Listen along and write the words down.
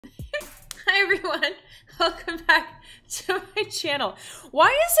everyone, welcome back to my channel. Why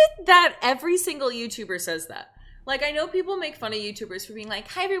is it that every single YouTuber says that? Like, I know people make fun of YouTubers for being like,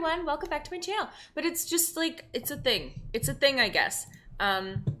 hi everyone, welcome back to my channel. But it's just like, it's a thing. It's a thing, I guess.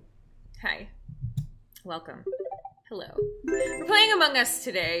 Hi. Welcome. Hello. We're playing Among Us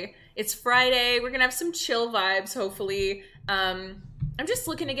today. It's Friday. We're gonna have some chill vibes, hopefully. I'm just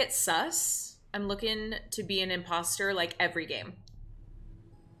looking to get sus. I'm looking to be an imposter like every game.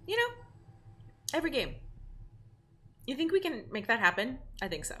 You know, every game. You think we can make that happen? I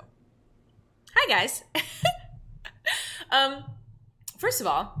think so. Hi, guys. First of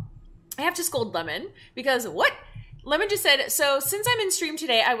all, I have to scold Lemon because what? Lemon just said, so since I'm in stream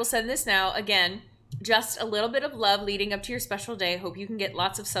today, I will send this now. Again, just a little bit of love leading up to your special day. Hope you can get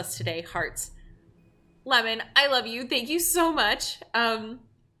lots of sus today. Hearts. Lemon, I love you. Thank you so much.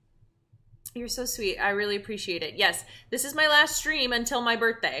 You're so sweet. I really appreciate it. Yes, this is my last stream until my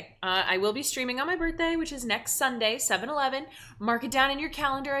birthday. I will be streaming on my birthday, which is next Sunday, 7/11. Mark it down in your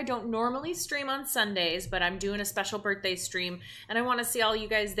calendar. I don't normally stream on Sundays, but I'm doing a special birthday stream, and I want to see all you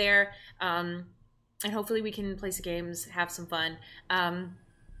guys there. And hopefully we can play some games, have some fun.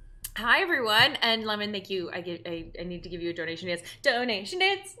 Hi, everyone. And Lemon, thank you. I need to give you a donation dance. Donation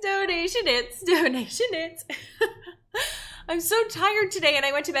dance, donation dance, donation dance. I'm so tired today and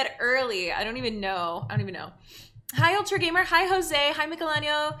I went to bed early. I don't even know. Hi, Ultra Gamer. Hi, Jose. Hi,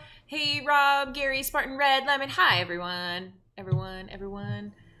 Michelangelo. Hey, Rob, Gary, Spartan Red, Lemon. Hi, everyone.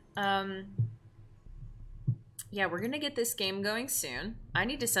 Everyone. Yeah, we're gonna get this game going soon. I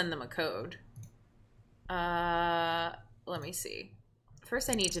need to send them a code. Let me see. First,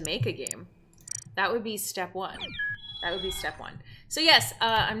 I need to make a game. That would be step one. So yes,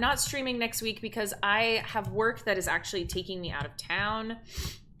 I'm not streaming next week because I have work that is actually taking me out of town.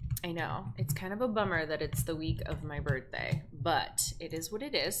 I know, it's kind of a bummer that it's the week of my birthday, but it is what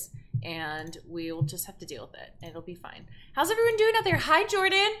it is, and we'll just have to deal with it. It'll be fine. How's everyone doing out there? Hi,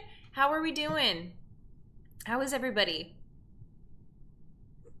 Jordan. How are we doing? How is everybody?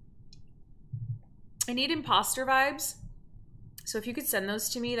 I need imposter vibes, so if you could send those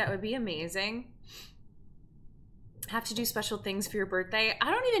to me, that would be amazing. Have to do special things for your birthday. I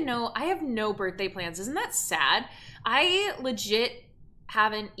don't even know. I have no birthday plans. Isn't that sad? I legit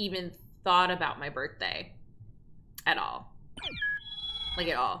haven't even thought about my birthday at all. Like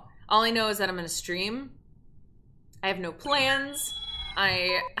at all. All I know is that I'm gonna stream. I have no plans.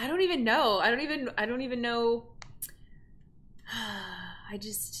 I don't even know. I don't even know. I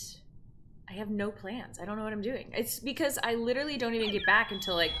have no plans. I don't know what I'm doing. It's because I literally don't even get back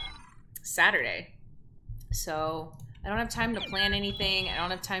until like Saturday. So I don't have time to plan anything. I don't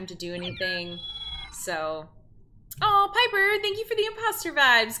have time to do anything. So, oh, Piper, thank you for the imposter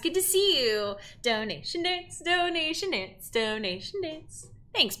vibes. Good to see you. Donation dance, donation dance, donation dance.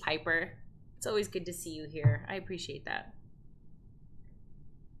 Thanks, Piper. It's always good to see you here. I appreciate that.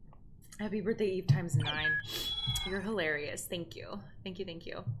 Happy birthday, Eve ×9. You're hilarious. Thank you. Thank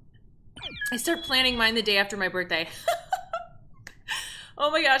you. I start planning mine the day after my birthday. Oh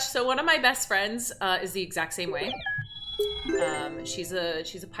my gosh, so one of my best friends is the exact same way. She's a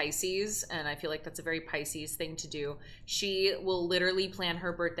Pisces, and I feel like that's a very Pisces thing to do. She will literally plan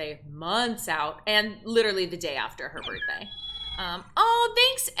her birthday months out, and literally the day after her birthday. Oh,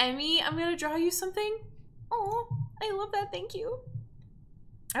 thanks, Emmy. I'm gonna draw you something. Oh, I love that, thank you.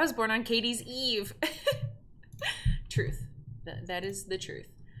 I was born on Katie's Eve. Truth, that is the truth.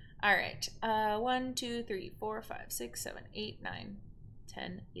 All right, 1, 2, 3, 4, 5, 6, 7, 8, 9,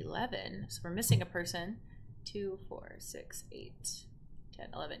 10, 11. So we're missing a person. 2, 4, 6, 8, 10,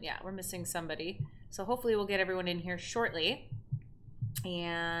 11. Yeah, we're missing somebody. So hopefully we'll get everyone in here shortly.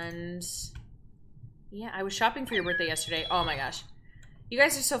 And yeah, I was shopping for your birthday yesterday. Oh my gosh. You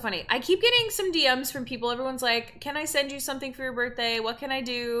guys are so funny. I keep getting some DMs from people. Everyone's like, can I send you something for your birthday? What can I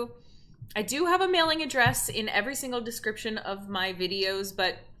do? I do have a mailing address in every single description of my videos,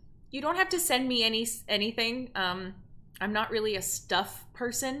 but you don't have to send me anything. I'm not really a stuff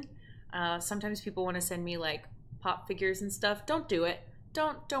person. Sometimes people want to send me like pop figures and stuff. Don't do it.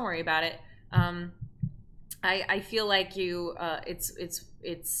 Don't worry about it. I feel like you. It's.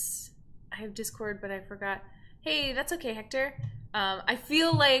 I have Discord, but I forgot. Hey, that's okay, Hector. I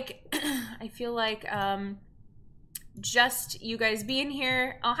feel like just you guys being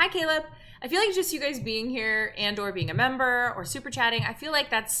here. Oh, hi, Caleb. I feel like just you guys being here and or being a member or super chatting. I feel like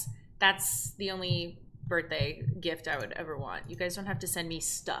that's the only birthday gift I would ever want. You guys don't have to send me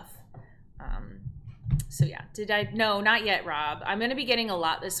stuff. So yeah, no, not yet, Rob. I'm gonna be getting a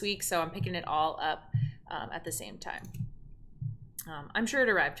lot this week, so I'm picking it all up at the same time. I'm sure it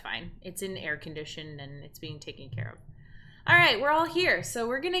arrived fine. It's in air conditioned and it's being taken care of. All right, we're all here, so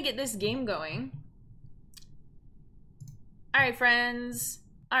we're gonna get this game going. All right, friends.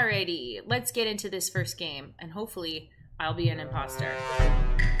 Alrighty, let's get into this first game, and hopefully I'll be an imposter.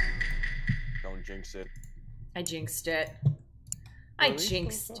 Don't jinx it. I jinxed it. I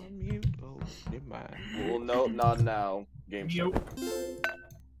jinxed it. Oh, never mind. Well, no, not now. Game show.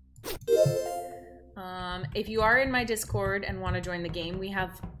 If you are in my Discord and want to join the game, we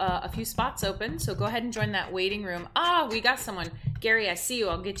have a few spots open, so go ahead and join that waiting room. Ah, we got someone. Gary, I see you.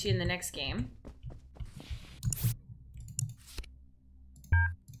 I'll get you in the next game.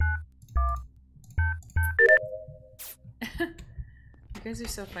 You guys are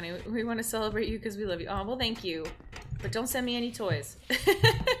so funny. We want to celebrate you because we love you. Oh, well, thank you. But don't send me any toys. I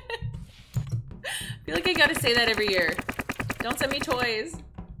feel like I gotta say that every year. Don't send me toys.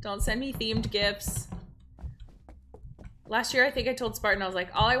 Don't send me themed gifts. Last year, I think I told Spartan, I was like,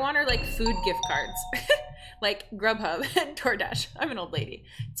 all I want are, like, food gift cards. Like, Grubhub and DoorDash. I'm an old lady.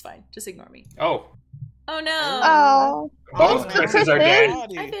 It's fine. Just ignore me. Oh. Oh, no. Oh. Both Chris's are dead.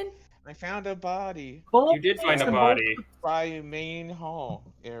 I've been... I found a body. You did find a body. By main hall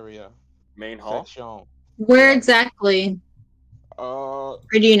area. Main hall? Section. Where exactly? Or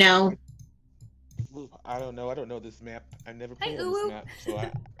do you know? I don't know. I don't know this map. I've never Hi, played on Uwu. this map,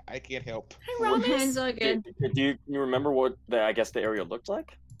 so I can't help. Hi, Ramis. It's all good. Can you remember what I guess the area looked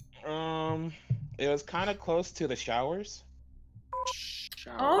like? It was kind of close to the showers.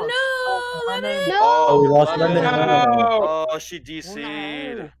 Oh, no. Lemon. No. We lost Lemon. Oh, she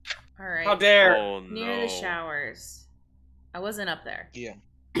DC'd. All right. How dare! Oh, no. Near the showers. I wasn't up there. Yeah.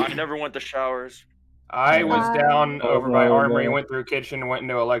 I never went to showers. I was down over by no, Armory, no. went through kitchen, went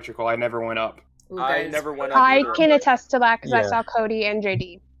into electrical. I never went up. Ooh, I guys, never went up I either. can attest to that because I Yeah. saw Cody and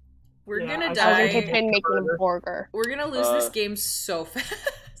JD. We're Yeah, gonna I I was die. in kitchen making a burger. We're gonna lose this game so fast.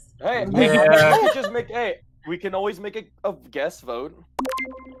 Hey, Yeah. we can always make a guess vote.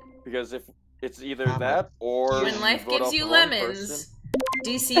 Because if it's either I'm that or When you life vote gives off you the wrong lemons, person.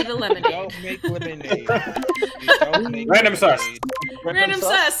 DC the lemonade. Don't make lemonade. You don't make Random sus. lemonade. Random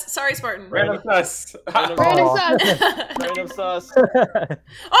sus. Sorry, Spartan. Random sus. Random Random sus. sus. Random sus.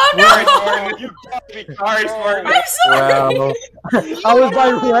 Oh Sorry, no! Spartan. You got me. Sorry, Spartan. I'm sorry. Wow. I was by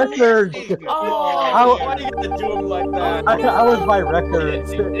record. Oh. Why do you get to do him like that? I was by record.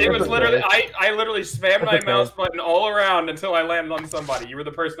 It was literally, I literally spammed my mouse button all around until I landed on somebody. You were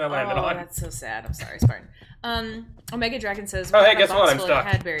the person I landed Oh, on. that's so sad. I'm sorry, Spartan. Omega Dragon says, Oh, hey, "Want a guess what? box I'm full stuck.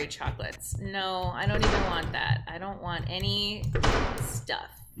 of Cadbury chocolates." No, I don't even want that. I don't want any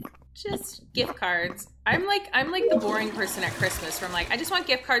stuff. Just gift cards. I'm like the boring person at Christmas where I'm like, I just want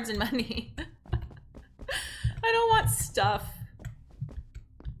gift cards and money. I don't want stuff.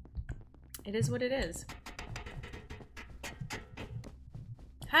 It is what it is.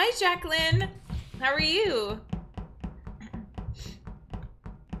 Hi, Jacqueline. How are you?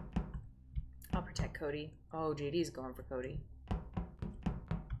 I'll protect Cody. Oh, JD's going for Cody.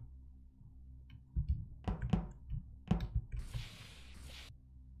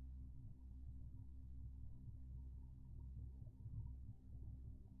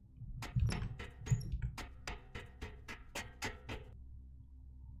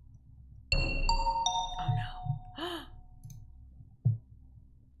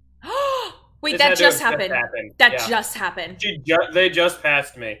 Wait, This that had to just have happened. Yeah. Just happened. They just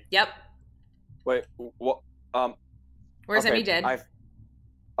passed me. Yep. Wait, what? Where's okay, Emmy dead?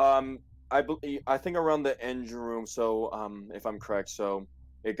 I think around the engine room. So, if I'm correct, so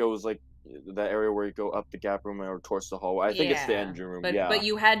it goes like the area where you go up the gap room or towards the hallway. I think it's the engine room. But, yeah. but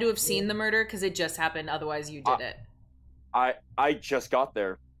you had to have seen the murder because it just happened. Otherwise, you did it. I just got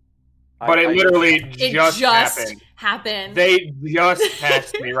there. But it literally It just happened. They just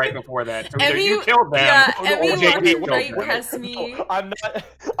passed me right before that. So either Emmy- you killed them Yeah, or Emmy JD walked killed right them. past me.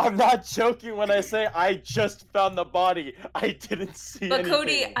 I'm not joking when I say I just found the body. I didn't see But anything.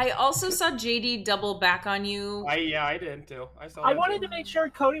 Cody, I also saw JD double back on you. Yeah, I did too. I saw. I that wanted too. to make sure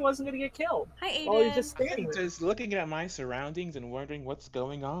Cody wasn't going to get killed. Hi, Aiden. While he was just I'm standing there. just looking at my surroundings and wondering what's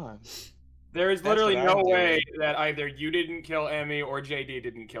going on. There is That's literally what no I'm way doing. that either you didn't kill Emmy or JD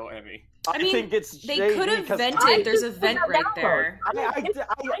didn't kill Emmy. I mean, think it's they JD could have 'cause vented. There's a vent right there. I I'm in the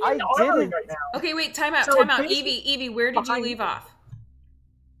didn't. armory right now. Okay, wait, time out, So time out. basically- Evie, where did you behind leave you. off?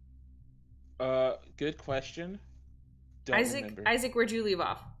 Good question. Don't remember. Isaac, where'd you leave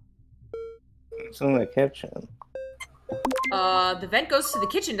off? It's in the kitchen. The vent goes to the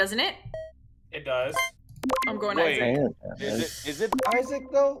kitchen, doesn't it? It does. I'm going Wait. Isaac. Is it Isaac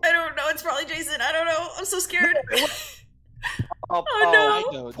though? I don't know. It's probably Jason. I don't know. I'm so scared. Oh, no. I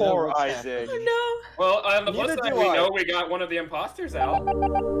don't know poor what's Isaac. Oh no. Well, on the plus Neither side, do we I. know we got one of the imposters out.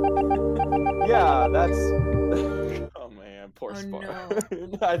 Yeah, that's. Oh man. Poor Oh,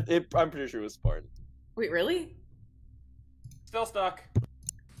 Spartan. I'm pretty sure it was Spartan. Wait, really? Still stuck.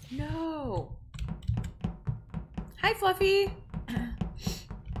 No. Hi, Fluffy. I'm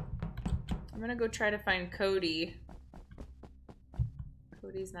gonna go try to find Cody.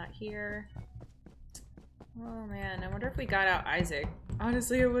 Cody's not here. Oh man, I wonder if we got out Isaac.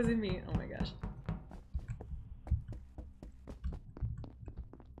 Honestly, it wasn't me. Oh my gosh.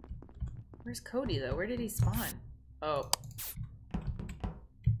 Where's Cody though? Where did he spawn? Oh.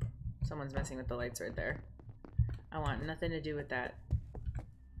 Someone's messing with the lights right there. I want nothing to do with that.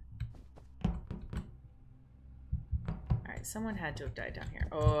 Alright, someone had to have died down here.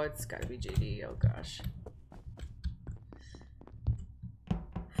 Oh, it's gotta be JD. Oh gosh.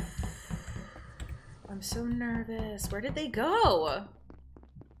 I'm so nervous. Where did they go?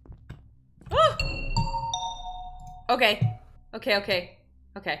 Oh! Okay.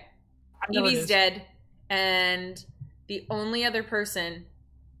 Okay. Evie's dead. And the only other person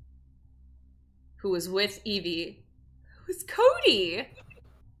who was with Evie was Cody.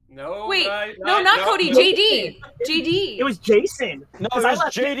 No. Wait, not Cody. no. JD. It was Jason. No, it was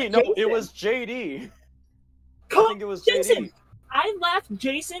JD. No, it was JD. I think it was Jason. JD. I left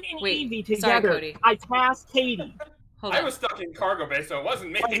Jason and Wait, Evie together. sorry, Cody. I passed Katie. Hold I on. was stuck in cargo bay, so it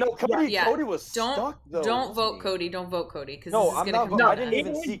wasn't me. Wait, no, Cody, Yeah. Cody was Don't stuck though. don't vote wasn't he? Cody. Don't vote Cody because No, this is I'm gonna not come voting. down I to didn't that.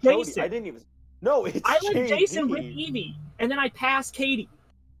 even It was see Cody. Jason. I didn't even. No, it's I left JD. Jason with Evie, and then I passed Katie.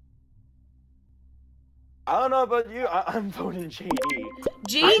 I don't know about you. I'm voting JD.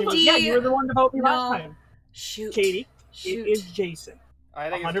 JD. Yeah, you were the one to vote me last No. time. Shoot. Katie, Shoot. it is Jason. I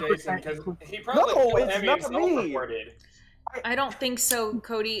think it's 100%. Jason because he probably No, killed it's Emmy not himself me. reported. I don't think so,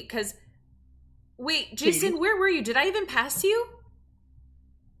 Cody. Because wait, Jason, Katie? where were you? Did I even pass you?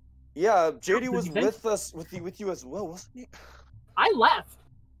 Yeah, JD Does was he think- with us, with you as well, wasn't he? I left.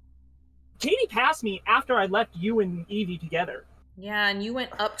 Katie passed me after I left you and Evie together. Yeah, and you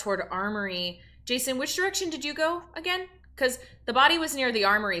went up toward Armory. Jason, which direction did you go again? Because the body was near the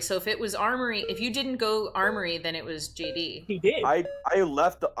Armory, so if it was Armory, if you didn't go Armory, then it was JD. He did. I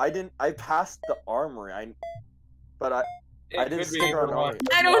left. I passed the armory. I It didn't could be stick either around. one.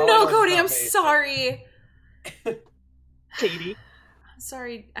 I don't All know, at once, Cody. not I'm me. sorry. Katie,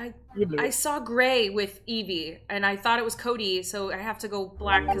 Sorry. you blew I it. saw gray with Evie, and I thought it was Cody, so I have to go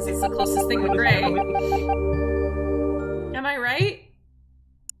black because it's the closest thing to gray. Am I right?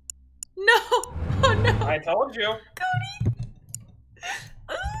 No! Oh no! I told you. Cody!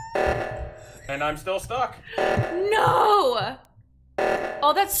 And I'm still stuck. No!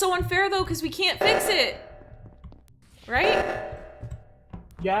 Oh, that's so unfair though, because we can't fix it. Right?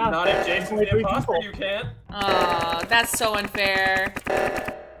 Yeah. Not if Jason's only the 3 imposter, people. you can't. Oh, that's so unfair.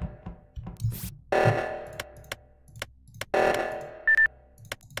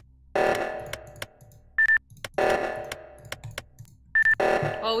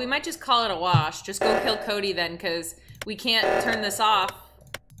 Well, we might just call it a wash. Just go kill Cody then, because we can't turn this off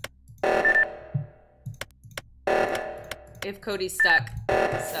if Cody's stuck.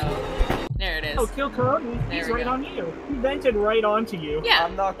 So, there it is. Oh, kill Cody. There He's we right go. on you. He vented right onto you. Yeah.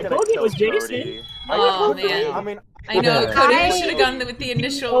 I'm not I gonna told you it kill was Jason. Cody. Oh, I man. mean, I know, Yeah. Cody, we I- should have gone with the He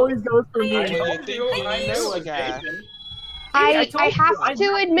initial. always goes for I me. told you. I knew it was guy. Jason. I told you, have I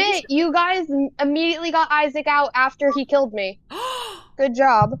to left admit, Jason. you guys immediately got Isaac out after he killed me. Good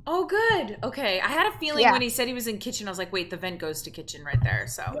job. Oh, good. Okay, I had a feeling Yeah. when he said he was in kitchen, I was like, wait, the vent goes to kitchen right there,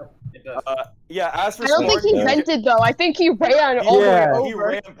 so. It does. yeah. As for I don't think he Spartan, vented though. I think he ran all the way Yeah. He over.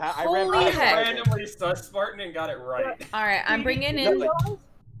 ran. I ran Holy past heck. Isaac. randomly sus Spartan and got it right. Alright, I'm bringing You in... realize?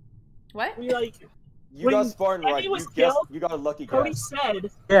 What? We like You When got Spartan right. Emmy was You guessed. killed, You got a lucky Cody guess.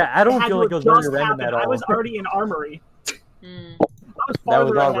 said. Yeah, I don't had feel to like it was have very just random happened. at I all. was already in Armory. Hmm. I was That was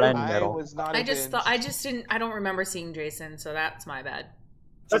farther all ahead. random. I Metal. was not. I just didn't, I don't remember seeing Jason, so that's my bad.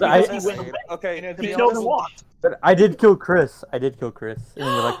 That's So I- because he went away. Okay. You know, He they killed and also- walked. But I did kill Chris. In the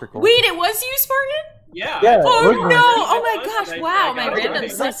electrical. Wait, it was you, Spartan? Yeah. Yeah. Oh Look, no! man. Oh my I gosh, wow, my got it. random I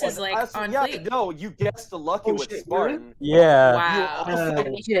sus is like on yeah, fleek. no, you guessed the lucky Oh, with shit, Spartan. Yeah. Wow. You also I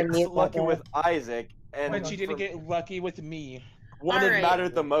need you to guessed mute lucky that with Isaac, and But you didn't get lucky with me. one Alright. that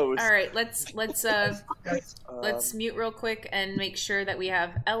mattered the most. Alright, let's mute real quick and make sure that we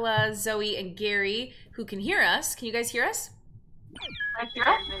have Ella, Zoe, and Gary who can hear us. Can you guys hear us?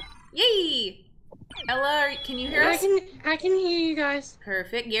 Yay! Ella, can you hear us? I can hear you guys.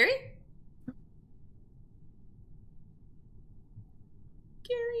 Perfect. Gary?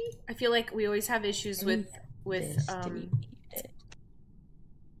 Gary? I feel like we always have issues with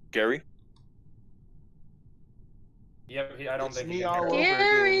Gary. Yep. I don't It's think me he can all hear over.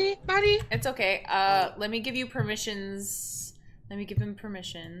 Gary, buddy. It's okay. Let me give you permissions. Let me give him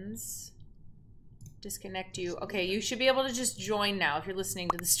permissions. disconnect you. Okay, you should be able to just join now if you're listening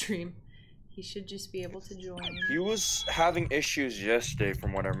to the stream. He should just be able to join. He was having issues yesterday,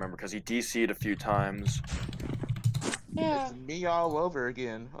 from what I remember, because he DC'd a few times. Yeah. It's me all over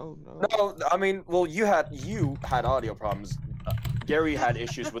again. Oh no. No, I mean, well, you had audio problems. Gary had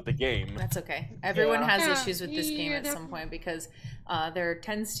issues with the game. That's okay. Everyone has Yeah, issues with this game at some point because there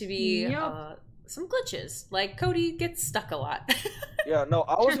tends to be some glitches. Like Cody gets stuck a lot. Yeah, no,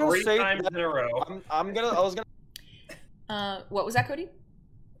 I was gonna 3 say times that in a row. I was gonna. What was that, Cody?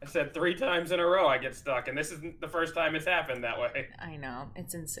 I said 3 times in a row I get stuck, and this isn't the first time it's happened that way. I know.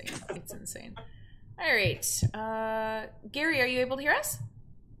 It's insane. It's insane. All right. Gary, are you able to hear us?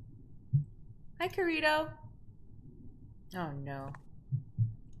 Hi, Carito. Oh, no.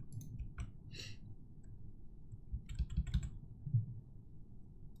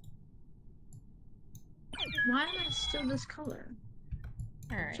 Why am I still this color?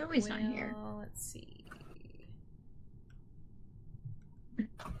 All right. Joey's not here. Let's see.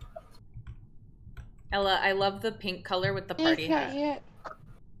 Ella, I love the pink color with the party hat. Yet.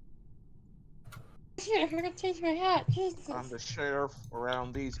 Shit, I forgot to change my hat. Jesus. I'm the sheriff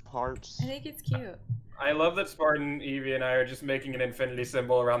around these parts. I think it's cute. I love that Spartan, Evie, and I are just making an infinity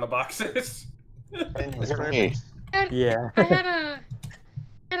symbol around the boxes. That's perfect. Yeah. I had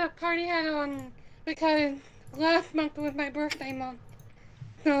a party hat on because last month was my birthday month.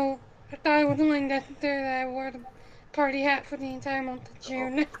 So I thought it was only necessary that I wore the party hat for the entire month of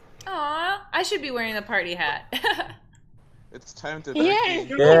June. Aw, I should be wearing the party hat. It's time to Yeah.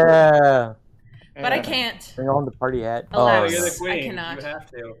 Yeah. But I can't. Bring on the party hat. Oh, Alas, you're the I queen. cannot. You have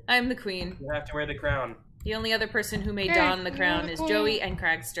to. I'm the queen. You have to wear the crown. The only other person who may Hey, don the you're crown the is queen. Joey and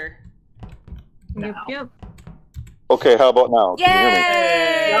Cragster. Yep, yep. Okay, how about now? Can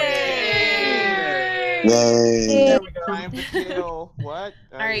Yay! you hear me? Yay! There we go. Time to kill. What?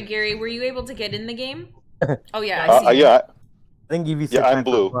 All right, Gary, were you able to get in the game? Oh yeah, I see. Yeah, I think Evie said Yeah, I'm time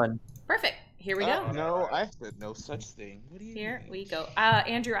for blue. fun. Perfect. Here we go. No, I said no such thing. What do you Here mean? we go.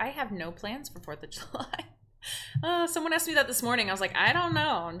 Andrew, I have no plans for 4th of July. Someone asked me that this morning. I was like, I don't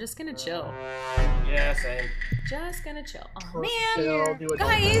know. I'm just gonna chill. Yeah, same. Just gonna chill. Oh Chill, man, do it.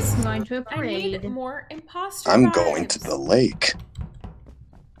 guys, I'm going to a I need parade. more imposter I'm vibes. going to the lake.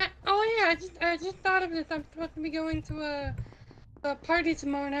 Oh yeah, I just thought of this. I'm supposed to be going to a party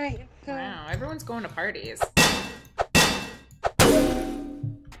tomorrow night. So. Wow, everyone's going to parties.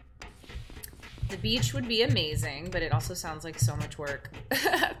 The beach would be amazing, but it also sounds like so much work.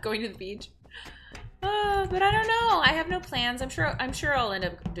 Going to the beach. But I don't know. I have no plans. I'm sure I'll end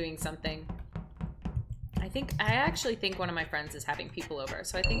up doing something. I actually think one of my friends is having people over,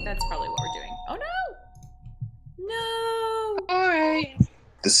 so I think that's probably what we're doing. Oh no! No! Alright.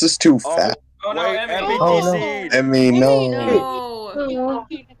 This is too fast. Oh no, Wait, Emmy. Emmy Oh, DC'd. Emmy, no. No!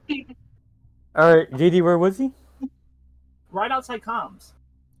 Alright, JD, where was he? Right outside comms.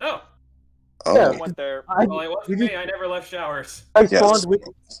 Oh, Oh, Yeah. I went there. well, it wasn't me. I never left showers. I yes. spawned with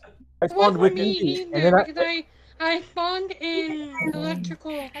It wasn't with me Evie, and either then because I spawned in electrical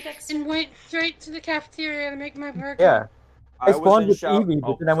and went straight to the cafeteria to make my burger. yeah, I was spawned in with shower- Evie, but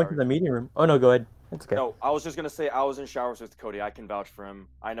Oh, then I went to sorry. the meeting room. Oh no, go ahead. That's okay. No, I was just gonna say I was in showers with Cody. I can vouch for him.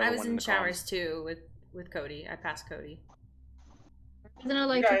 I never I was went in the showers too with Cody. I passed Cody. Then I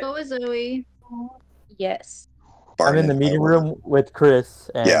like to go with Zoe. Yes. I'm in the meeting room with Chris,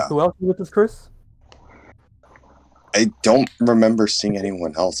 and Yeah. who else was with us, Chris? I don't remember seeing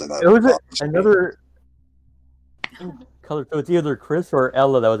anyone else. I thought It was another color. So it's either Chris or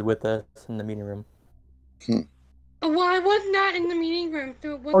Ella that was with us in the meeting room. Well, I was not in the meeting room,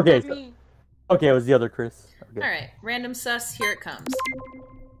 so it was Okay, not so- me. Okay, it was the other Chris. Okay. All right, random sus. Here it comes.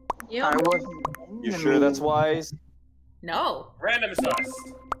 Yep. You sure that's wise? No, Random sus.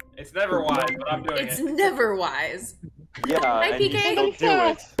 It's never wise, but I'm doing it's it. never wise. Yeah, Hi, and you PK. still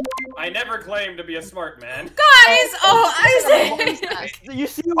do it. I never claimed to be a smart man. Guys, oh Isaac! You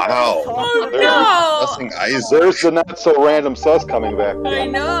see? Wow. Oh There's no! nothing Isaac. There's the not so random sus coming back. I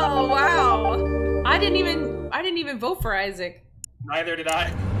know. Wow. I didn't even vote for Isaac. Neither did I.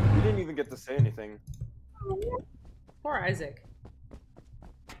 You didn't even get to say anything. Poor Isaac.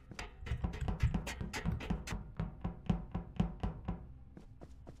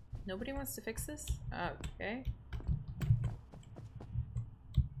 Nobody wants to fix this? Okay.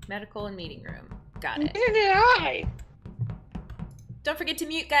 Medical and meeting room. Got it. Neither did I. Don't forget to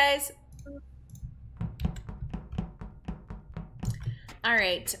mute, guys. All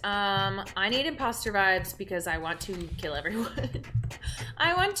right. I need imposter vibes because I want to kill everyone.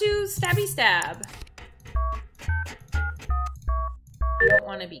 I want to stabby stab. I don't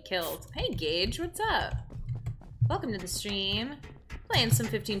want to be killed. Hey, Gage, what's up? Welcome to the stream. Playing some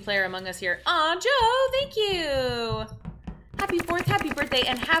 15-player Among Us here. Aw, Joe, thank you. Happy 4th, happy birthday,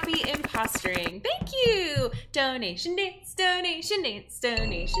 and happy impostering. Thank you. Donation dance, donation dance,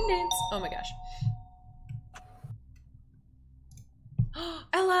 donation dance. Oh my gosh.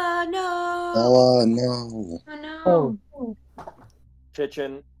 Ella, no. Ella, no. Oh no.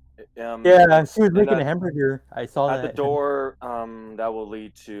 Kitchen. Yeah, she was making a hamburger. I saw at that. the door. That will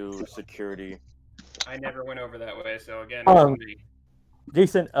lead to security. I never went over that way, so again,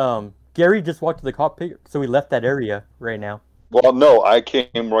 Jason, Gary just walked to the cockpit, so we left that area right now. Well, no, I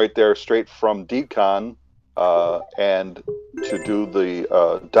came right there straight from decon, and to do the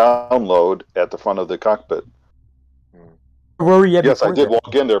download at the front of the cockpit. Where were you at Yes, I before did that?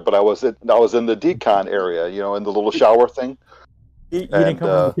 walk in there, but I was in the decon area, you know, in the little shower thing. You didn't come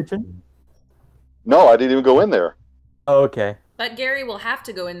from the kitchen? No, I didn't even go in there. Oh, okay. But Gary will have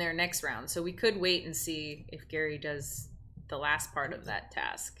to go in there next round, so we could wait and see if Gary does the last part of that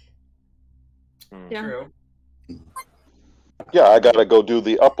task. Yeah. True. Yeah, I gotta go do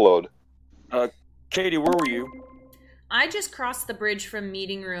the upload. Katie, where were you? I just crossed the bridge from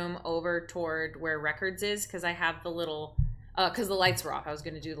meeting room over toward where records is because I have the little, because the lights were off. I was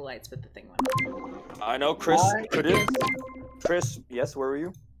going to do the lights, but the thing went off. I know, Chris. Chris, yes, where were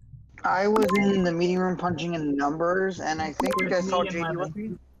you? I was in the meeting room punching in numbers, and I think I saw JD with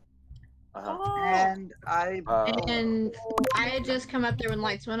me. And I had just come up there when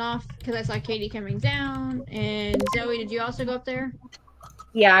lights went off because I saw Katie coming down. And Zoe, did you also go up there?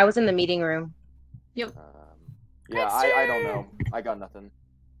 Yeah, I was in the meeting room. Yep. Yeah, I don't know. I got nothing.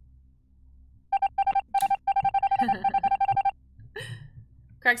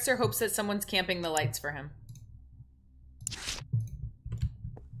 Crackster hopes that someone's camping the lights for him.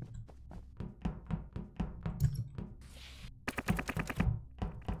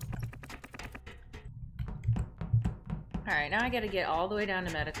 Alright, now I gotta get all the way down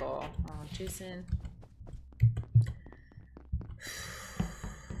to medical. Oh, Jason.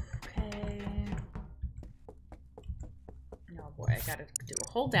 Okay. Oh boy, I gotta do a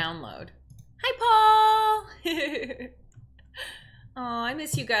whole download. Hi, Paul! Oh, I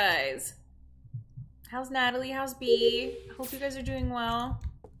miss you guys. How's Natalie? How's B? Hope you guys are doing well.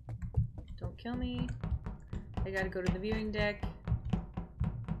 Don't kill me. I gotta go to the viewing deck.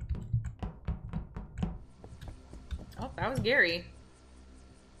 Oh, that was Gary.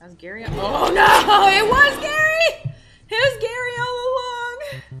 That was Gary. Oh no! It was Gary! It was Gary all along!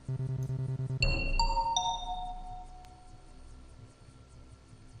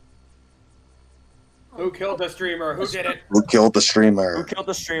 Who killed the streamer? Who did it? Who killed the streamer? Who killed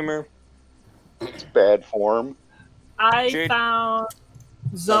the streamer? It's bad form. I found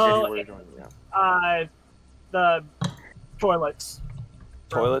Zoe the toilets.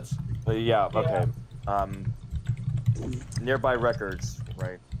 Toilets? Yeah, okay. Nearby records,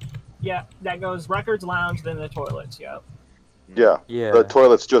 right? Yeah, that goes records lounge, then the toilets, yep. Yeah. The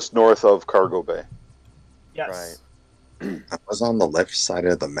toilet's just north of Cargo Bay. Yes. I was on the left side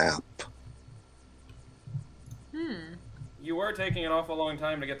of the map. You were taking an awful long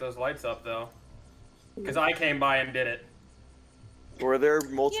time to get those lights up, though. Because I came by and did it. Were there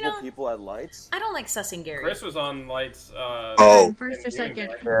multiple people at lights? I don't like sussing Gary. Chris was on lights. First or second.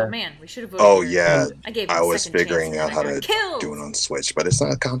 Yeah. Oh man, we should have voted. Oh for yeah, him. I gave him I a was second figuring chance, out how and I to got killed. do it on Switch, but it's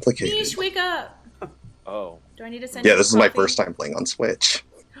not complicated. Yeesh, wake up. Oh. Do I need to send Yeah, you this is a my coffee? first time playing on Switch.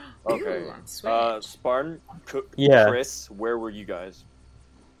 Okay. Ooh, on Switch. Spartan, Yeah. Chris, where were you guys?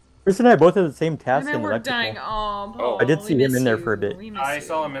 Chris and I both had the same task And in then we're electrical. dying. Oh, Paul, I did we see him miss in there you. for a bit. We miss I you.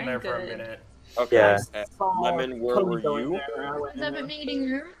 saw him in I'm there for a good. minute. Okay. Yeah. Lemon, where were you? I was up at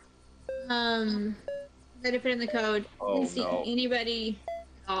meeting room. Had to put in the code. Oh, Didn't see no. anybody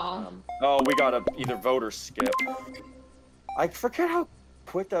at all. Oh, we gotta either vote or skip. I forget how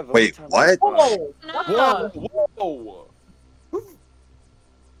quick that vote Wait, time what? was. No. Whoa!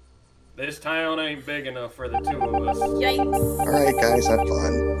 This town ain't big enough for the two of us. Yikes. Alright, guys, have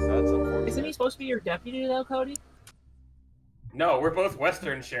fun. That's unfortunate. Isn't he supposed to be your deputy though, Cody? No, we're both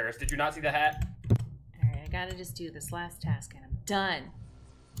Western sheriffs. Did you not see the hat? Alright, I gotta just do this last task and I'm done.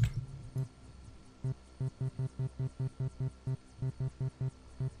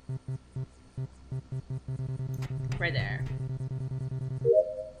 Right there.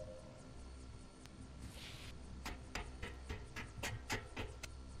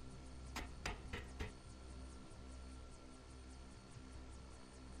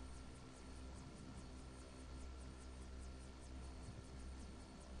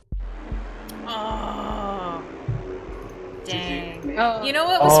 Oh. Dang. Oh. You know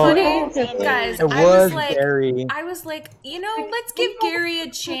what was Oh. funny? Guys, It I was was like, Gary. I was like, you know, let's give Gary a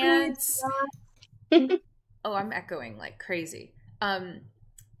chance. Oh, I'm echoing like crazy.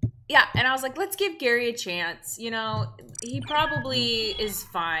 Yeah, and I was like, let's give Gary a chance. You know, he probably is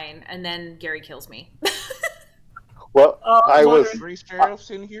fine. And then Gary kills me. Well, I was. 3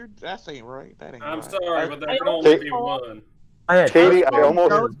 sheriffs in here. That ain't right. That ain't I'm right. sorry, but there can only be one. Katie, I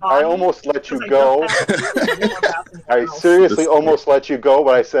almost let you go. I seriously almost let you go,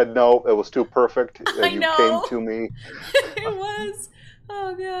 but I said no. It was too perfect. And you came to me. It was.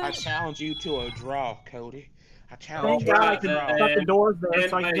 Oh god. I challenge you to a draw, Cody. I challenge Thank you God to I a can draw. shut the doors there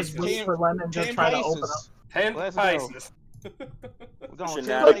so I can just wait for Lemon and just try to open up. 10 Let's paces.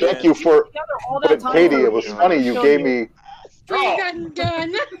 But thank you for. But Katie, it was funny. You gave me.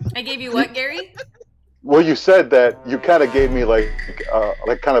 Done. I gave you what, Gary? Well, you said that you kind of gave me like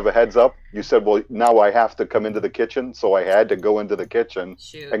kind of a heads up. You said, "Well, now I have to come into the kitchen," so I had to go into the kitchen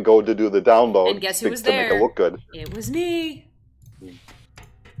and go to do the download. And guess who was to there? make it look good. It was me. All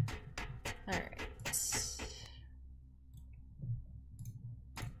right.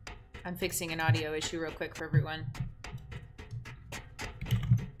 I'm fixing an audio issue real quick for everyone.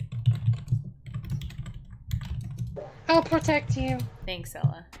 I'll protect you. Thanks,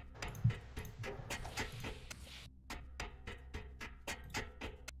 Ella.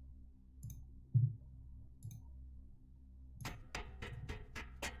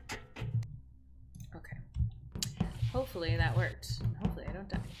 Okay. Hopefully that worked. Hopefully I don't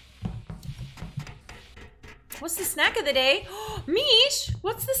die. What's the snack of the day? Mish,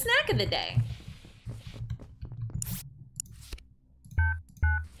 what's the snack of the day?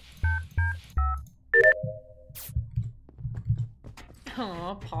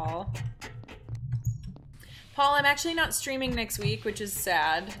 Oh, Paul. Paul, I'm actually not streaming next week, which is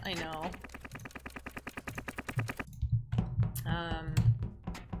sad. I know.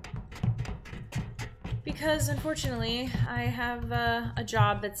 Because unfortunately, I have a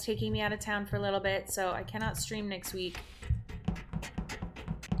job that's taking me out of town for a little bit, so I cannot stream next week.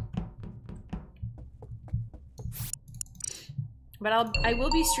 But I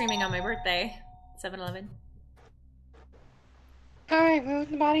will be streaming on my birthday, 7/11. Alright, move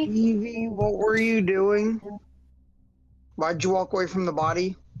the body. Evie, what were you doing? Why'd you walk away from the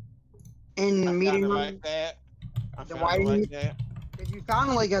body? In the meeting room? Like that. Then why didn't you? If you found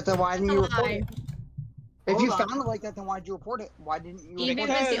it like that, then why didn't you report it? If you found it like that, then why'd you report it? Why didn't you? Evie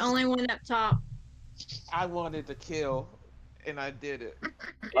was the only one up top. I wanted to kill, and I did it.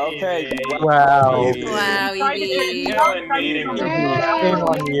 Okay. Wow. Wow, Evie. Shame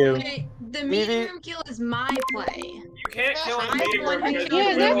on you. Okay, the meeting room kill is my play. You can't kill in the meeting room because Yeah,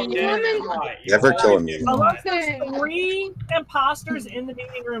 you're that's dead. Right. Never kill him. Unless there's 3 imposters in the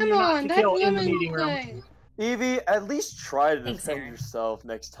meeting room, you're not to kill in the meeting room. Evie, at least try to Thanks, defend Aaron. yourself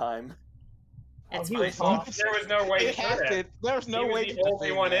next time. It's There was no way It has to. There's no way He was to the only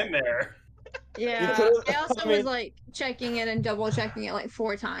defend one that. in there. Yeah, I also was like checking it and double checking it like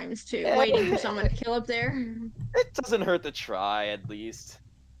 4 times too, waiting for someone to kill up there. It doesn't hurt to try, at least.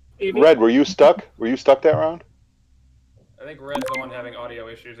 Red, were you stuck? Were you stuck that round? I think Red's the one having audio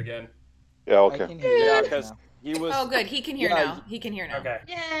issues again. Yeah. Okay. Yeah, because he was. Oh, good. He can hear now. He can hear now. Okay.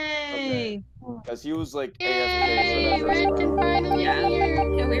 Yay! Because he was like AFK for that Red can finally Yeah.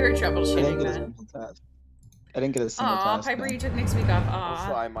 hear. Yeah, we were I didn't troubleshooting get a that. single task. I didn't get a single Aw, task. Piper, done. you took next week off.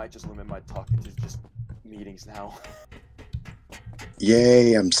 Also, Aw. I might just limit my talking to just meetings now.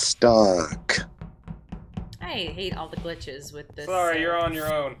 Yay, I'm stuck. I hate all the glitches with this. Sorry, you're on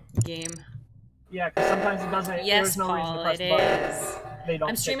your own. Game. Yeah, because sometimes it doesn't. Yes, there's no reason to Paul, press it buttons. is. They don't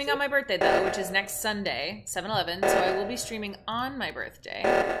I'm fix streaming it. on my birthday though, which is next Sunday, 7/11. So I will be streaming on my birthday.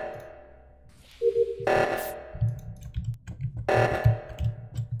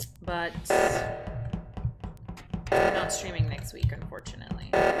 But I'm not streaming next week, unfortunately.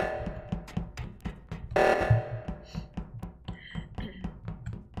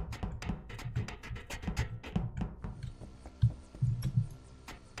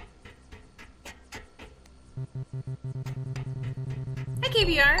 Hi,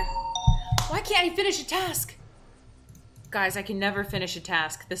 KBR. Why can't I finish a task? Guys, I can never finish a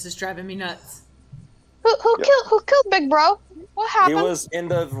task. This is driving me nuts. Who killed Big Bro? What He happened? was in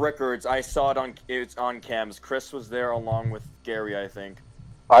the records. I saw it it's on cams. Chris was there along with Gary, I think.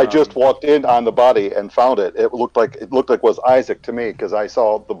 I just walked in on the body and found it. It looked like it was Isaac to me because I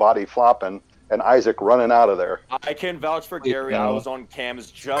saw the body flopping and Isaac running out of there. I can vouch for Gary. I was on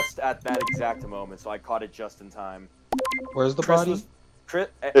cams just at that exact moment, so I caught it just in time. Where's the Chris body? was- Chris,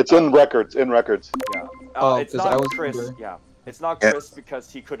 It's in records. In records. Yeah. Oh, it's 'cause not I was Chris. wondering. Yeah. It's not Chris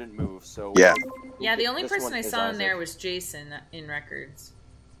because he couldn't move. So Yeah. Yeah, the only This person one I is saw in Isaac. there was Jason in records.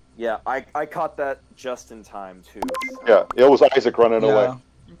 Yeah, I caught that just in time too. So. Yeah, it was Isaac running away.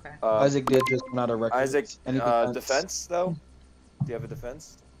 Okay. Isaac did just come out of records. Isaac, Any defense though. Do you have a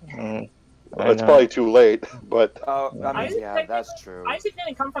defense? It's probably too late, but. I mean, yeah, that's true. Isaac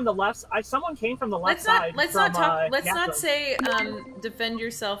didn't come from the left. Someone came from the left Let's not side. let's from, not talk. Let's Gap not Road. say defend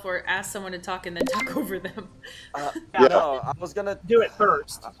yourself or ask someone to talk and then talk over them. No, I was gonna do it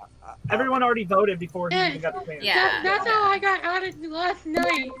first. Everyone already voted before he even got the chance. Yeah. That's how I got outed last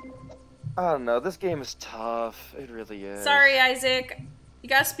night. I don't know. This game is tough. It really is. Sorry, Isaac. You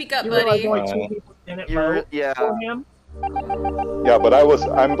gotta speak up, You buddy. realize only 2 people didn't vote for him? Yeah, but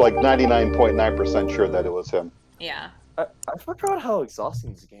I'm like 99.9% sure that it was him. Yeah. I forgot how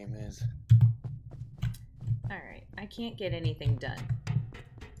exhausting this game is. Alright, I can't get anything done.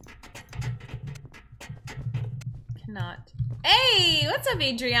 Cannot. Hey, what's up,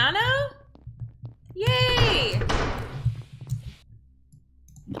 Adriano? Yay!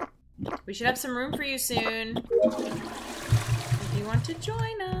 We should have some room for you soon. If you want to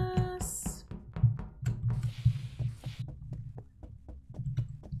join us.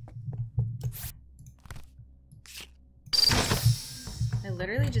 I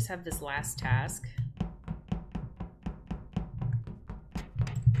literally just have this last task.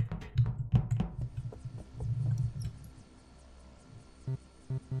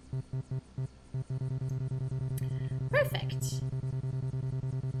 Perfect.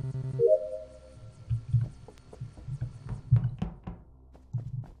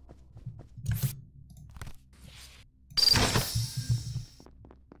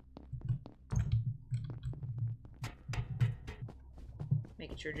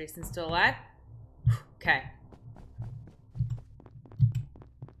 Making sure Jason's still alive. Okay.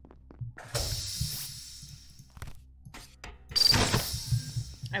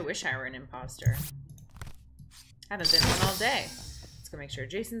 I wish I were an imposter. Haven't been one all day. Let's go make sure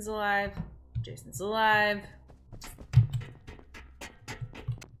Jason's alive. Jason's alive.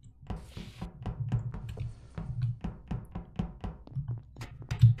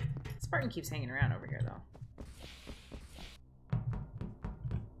 Spartan keeps hanging around over here, though.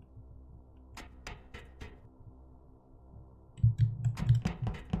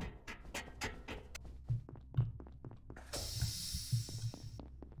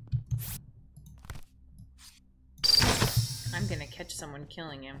 I'm gonna catch someone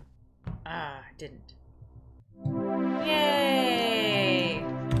killing him. Ah, I didn't. Yay!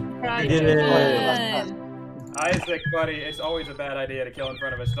 You did it. Isaac, buddy, it's always a bad idea to kill in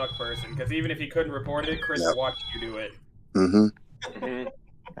front of a stuck person, because even if he couldn't report it, Chris watched you do it.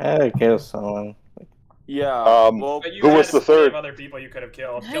 I kill someone. Yeah. But you who had was the plenty of third? other people you could have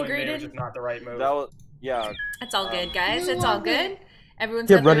killed. Hi, Killing me Graydon. was just not the right move. That was, yeah. It's all good, guys. It's all good. Everyone's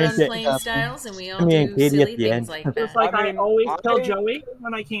Yeah, got their running own into, playing styles, and we all me and do Katie at silly the things end. like Just that. like I always kill Joey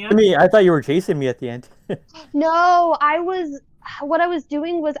when I can. I mean, I thought you were chasing me at the end. No, what I was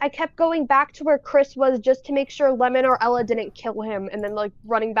doing was I kept going back to where Chris was just to make sure Lemon or Ella didn't kill him, and then like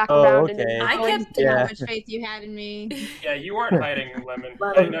running back Oh, around. And okay. then I kept How much faith you had in me. Yeah, you weren't hiding, Lemon.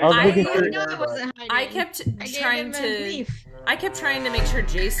 I kept trying to. I kept trying to make sure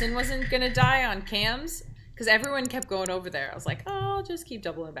Jason wasn't gonna die on cams because everyone kept going over there. I was like, oh, I'll just keep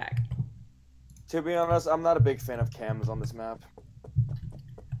doubling back. To be honest, I'm not a big fan of cams on this map.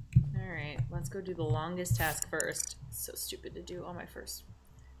 All right, let's go do the longest task first. It's so stupid to do on my first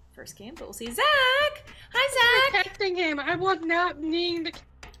game, but we'll see. Zach, hi Zach. Protecting him. I was not needing to.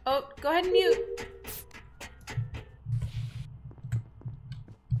 Oh, go ahead and mute.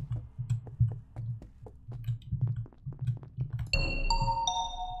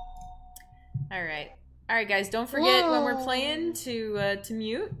 All right, guys. Don't forget when we're playing to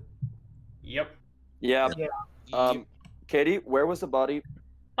mute. Yep. Yeah. Katie, where was the body?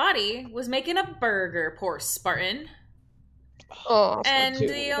 Body was making a burger. Poor Spartan. Oh. And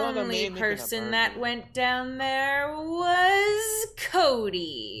the only person that went down there was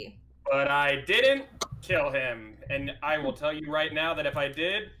Cody. But I didn't kill him. And I will tell you right now that if I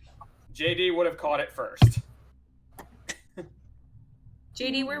did, JD would have caught it first.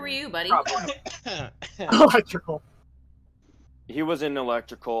 JD, where were you, buddy? Electrical. He was in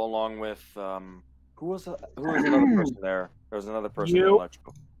electrical along with who was another person there? There was another person in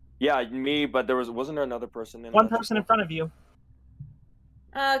electrical. Yeah, me, but wasn't there another person in One electrical? person in front of you.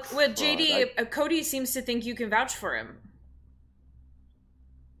 With JD, Cody seems to think you can vouch for him.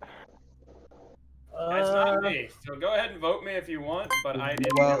 That's not me. So go ahead and vote me if you want, but I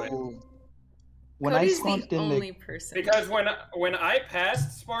didn't do it. When Cody's I spawned the in only person. Because when I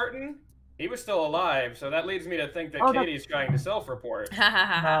passed Spartan, he was still alive, so that leads me to think that Katie's trying to self-report.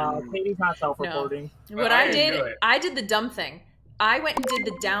 No, Katie's not self-reporting. What I did the dumb thing. I went and did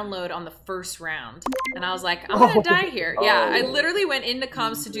the download on the first round, and I was like, I'm gonna die here. Yeah, I literally went into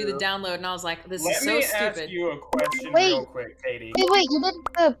comms to do the download, and I was like, this is so stupid. Let me ask you a question real quick, Katie. Wait, you did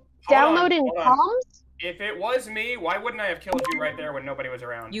the download in comms? If it was me, why wouldn't I have killed you right there when nobody was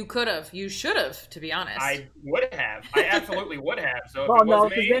around? You could have. You should have, to be honest. I would have. I absolutely would have. So if Well, it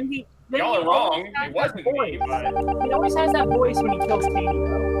was no, me, then y'all he are wrong. always has It that wasn't me, voice. but... He always has that voice when he kills Katie,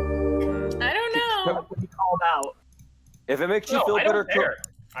 though. I don't know. When he called out. If it makes you feel better,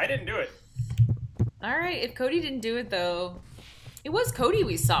 I didn't do it. All right, if Cody didn't do it, though... It was Cody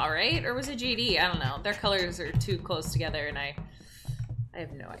we saw, right? Or was it JD? I don't know. Their colors are too close together, and I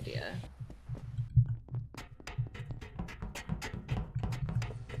have no idea.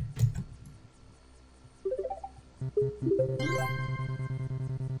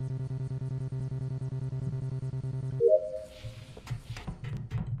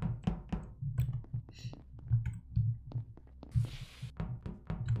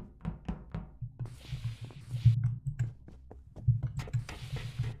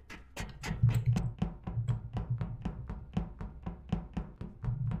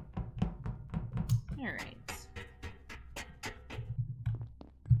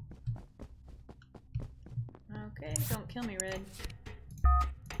 Okay, don't kill me, Red.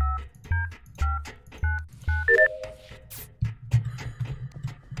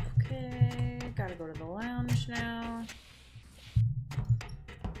 Okay, gotta go to the lounge now.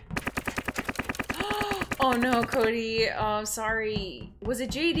 Oh no, Cody. Oh, sorry. Was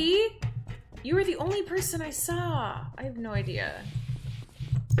it JD? You were the only person I saw. I have no idea.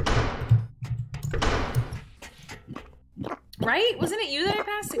 Right? Wasn't it you that I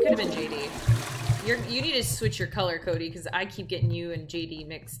passed? It could have been JD. You need to switch your color, Cody, because I keep getting you and JD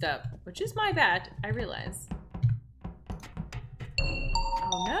mixed up, which is my bad. I realize.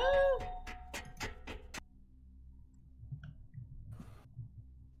 Oh no!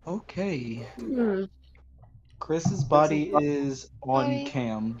 Okay. Chris's body is on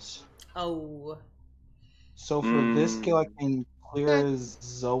cams. Oh. So for this kill, I can clear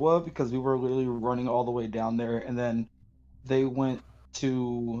Zoa because we were literally running all the way down there, and then they went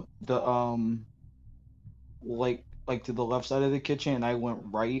to the like to the left side of the kitchen, and I went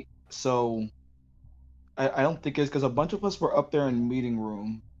right. So I don't think it's because a bunch of us were up there in meeting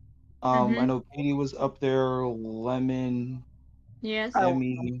room. I know Katie was up there, Lemon. Yes.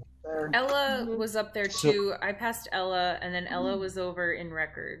 Emmy. Ella was up there too. I passed Ella, and then Ella was over in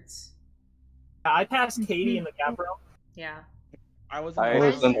records. I passed Katie in the gap room. Yeah. I was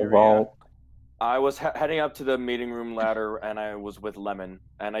in the vault. I was heading up to the meeting room ladder, and I was with Lemon,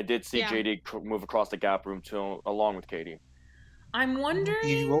 and I did see JD move across the gap room too, along with Katie. I'm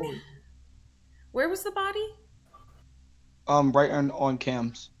wondering, where was the body? Right on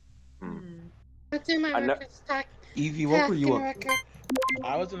cams. What's in my record stack? Evie, what were you up?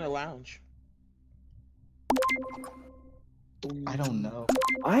 I was in the lounge. I don't know.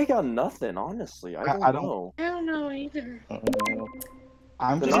 I got nothing, honestly. I don't know. I don't know either.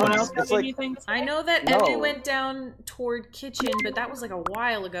 I'm just Anyone else got like, anything? I know that Emmy went down toward kitchen, but that was like a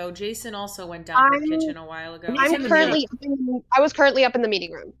while ago. Jason also went down toward kitchen a while ago. I was currently up in the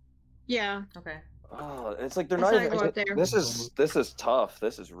meeting room. Yeah. Okay. Oh, it's like they're not even. This is tough.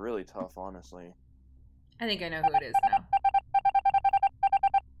 This is really tough, honestly. I think I know who it is now.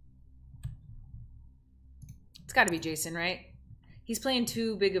 It's got to be Jason, right? He's playing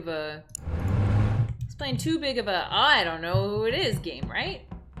too big of a. He's playing too big of a. I don't know who it is game, right?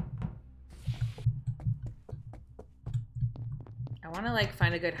 I want to like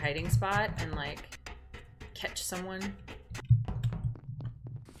find a good hiding spot and like catch someone.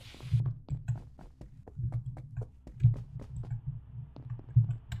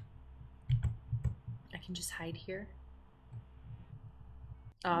 I can just hide here.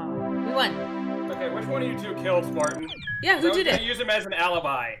 Oh, we won. Okay, which one of you two killed Spartan? Yeah, who did it? I was gonna use him as an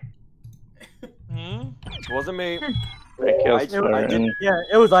alibi. It wasn't me. Yeah,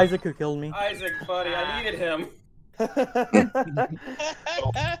 it was Isaac who killed me. Isaac, buddy, I needed him.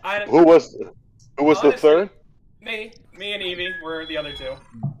 Who was the third? Me and Evie were the other two.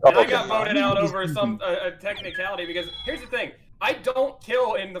 Oh, And I okay. got voted out over some a technicality because here's the thing. I don't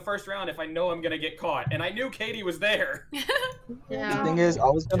kill in the first round if I know I'm gonna get caught, and I knew Katie was there. The thing is, I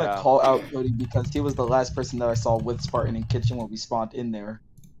was gonna call out Cody because he was the last person that I saw with Spartan in kitchen when we spawned in there.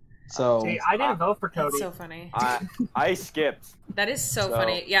 So See, I didn't vote for Cody. That's so funny. I skipped. That is so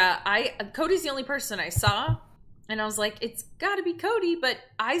funny. Yeah, Cody's the only person I saw, and I was like, it's got to be Cody, but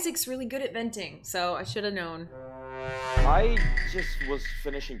Isaac's really good at venting, so I should have known. I just was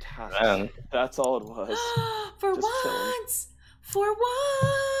finishing tasks. Man. That's all it was. For Just once! For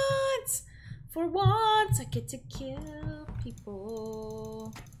once! For once, I get to kill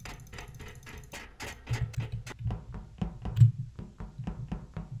people.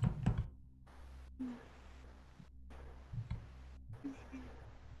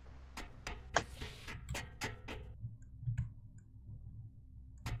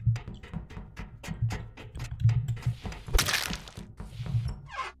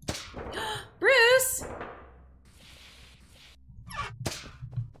 Bruce!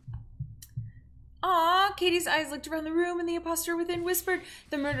 Aw, Katie's eyes looked around the room and the imposter within whispered,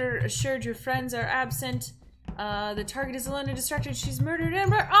 "The murderer assured your friends are absent. The target is alone and distracted. She's murdered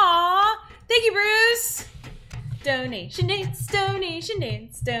and Aw! Thank you, Bruce! Donation dates, donation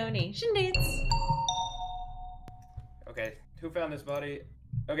dates, donation dates. Okay, who found this body?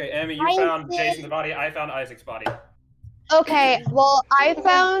 Okay, Emmy, you I found did. Jason's body. I found Isaac's body. Okay, well, I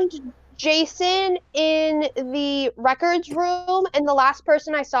found Jason in the records room, and the last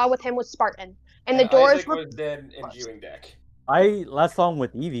person I saw with him was Spartan. And the doors Isaac were. was dead in viewing deck. I last saw him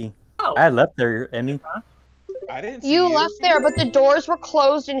with Evie. Oh. I left there, Emmy. I didn't see You left there, but the doors were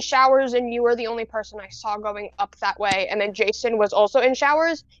closed in showers, and you were the only person I saw going up that way. And then Jason was also in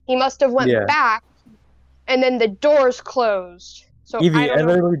showers. He must have went back, and then the doors closed. So Evie, I I don't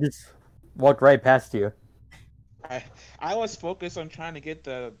know. literally just walked right past you. I was focused on trying to get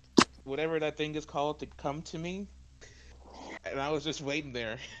the whatever that thing is called to come to me, and I was just waiting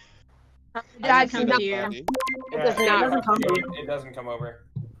there. That's come not. to you. It does not. It doesn't come over.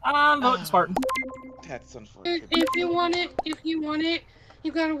 Vote Spartan. That's unfortunate. If you want it,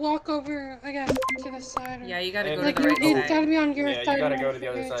 you gotta walk over, I guess, to the side. Or, Yeah, you gotta go like to the right it's side. gotta be on your Yeah, side. you gotta go to the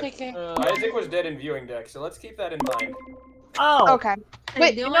other Yeah, side. take it. Isaac was dead in viewing deck, so let's keep that in mind. Oh. Okay.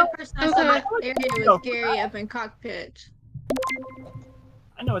 Wait, the only person I saw in that area No. was Gary up in cockpit.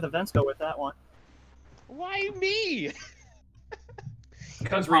 I know where the vents go with that one. Why me?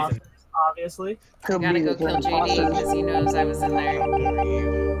 Because reason. Obviously. I gotta go kill JD because he knows I was in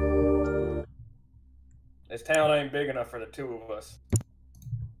there. This town ain't big enough for the two of us.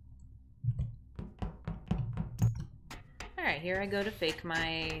 Alright, here I go to fake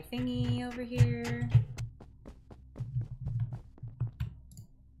my thingy over here.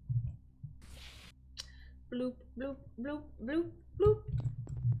 Bloop, bloop, bloop, bloop, bloop.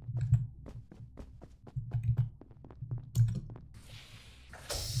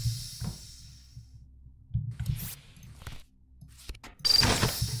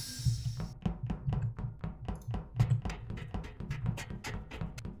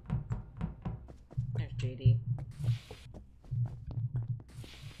 There's JD.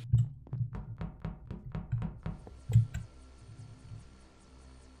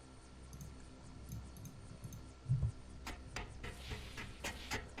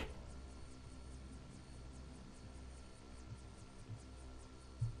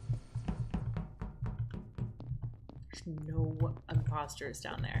 There's no imposters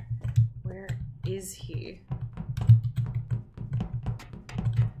down there. Where is he?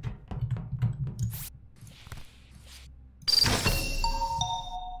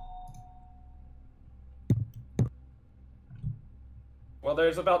 Well,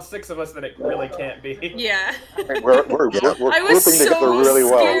 there's about 6 of us that it really can't be. Yeah. We're I grouping was together so really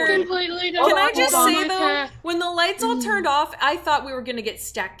well. scared. Completely Can I just hold on, say my though, path. when the lights all turned off, I thought we were gonna get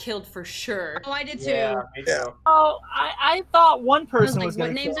stack killed for sure. Oh, I did too. Yeah, me too. Oh, I thought one person like, was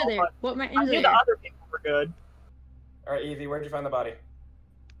going what to names kill, are there? but What names I are knew there? the other people were good. Alright, Evie, where'd you find the body?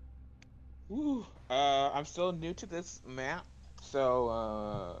 Ooh, I'm still new to this map,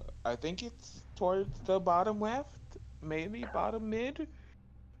 so I think it's towards the bottom left, maybe bottom mid.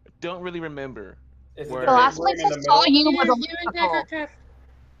 Don't really remember. Is it Where- The last place I saw you was Either a viewing deck or craft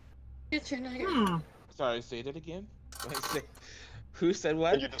kitchen, I guess. Sorry, say that again. Who said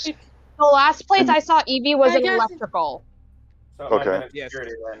what? The last place I saw Evie was I in guess- electrical. So it might have Okay. been in Yes.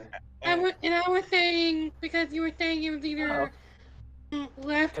 security then. I was saying, because you were saying it was either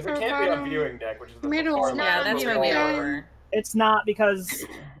left Because or it can't be on bottom. viewing deck, which is the middle. far It's left. Yeah, not that's on where we viewing deck. were. It's not because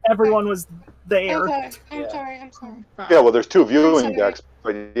everyone was there. Okay, I'm Yeah. sorry, I'm sorry. Yeah, well, there's 2 viewing sorry. decks,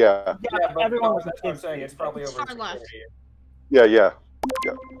 but yeah, Yeah, Yeah, but everyone no, was that's what I'm saying. It's probably over in Far left. security. yeah.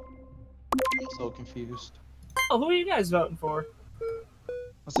 I'm so confused. Oh, who are you guys voting for?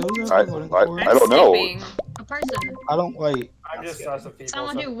 I said, who's I, voting I, for? I don't know. Skipping. A person. I don't like. I'm just sus of people.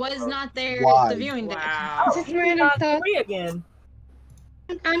 Someone so- who was not there Why? at the viewing deck. Wow. This is random stuff. Three again.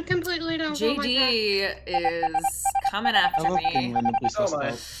 I'm completely done. JD is coming I after love being me. randomly Oh sussed my.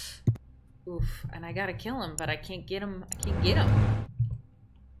 out. Oof, and I gotta kill him, but I can't get him. I can't get him.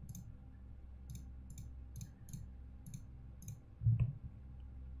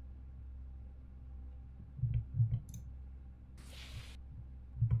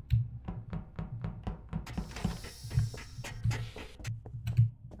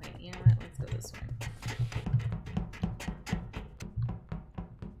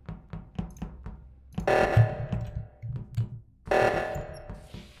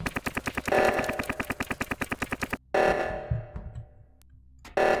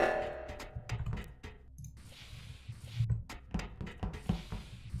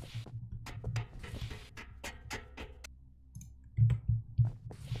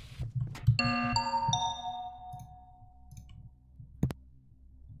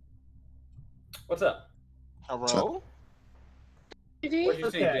 What's up? Hello? What'd you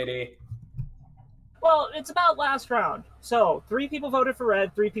see, JD? Well, it's about last round. So, 3 people voted for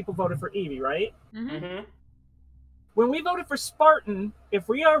Red, 3 people voted for Evie, right? Mm-hmm. When we voted for Spartan, if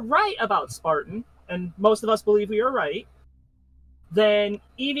we are right about Spartan, and most of us believe we are right, then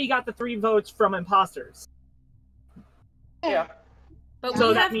Evie got the 3 votes from Imposters. Yeah. But so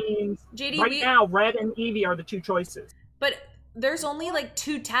we that have, means JD, right now, Red and Evie are the 2 choices. But there's only like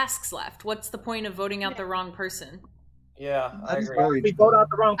 2 tasks left. What's the point of voting out the wrong person? Yeah, I agree. If we vote out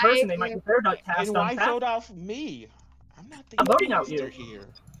the wrong person, they might compare that task And on why task. vote off me? I'm not the I'm voting out you. here.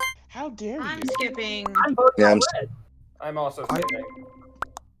 How dare you? I'm skipping. I'm voting out Red. I'm also skipping.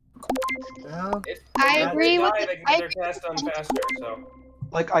 I agree with They can get their task done faster, so.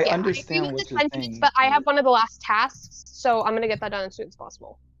 Like, I understand with what the you're sentence, saying. but I have one of the last tasks, so I'm gonna get that done as soon as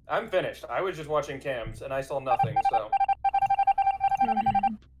possible. I'm finished. I was just watching cams, and I saw nothing, so.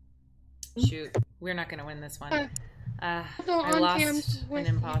 Shoot, we're not gonna win this one. I on lost cams an with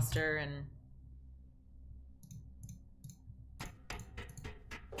imposter and...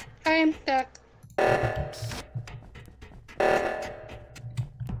 I am stuck.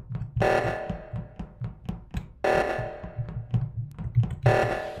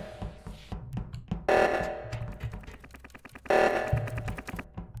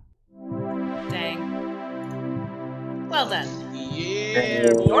 Dang. Well done.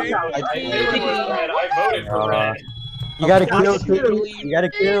 Yeah, boy. I voted for Red. You gotta kill, Kitty. You gotta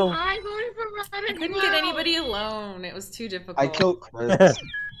kill. I voted for Red. I couldn't get anybody alone. It was too difficult. I killed Chris.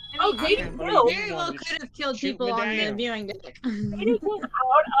 Oh, Katie Very well could have killed Shoot people me on the down. viewing deck. Katie came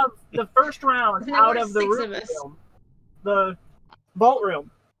out of the first round, There out were of the 6 room, of us. the vault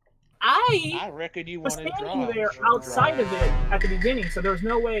room. I reckon you was want to standing draw. there outside of it at the beginning, so there was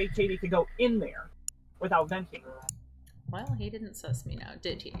no way Katie could go in there without venting. Well, he didn't suss me now,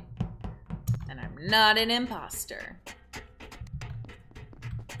 did he? And I'm not an imposter.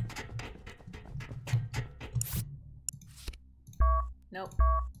 Nope.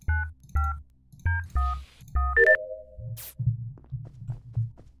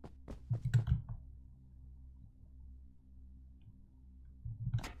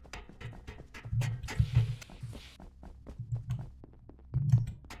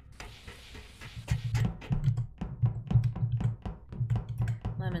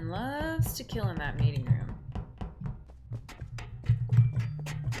 Lemon loves to kill in that meeting room.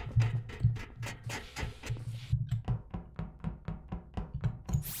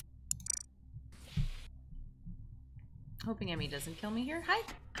 Hoping Emmy doesn't kill me here. Hi.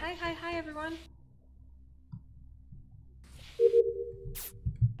 Hi, everyone.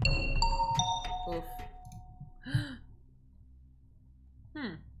 Oof.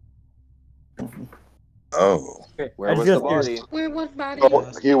 Oh. Where was the body? Where was body?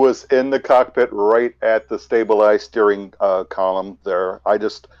 Oh, he was in the cockpit right at the stabilized steering column there.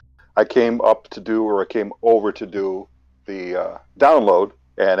 I came up to do, or I came over to do the download,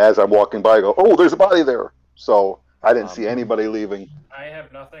 and as I'm walking by, I go, oh, there's a body there. So I didn't see anybody leaving. I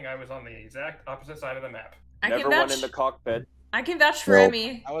have nothing. I was on the exact opposite side of the map. Never went in the cockpit. I can vouch for Nope.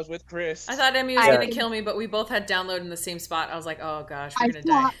 Emmy. I was with Chris. I thought Emmy was I- gonna kill me, but we both had download in the same spot. I was like, oh gosh, we're I gonna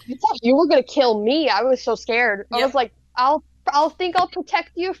die. thought you were gonna kill me. I was so scared. I Yep. was like, I'll think I'll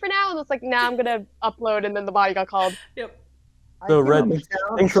protect you for now. And it's like, nah, I'm gonna upload, and then the body got called. Yep. So, Red,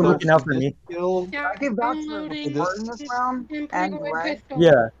 thanks for looking out for me. I can vouch for Spartan this round and Red.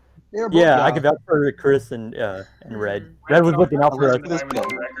 Yeah. They were both Yeah, good. I can vouch for Chris and Red. Red was looking out for us.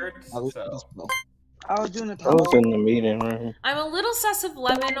 I was doing a I was in the meeting room. I'm a little sus of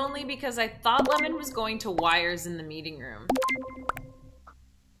Lemon only because I thought Lemon was going to wires in the meeting room.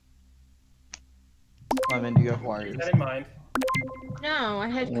 Lemon, do you have wires? Keep that in mind. No, I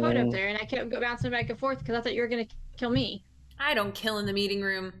had code up there and I kept bouncing back and forth because I thought you were gonna kill me. I don't kill in the meeting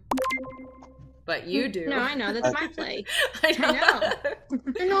room. But you do. No, I know. That's my play. I know.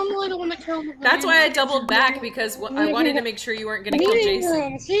 You're normally the one that kills me. That's why I doubled back because I wanted to make sure you weren't going to kill Meeting Jason.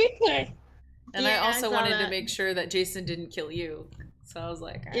 room, secret. And Yeah, I I also saw wanted to that. make sure that Jason didn't kill you. So I was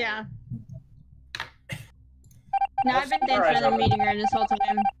like, all right. Yeah. No, I've been dancing in the meeting room this whole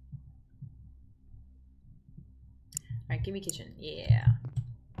time. Alright, give me kitchen. Yeah.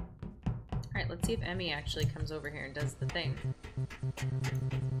 Alright, let's see if Emmy actually comes over here and does the thing.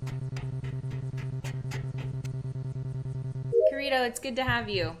 Carito, it's good to have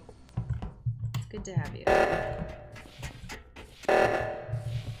you. It's good to have you.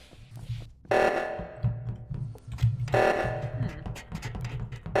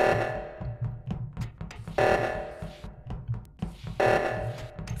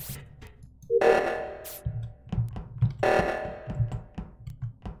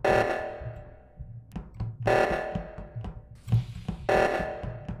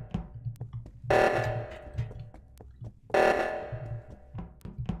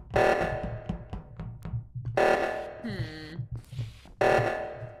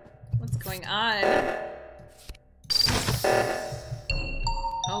 going on?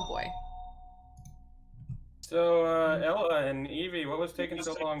 Oh boy. So, Ella and Evie, what was taking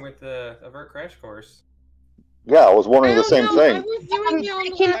so long with the Avert Crash Course? Yeah, I was wondering the same I thing. was doing it on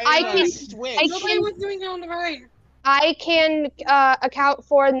the Nobody was doing it on the right. I can account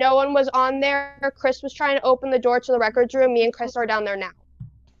for no one was on there. Chris was trying to open the door to the records room. Me and Chris are down there now.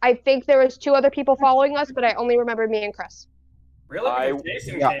 I think there was 2 other people following us, but I only remember me and Chris. Really? Because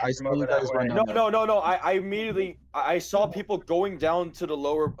Jason came from over that way. No. I immediately I saw people going down to the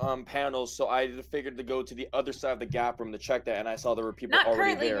lower panels, so I figured to go to the other side of the gap room to check that, and I saw there were people Not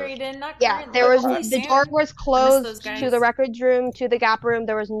already currently, there. Graydon. Not Yeah, currently. there was Holy the Sam. door was I closed miss those to guys. the records room, to the gap room.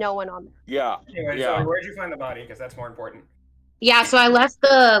 There was no one on there. Yeah. Anyway, so where'd you find the body? Because that's more important. Yeah, so I left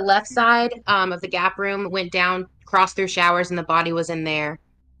the left side of the gap room, went down, crossed through showers, and the body was in there.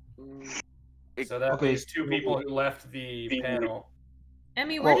 So that leaves 2 people who left the panel.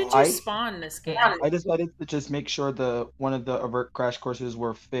 Emmy, where did you spawn this game? I decided to just make sure one of the Avert Crash Courses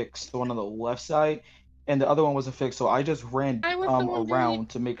were fixed, the one on the left side, and the other one wasn't fixed. So I just ran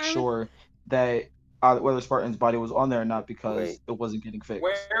around to make sure that whether Spartan's body was on there or not, because it wasn't getting fixed.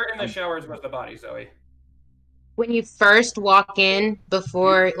 Where in the showers was the body, Zoe? When you first walk in,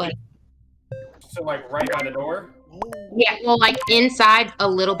 before like. So like right by the door? Yeah, well, like inside, a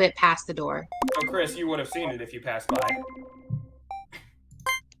little bit past the door. So Chris, you would have seen it if you passed by.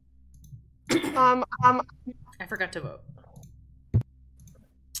 I forgot to vote.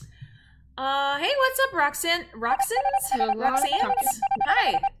 Hey, what's up, Roxanne? Roxanne's?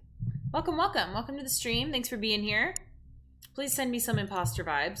 Hi. Welcome to the stream. Thanks for being here. Please send me some imposter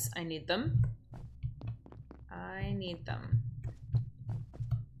vibes. I need them.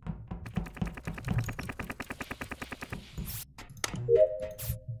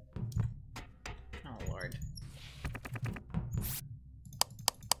 Oh, Lord.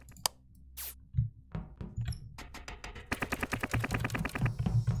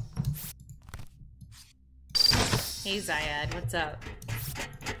 Hey, Zayad, what's up?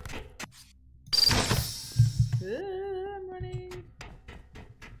 I'm running.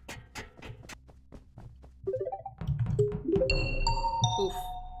 Oof.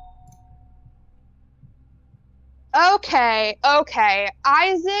 Okay.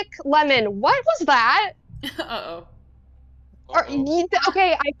 Isaac, Lemon, what was that? Uh-oh.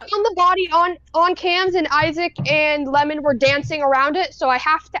 Okay, I found the body on cams, and Isaac and Lemon were dancing around it, so I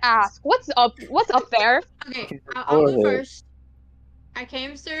have to ask, what's up there? Okay, I'll go first. I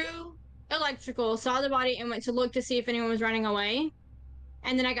came through electrical, saw the body, and went to look to see if anyone was running away.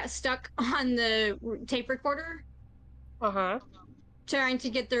 And then I got stuck on the tape recorder. Trying to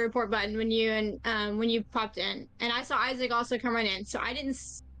get the report button when you popped in. And I saw Isaac also come right in. So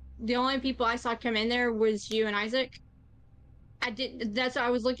the only people I saw come in there was you and Isaac. That's why I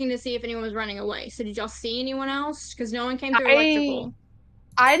was looking to see if anyone was running away. So did y'all see anyone else? Because no one came through electrical.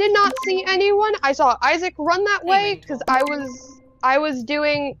 I did not see anyone. I saw Isaac run that way because I was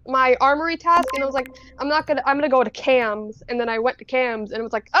doing my armory task, and I was like, I'm gonna go to cams, and then I went to cams, and it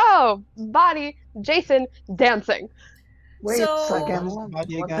was like, oh, body, Jason, dancing. Wait a second.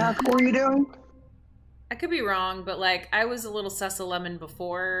 What task were you doing? I could be wrong, but like I was a little sus of Lemon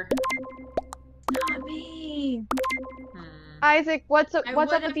before. Not me. Isaac, what's up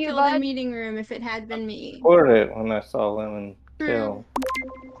with you, bud? the meeting room if it had been me. Reported it when I saw Lemon kill.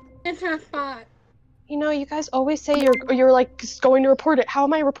 It's her spot. You know, you guys always say you're like going to report it. How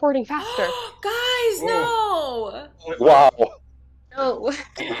am I reporting faster? Guys, no! Wow. No.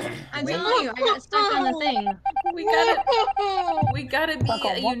 I'm telling you, I got stuck on the thing. We gotta be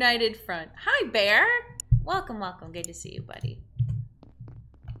a united front. Hi, Bear. Welcome. Good to see you, buddy.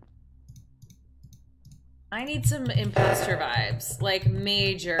 I need some imposter vibes, like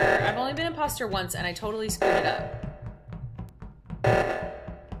major. I've only been imposter once, and I totally screwed it up.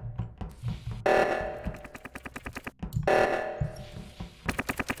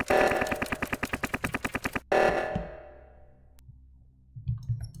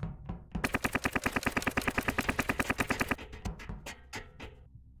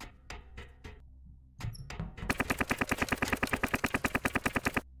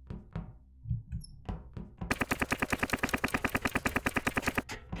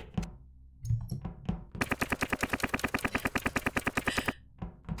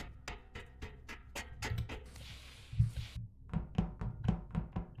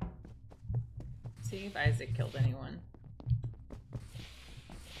 See if Isaac killed anyone.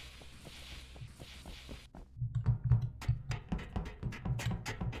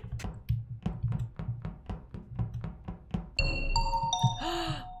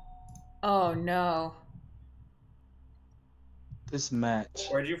 Oh no. This match.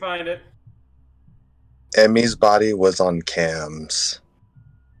 Where'd you find it? Emmy's body was on cams.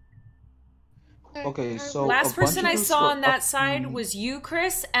 Okay, so Last a bunch person of I us saw were on that up side in- was you,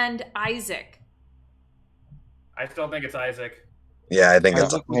 Chris, and Isaac. I still think it's Isaac. Yeah, I think it's.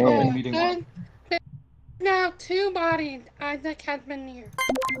 Isaac was up in meeting room. Now, 2 bodies. Isaac has been here.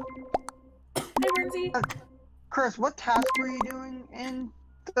 Hey, Lindsay. Chris, what task were you doing in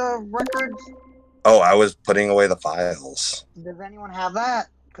the records? Oh, I was putting away the files. Does anyone have that?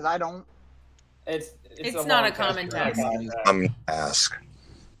 Because I don't. It's not a common task. I'm gonna ask.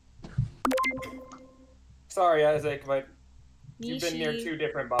 Sorry, Isaac, but you've been near Mishi. 2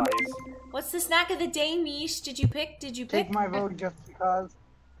 different bodies. What's the snack of the day, Mish? Did you pick? Take my vote just because.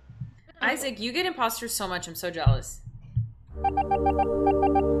 Isaac, you get imposters so much. I'm so jealous.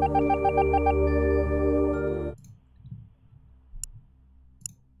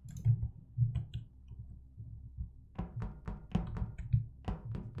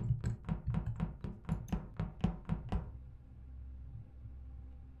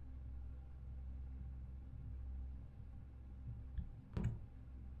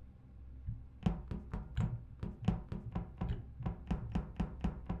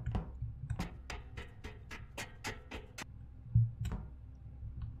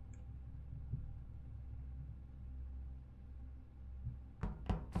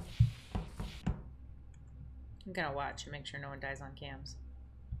 I'm gonna watch and make sure no one dies on cams.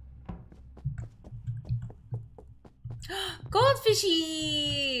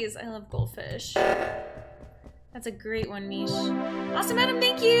 Goldfishies! I love goldfish. That's a great one, Mish. Awesome, Adam,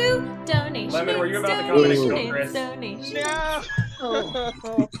 thank you! Donation. Lemon, were you about to come and kill Chris? Donation. No!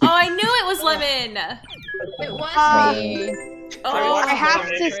 Oh, I knew it was Lemon! It was me. Oh, I have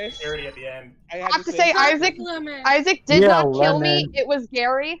Lemon to. and Charity at the end. I have to say, Isaac. Lemon. Isaac did Yeah, not kill me. Lemon. It was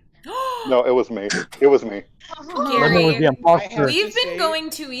Gary. No, it was me. It was me. Lemon was the imposter. We've been going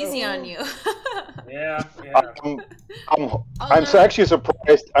too easy on you. Yeah. I'm actually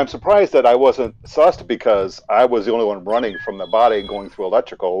surprised. I'm surprised that I wasn't sussed because I was the only one running from the body going through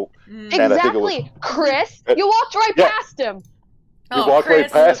electrical. And I think it was, Exactly, Chris. You walked right Yeah. past him. you walked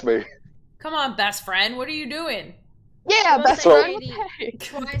right past me. Come on, best friend. What are you doing? Yeah, Well, best say, friend. Katie,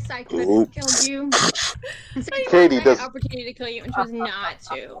 twice I could have killed you. And so Katie, I had does- an opportunity to kill you and chose not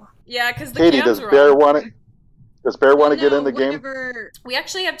to. Yeah, because the Katie, cams does were Bear on. want to? Does Bear want to get No, in the game? whenever We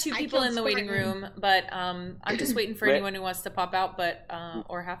actually have 2 I people killed in the waiting Spartan. room, but I'm just waiting for May- anyone who wants to pop out, but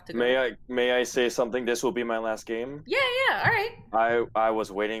or have to go. May I say something? This will be my last game. Yeah, all right. I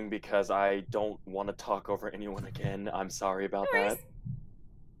was waiting because I don't want to talk over anyone again. I'm sorry about No worries. that.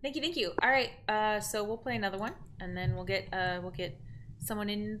 Thank you. All right, so we'll play another one, and then we'll get someone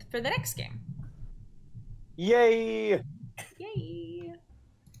in for the next game. Yay! Yay!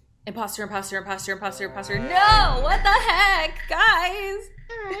 Imposter. No! What the heck, guys?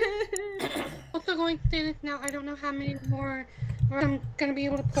 Alright. Also going to say this now, I don't know how many more I'm gonna be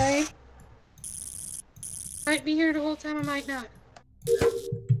able to play. Might be here the whole time, I might not.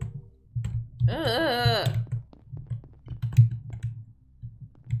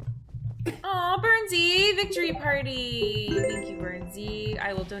 Aw, Burnsy! Victory party! Thank you, Burnsy.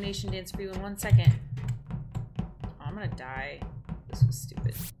 I will donation dance for you in 1 second. Oh, I'm gonna die. This was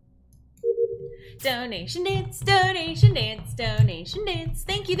stupid. Donation dance, donation dance, donation dance.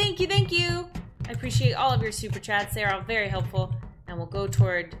 Thank you. I appreciate all of your super chats. They are all very helpful and will go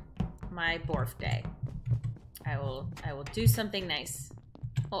toward my birthday. I will do something nice.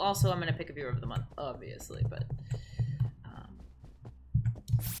 Well, also I'm gonna pick a viewer of the month, obviously, but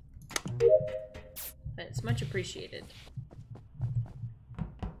it's much appreciated.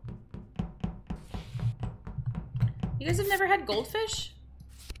 You guys have never had goldfish?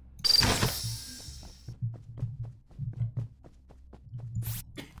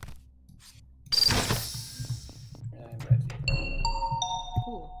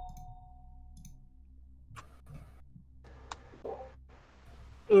 Ooh.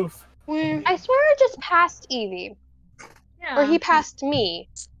 Oof. I swear I just passed Evie. Yeah. Or he passed me.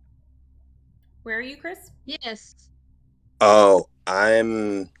 Where are you, Chris? Yes. Oh,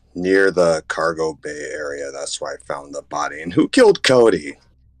 I'm near the cargo bay area. That's where I found the body. And who killed Cody?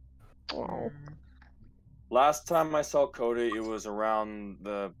 Oh. Last time I saw Cody, it was around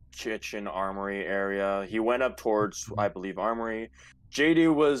the kitchen armory area. He went up towards, I believe, armory.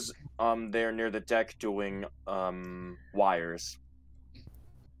 JD was there near the deck doing wires.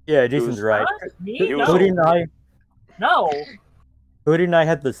 Yeah, Jason's right. Me? Cody and I. No. Cody and I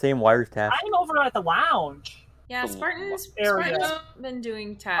had the same wires task. I'm over at the lounge. Yeah, Spartan's area. been doing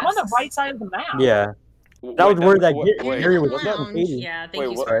I'm tasks. on the right side of the map. Yeah. That was where that area was getting Katie. Yeah, thank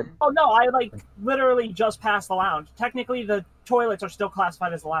you, Spartan. Oh no, I like literally just passed the lounge. Technically, the toilets are still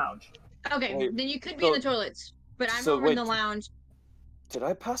classified as the lounge. Okay, Wait, then you could be in the toilets, but I'm over in the lounge. Did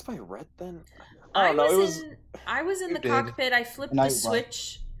I pass by red then? I was in the did. cockpit. I flipped And the I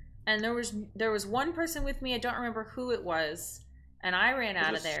switch, and there was one person with me. I don't remember who it was, and I ran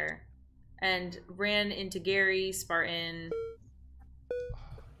out of there, and ran into Gary, Spartan.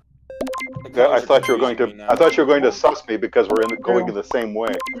 Yeah, I thought you were going to. I thought you were going to sus me because we're going in the same way.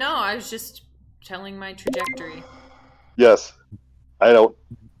 No, I was just telling my trajectory. Yes, I don't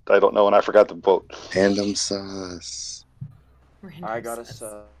know, and I forgot to vote. Random sus. I got a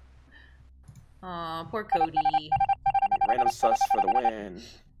sus. Aw, poor Cody. Random sus for the win.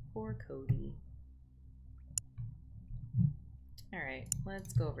 Poor Cody. Alright,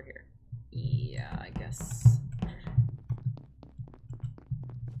 let's go over here. Yeah, I guess.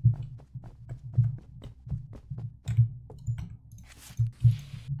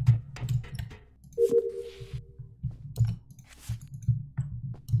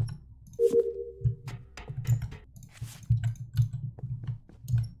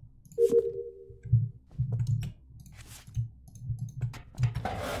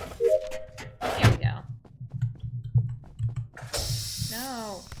 There we go.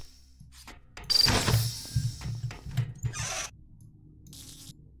 No.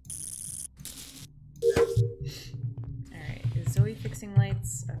 Alright, is Zoe fixing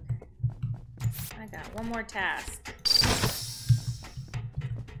lights? Okay. I got one more task.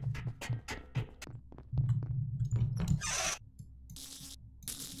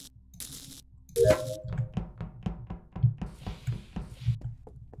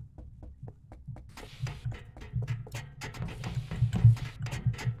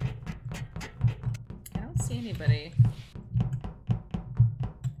 I don't see anybody.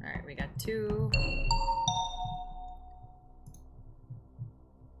 Alright, we got 2.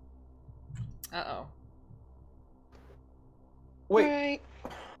 Uh-oh. Wait.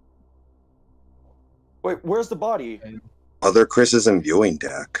 Wait, where's the body? Other Chris is in viewing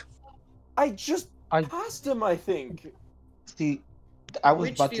deck. I just passed him, I think. See, I was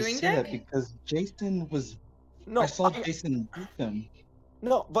Which about to viewing say that deck? because Jason was. No, I saw Jason beat them.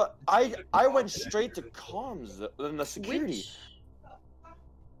 No, but I went straight to comms in the security.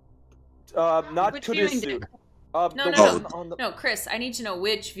 Not Which to viewing this suit. deck? The No, one on the no, Chris, I need to know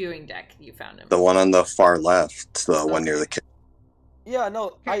which viewing deck you found him. The one on the far left, the one near the kitchen. Yeah,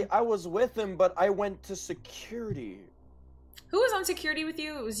 no, I was with him, but I went to security. Who was on security with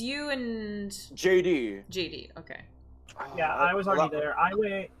you? It was you and JD. JD. Okay. Yeah, I was already there.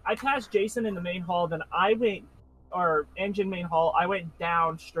 I passed Jason in the main hall, then I went, or engine main hall, I went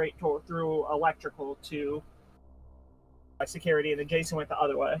down straight through electrical to security, and then Jason went the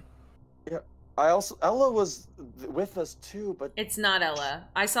other way. Yeah, Ella was with us too, but It's not Ella.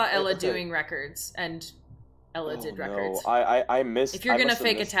 I saw Ella okay. doing records, and Ella did records. No, I missed. If you're I gonna must have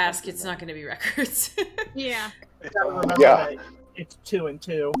fake a missed task, something it's then. not gonna be records. Yeah. Remember Yeah. that it's 2 and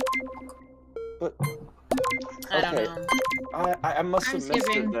 2. But I don't okay. know. I must I'm have missed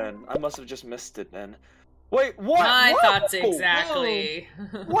skipping. it then. I must have just missed it then. Wait, what? My What? thoughts No, exactly.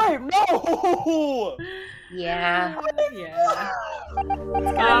 no. Wait, no! Yeah. Yeah.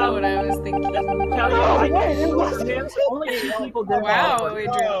 That's kind of what I was thinking. Only 2 people did Wow, vote.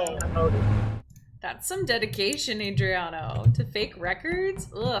 Adriano. That's some dedication, Adriano. To fake records?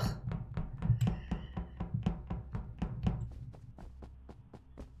 Ugh.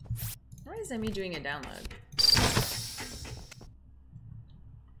 Why is Emmy doing a download?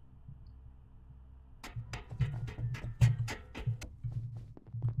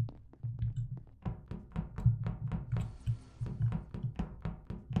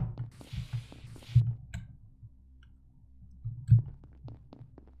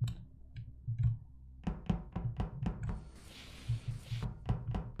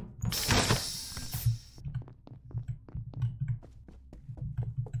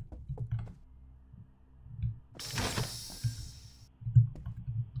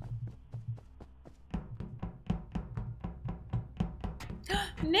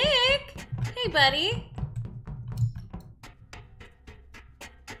 Nick! Hey, buddy.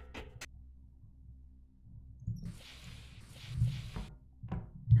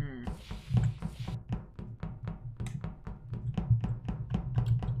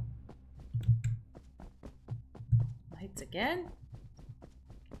 Lights again?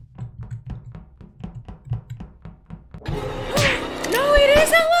 No, it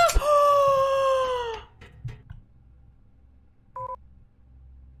is Ella!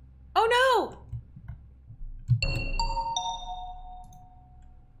 Oh no!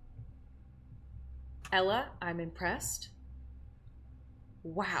 Ella, I'm impressed.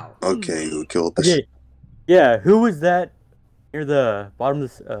 Wow. Okay, who killed this? Okay. Yeah, who was that near the bottom of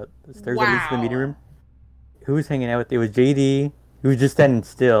the stairs that leads to the meeting room. Who was hanging out with? It was JD. Who was just standing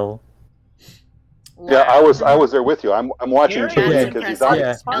still. Yeah, I was there with you. I'm watching Katie because he's on.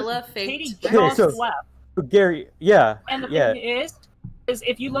 Yeah. Ella faked. left. Gary, yeah. And the thing is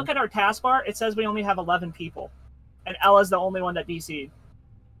if you look at our taskbar, it says we only have 11 people, and Ella's the only one that DC'd.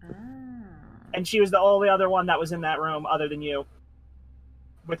 And she was the only other one that was in that room other than you,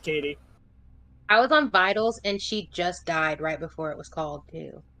 with Katie. I was on vitals, and she just died right before it was called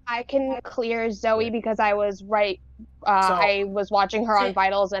too. I can clear Zoe because I was I was watching her on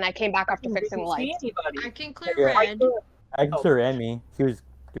vitals, and I came back after fixing the lights. I can clear Yeah. red I can clear Emmy. She was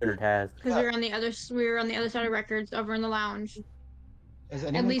good at her task. because we were on the other side of records over in the lounge.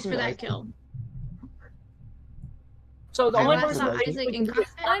 At least for that kill. So the only person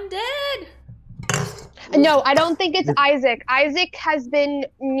I'm dead. No, I don't think it's Isaac. Isaac has been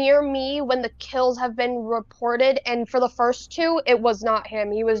near me when the kills have been reported, and for the first two, it was not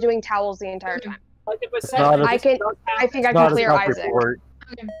him. He was doing towels the entire time. I think I can clear Isaac.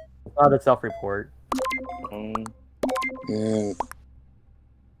 It's not a self-report.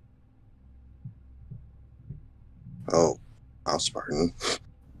 Oh, I'll Spartan.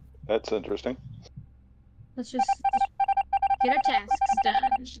 That's interesting. Let's just get our tasks done.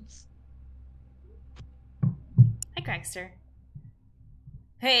 Hi, Crackster.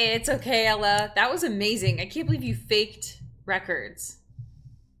 Hey, it's okay, Ella. That was amazing. I can't believe you faked records.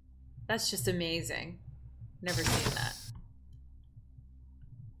 That's just amazing. Never seen that.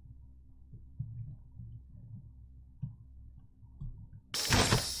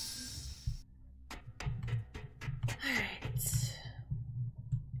 Alright.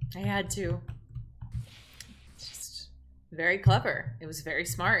 I had to. Just very clever. It was very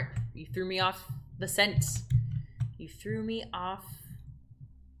smart. You threw me off the scent. You threw me off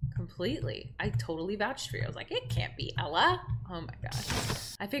completely. I totally vouched for you. I was like, it can't be Ella. Oh my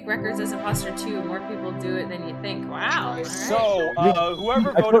gosh. I fake records as imposter too. More people do it than you think. Wow. All right. So,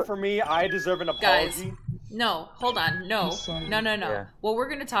 whoever voted for me, I deserve an apology. Guys, no, hold on. No. No. Yeah. What we're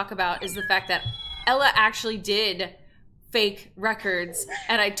going to talk about is the fact that Ella actually did fake records,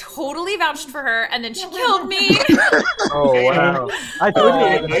 and I totally vouched for her, and then she killed me. Oh, wow. I told you.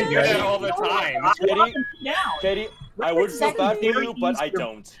 I do that all the time. Katie, I would feel bad for you, but I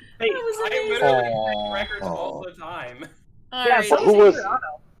don't. I literally fake records all the time. Yeah, so who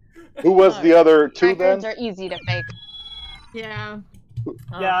was the other two then? Records are easy to fake. Yeah.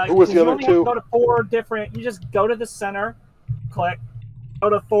 Yeah. Who was the other only two? have to go to 4 different. You just go to the center, click, go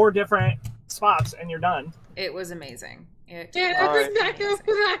to 4 different spots, and you're done. It was amazing.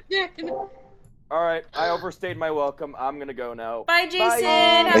 All right, I overstayed my welcome. I'm gonna go now. Bye, Jason.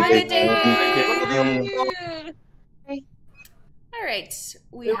 Have a good day. All right,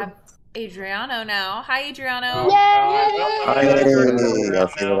 we have Adriano now. Hi, Adriano.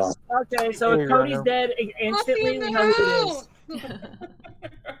 Okay, so if Cody's dead instantly, we know who it is.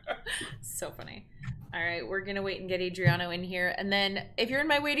 So funny. All right, we're gonna wait and get Adriano in here, and then if you're in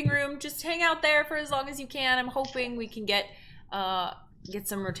my waiting room, just hang out there for as long as you can. I'm hoping we can get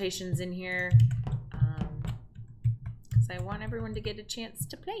some rotations in here, because I want everyone to get a chance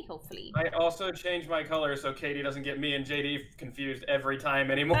to play. Hopefully. I also changed my color so Katie doesn't get me and JD confused every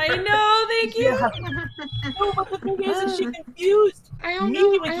time anymore. I know. Thank you. No, but the thing is she confused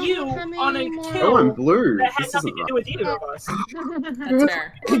me with you on a kill. Oh, I'm blue. That had nothing to do with either of us. That's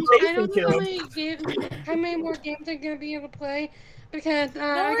fair. I don't know how many more games I'm gonna be able to play because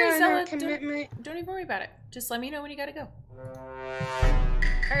I got another commitment. Don't even worry about it. Just let me know when you gotta go.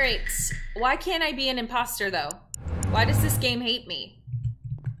 All right. Why can't I be an imposter though? Why does this game hate me?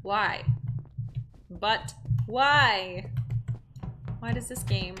 Why? But why? Why does this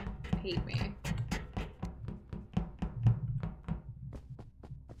game hate me?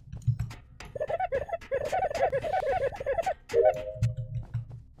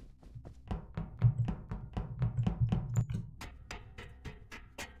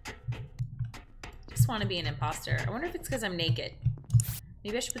 Just want to be an imposter. I wonder if it's because I'm naked.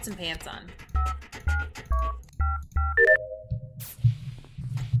 Maybe I should put some pants on.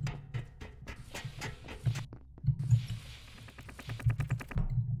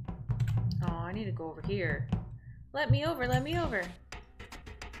 Oh, I need to go over here. Let me over, let me over.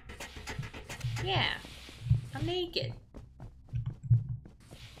 Yeah, I'm naked.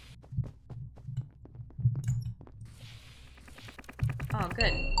 Oh,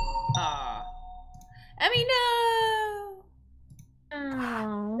 good. Aw. Emmy, no!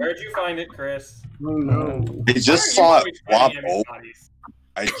 Oh. Where'd you find it, Chris? Oh no. I just saw it flop over.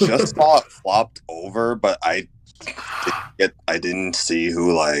 I just saw it flopped over, but I didn't see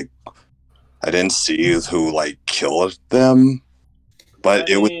who I didn't see who like killed them, but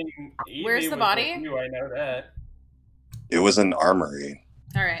it was. Where's the body? I know that. It was an armory.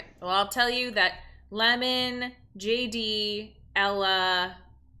 All right. Well, I'll tell you that Lemon, JD, Ella,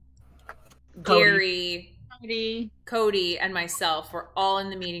 Gary, Cody, and myself were all in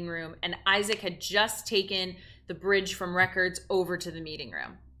the meeting room, and Isaac had just taken the bridge from records over to the meeting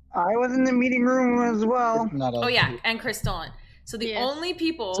room. I was in the meeting room as well. Oh yeah, and Chris Dolan. So the only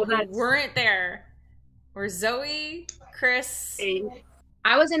people who weren't there were Zoe, Chris.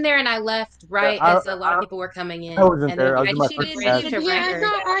 I was in there and I left right as a lot of people were coming in. I wasn't and there. I was then in my she first did class. leave to Yeah, record.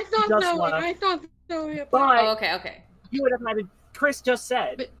 I thought Just so. left. I thought so. But okay. You would have had Chris just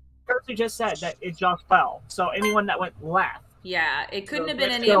said. Kirsty just said that it just fell. So anyone that went left. Yeah, it couldn't have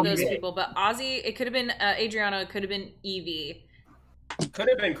been any of those people, but Ozzy, it could have been Adriano, it could have been Evie. Could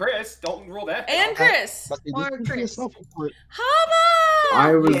have been Chris. Don't rule that. And Chris. Or Chris. Haba!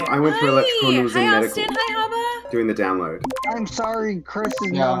 I went through electrical and was in Hi, medical. Austin. Hi, Doing the download. I'm sorry, Chris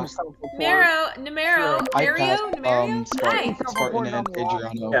is Yeah. not himself. Haba. Namero. Hi. Spartan and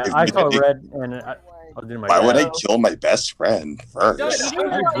Adriano. Yeah, I saw red and I was doing my. Why would I kill my best friend first? He's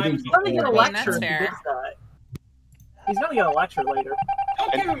gonna get a lecture. That's fair. He's gonna get a lecture later.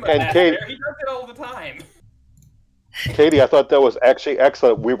 Don't give him a and pass Kate- there. He does it all the time. Katie, I thought that was actually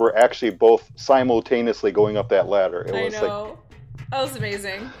excellent. We were actually both simultaneously going up that ladder. It I was know. That was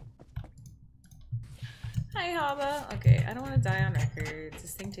amazing. Hi, Haba. Okay, I don't want to die on records.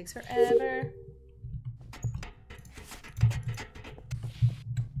 This thing takes forever.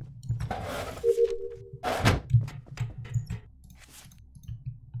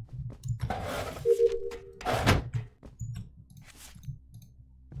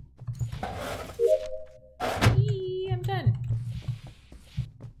 I'm done.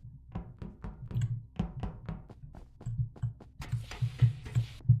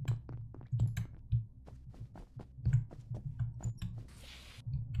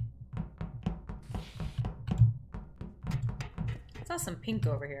 I saw some pink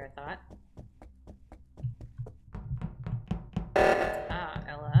over here, I thought. Ah,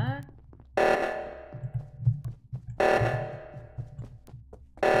 Ella.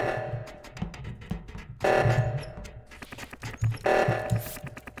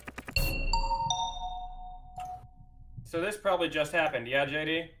 So this probably just happened, yeah,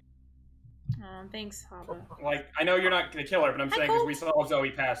 JD? Oh, thanks, Haba. Like, I know you're not gonna kill her, but I'm saying because we saw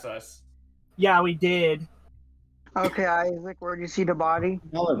Zoe pass us. Yeah, we did. Okay, Isaac, where do you see the body?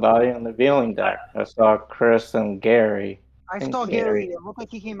 Another body on the viewing deck. I saw Chris and Gary. I think saw Gary. It looked like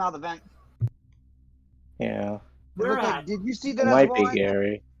he came out of the vent. Yeah. Where Looked at? like, did you see It that as might well? be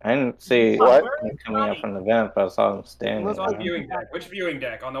Gary. I didn't see What? him coming out from the vent, but I saw him standing Which there. viewing deck? Which viewing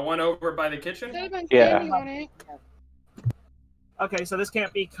deck? On the one over by the kitchen? Yeah. Okay, so this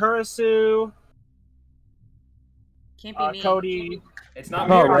can't be Kurisu. Can't be me. Cody. It's not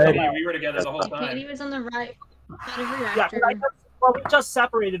No, me or right. Cody. We were together the whole Katie time. was on the right side of the Yeah, reactor. we just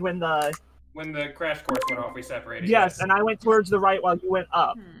separated when the. When the crash course went off, we separated. Yes, and I went towards the right while you went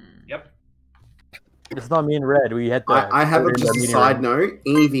up. Yep. It's not me and red. We had to. I have go to just the a meeting side room.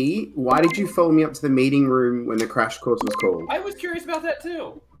 note. Evie, why did you follow me up to the meeting room when the crash course was called? I was curious about that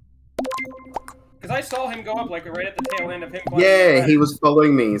too. Because I saw him go up like right at the tail end of him. Yeah, he was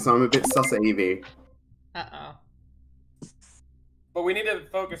following me, so I'm a bit sus at Evie. Uh-oh. But we need to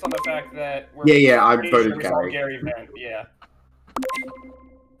focus on the fact that we're Yeah, I pretty voted sure we saw Gary. Gary vent. Yeah.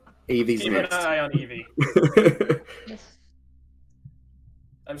 Evie's Keep next. an eye on Evie.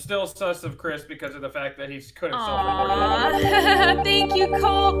 I'm still sus of Chris because of the fact that he could have self-reported. Aw, thank you,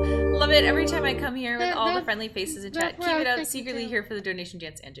 Cole. Love it every time I come here with all the friendly faces in chat. Keep it up. Secretly here for the donation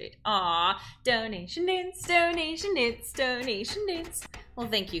dance and Jade. Aw, donation dance, donation dance, donation dance. Well,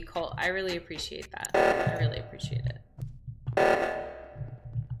 thank you, Cole. I really appreciate that. I really appreciate it.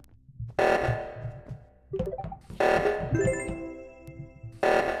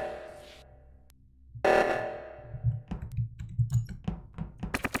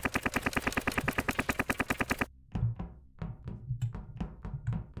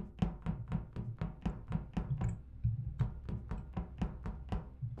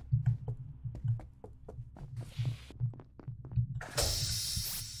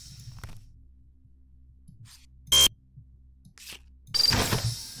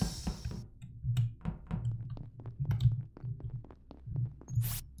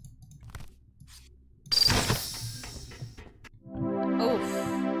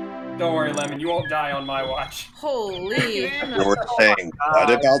 Don't worry, Lemon. You won't die on my watch. Holy. You were saying what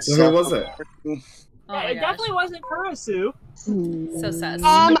about So who was it? Oh my it gosh. definitely wasn't Kurisu. So sus.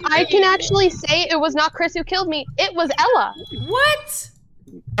 I can actually say it was not Chris who killed me. It was Ella. What?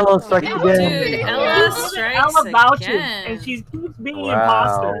 Ella strikes again. Dude, Ella strikes Ella vouches, again. and she keeps being the Wow.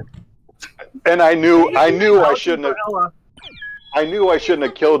 imposter. And I knew I shouldn't have. Ella. I knew I shouldn't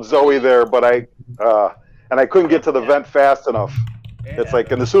have killed Zoe there, but I couldn't get to the vent fast enough. It's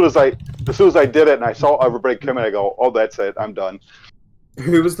like, and as soon as I did it, and I saw everybody come in, I go, "Oh, that's it, I'm done."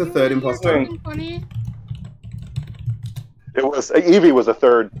 Who was the third imposter? It was Evie was a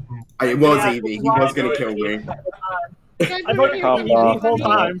third. It was Evie. He was gonna kill me. I voted for Evie the whole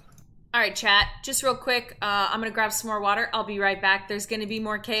time. All right, chat. Just real quick, I'm gonna grab some more water. I'll be right back. There's gonna be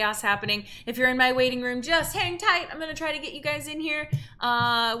more chaos happening. If you're in my waiting room, just hang tight. I'm gonna try to get you guys in here.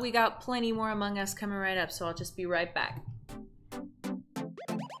 We got plenty more Among Us coming right up, so I'll just be right back.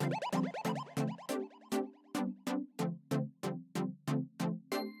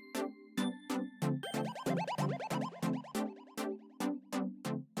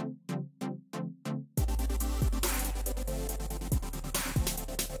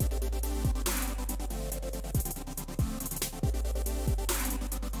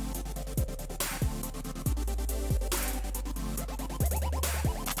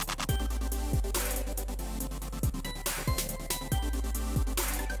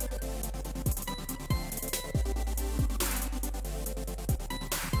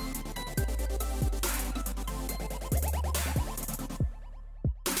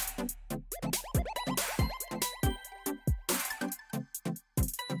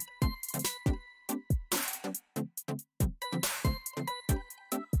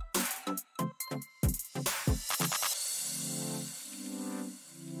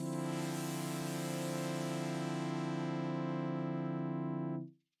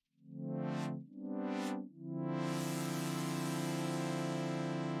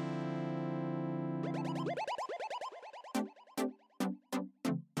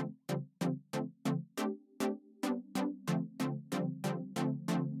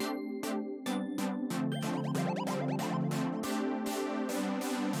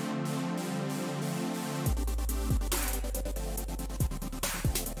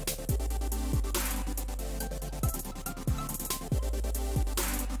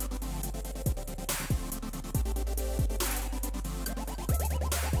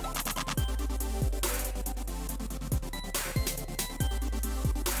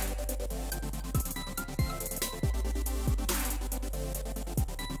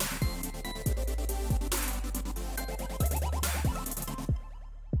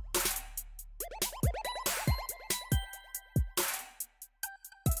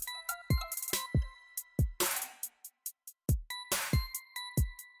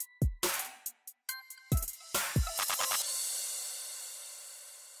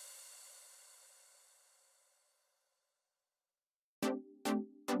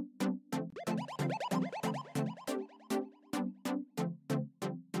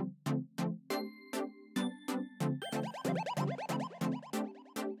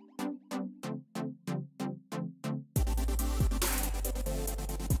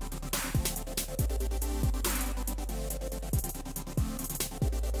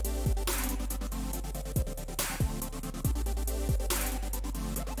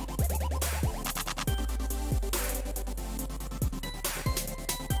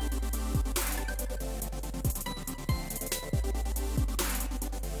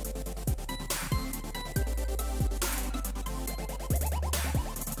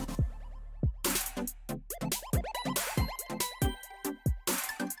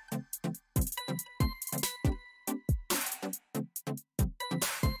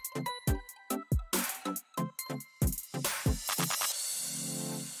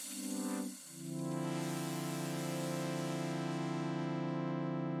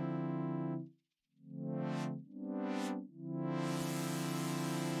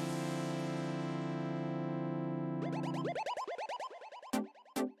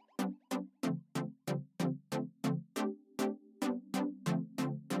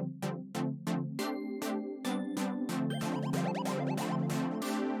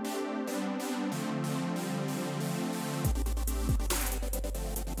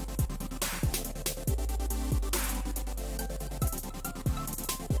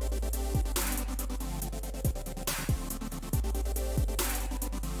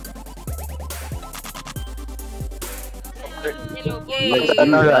 Yay,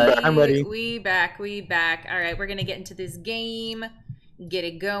 I'm ready. We back. All right, we're gonna get into this game. Get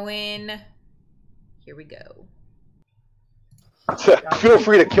it going. Here we go. Feel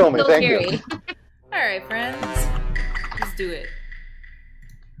free to kill me. Thank you. All right, friends. Let's do it.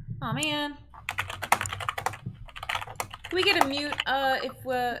 Oh man. Can we get a mute if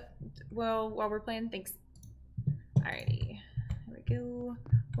while we're playing? Thanks. Alrighty. Here we go.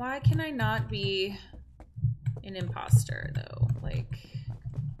 Why can I not be an imposter, though? Like,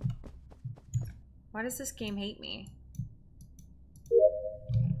 why does this game hate me?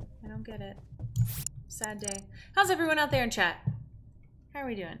 I don't get it. Sad day. How's everyone out there in chat? How are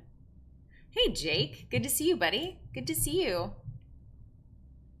we doing? Hey, Jake. Good to see you, buddy. Good to see you.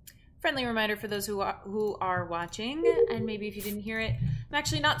 Friendly reminder for those who are watching, and maybe if you didn't hear it, I'm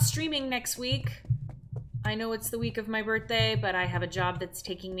actually not streaming next week. I know it's the week of my birthday, but I have a job that's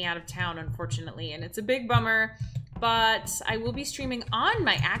taking me out of town, unfortunately, and it's a big bummer. But I will be streaming on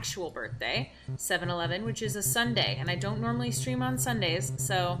my actual birthday, 7/11, which is a Sunday, and I don't normally stream on Sundays,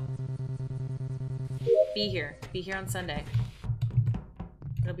 so be here. Be here on Sunday.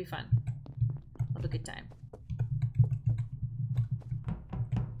 It'll be fun. I'll have a good time.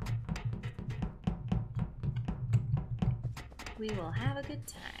 We will have a good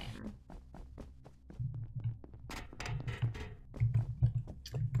time.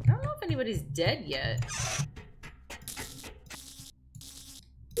 I don't know if anybody's dead yet.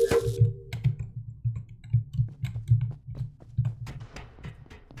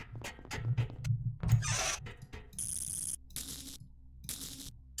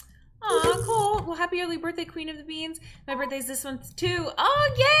 Aw, cool. Well, happy early birthday, Queen of the Beans. My birthday's this month too.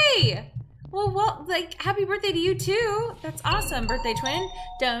 Oh, yay! Well, like, happy birthday to you too. That's awesome, birthday twin.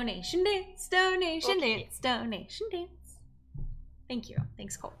 Donation dance, donation dance, donation dance. Thank you.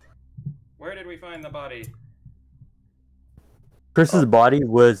 Thanks, Colt. Where did we find the body? Chris's body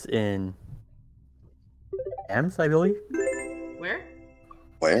was in Am's, I believe. Where?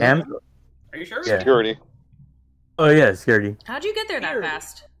 Where? Am's? Are you sure? Yeah. Security. Oh yeah, security. How'd you get there that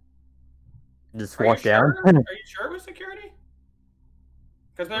fast? Just Are you walk down. sure? Are you sure it was security?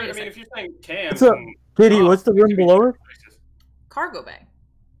 Because I mean, if you're saying cams, What's up, Katie? What's the room below her? Cargo bay.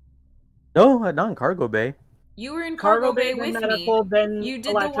 No, not in cargo bay. You were in cargo bay then with medical, me. then You did the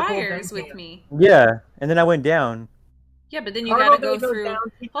electrical, then wires with cam. me. Yeah, and then I went down. Yeah, but then you Cargo gotta go bay goes through. down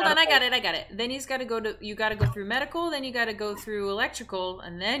to Hold on, I medical. got it. Then you gotta go through medical. Then you gotta go through electrical,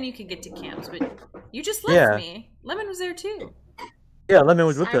 and then you can get to cams. But you just left Yeah. me. Lemon was there too. Yeah, Lemon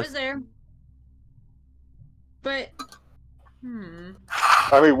was with I us. was there. But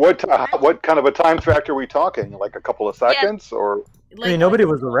I mean, what kind of a time factor are we talking? Like a couple of seconds, or? I mean, nobody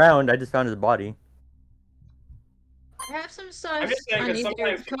was around. I just found his body. I have some I'm stuff just saying on because either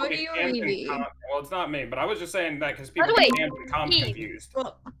sometimes people Cody get or cams Evie. and comms. Well, it's not me, but I was just saying that because By people the way, get cams and comms Eve. confused.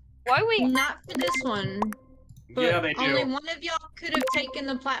 Well, Why we? not for this one. But Yeah, they do. only one of y'all could have taken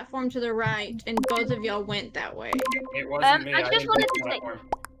the platform to the right, and both of y'all went that way. It wasn't me. I just didn't wanted take to the say, platform.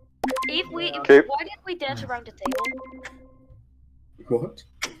 Okay. why did we dance around the table? What?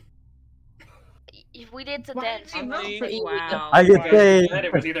 If we did the Why dance. did you vote for Evie? Wow. I could Because say. you said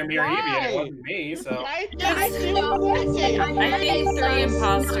it was either me or Evie, and it wasn't me. So I think 3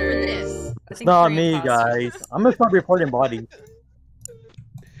 imposters. It's not me, guys. I'm gonna start reporting bodies.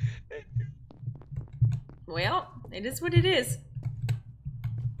 Well, it is what it is.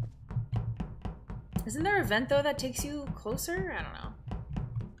 Isn't there an event though that takes you closer? I don't know.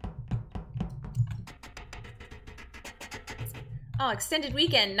 Oh, extended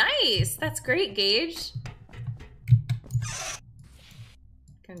weekend. Nice. That's great, Gage.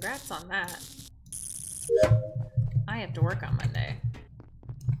 Congrats on that. I have to work on Monday.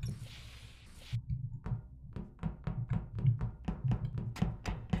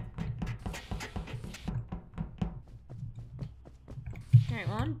 Alright,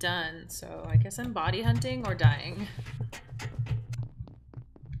 well I'm done, so I guess I'm body hunting or dying.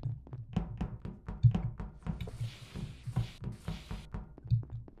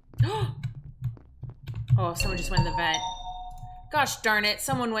 Oh, someone just went in the vent. Gosh darn it,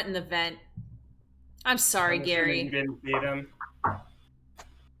 someone went in the vent. I'm sorry, I'm assuming Gary. you didn't see them.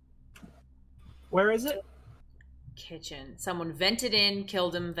 Where is it? Kitchen. Someone vented in,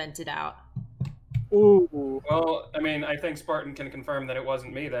 killed him, vented out. Ooh. Well, I mean, I think Spartan can confirm that it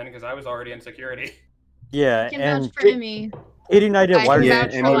wasn't me then, because I was already in security. Yeah, I can and vouch for Emmy. Katie and I did wires. Yeah,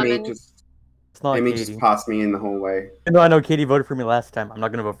 Amy just It's not Amy Katie. just passed me in the hallway. Even though I know Katie voted for me last time, I'm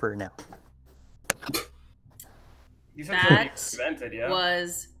not gonna vote for her now. You said That somebody vented, yeah?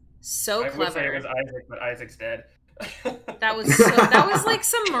 was so I would say it clever. was Isaac, but Isaac's dead. That was so, that was like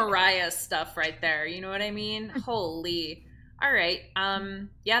some Mariah stuff right there. You know what I mean? Holy. All right.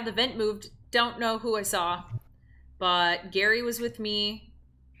 Yeah, the vent moved. Don't know who I saw, but Gary was with me.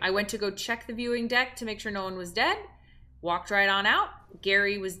 I went to go check the viewing deck to make sure no one was dead. Walked right on out.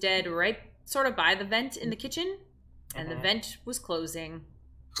 Gary was dead right sort of by the vent in the kitchen, and the vent was closing.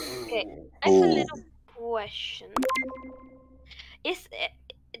 Okay, I have a little question.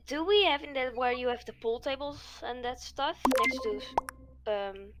 Do we have in that where you have the pool tables and that stuff next to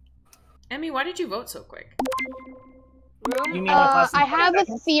Emmy, why did you vote so quick? I have a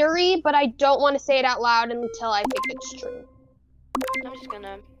theory, but I don't want to say it out loud until I think it's true. I'm just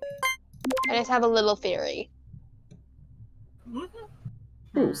gonna. I just have a little theory.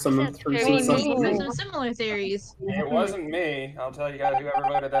 Ooh, some similar theories. It wasn't me. I'll tell you guys whoever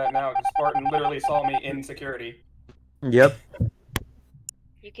voted that now, because Spartan literally saw me in security. Yep.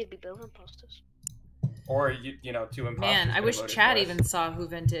 You could be both imposters. Or, you know, 2 imposters. Man, I wish voted Chad twice. even saw who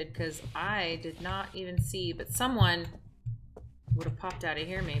vented, because I did not even see, but someone would have popped out of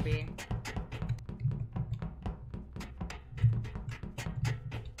here, maybe.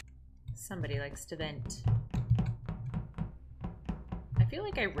 Somebody likes to vent. I feel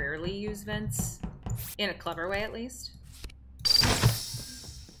like I rarely use vents, in a clever way at least.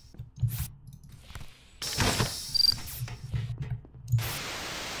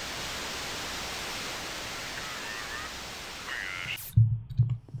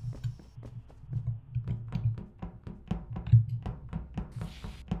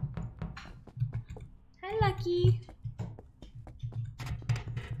 Hi, Lucky.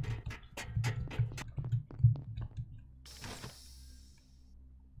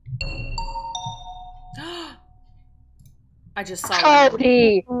 I just saw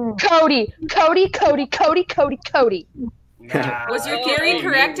Cody! Cody! Cody! Cody! Cody! Cody! Cody! Was your theory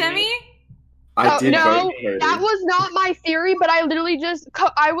correct, Emmy? I did no, vote Cody. that was not my theory, but I literally just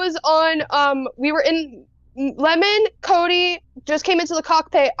I was on we were in Lemon, Cody just came into the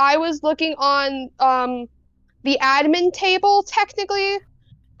cockpit. I was looking on the admin table technically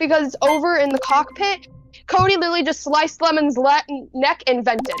because it's over in the cockpit. Cody literally just sliced Lemon's neck and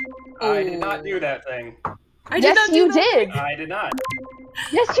vented. I did not do that thing. Yes, you did. I did not.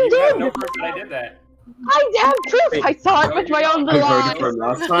 Yes, you You did. have no proof that I did that. I have proof. I saw it with my own blue I voted for eyes. him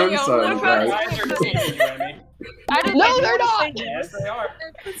last time, so No, they're not. Yes, they are.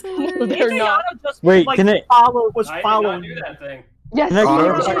 No, they're not. Wait, can it? I following did not do that thing. Yes, I you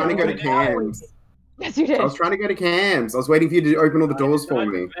was did. trying to go to cams. Yes, you did. I was trying to go to cams. I was waiting for you to open all the doors for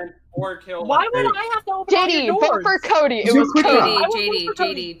me. Or kill. Why would I have to open all JD, your vote doors? for Cody. It You was could Cody. not.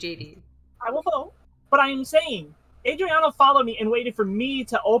 JD. I will vote. But I'm saying, Adriano followed me and waited for me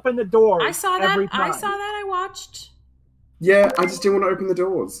to open the doors. I saw that. every time. I saw that. I watched. Yeah, I just didn't want to open the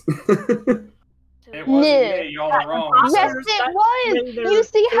doors. It wasn't me. Y'all are wrong. Yes, it was. You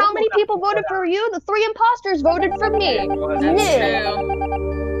see how many people voted for you? The 3 imposters voted for me. That's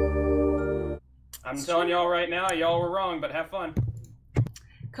true. I'm telling y'all right now, y'all were wrong, but have fun.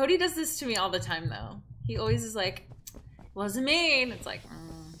 Cody does this to me all the time, though. He always is like, "Wasn't me." And it's like,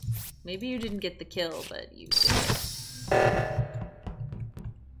 maybe you didn't get the kill, but you did.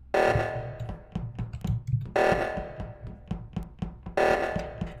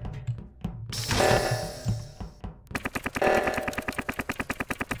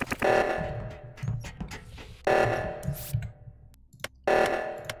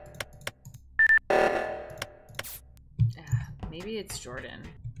 Maybe it's Jordan.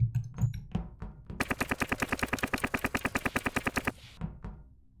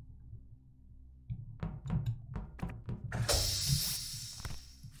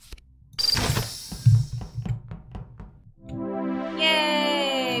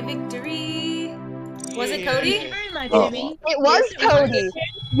 Yay! Victory! Was it Cody? It was Cody.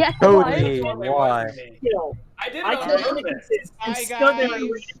 Yes, it Cody, was. why? I did I not killed know him this. and stood there and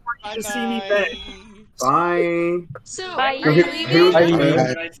waited for you to see me beg. Bye. So, Bye. are you leaving? Bye.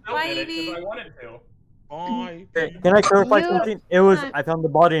 I still Bye, did it Evie. because I wanted to. Can I clarify You- something? It was I found the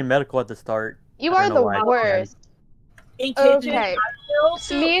body in medical at the start. You I are don't know the why. worst. In kitchen, Okay. I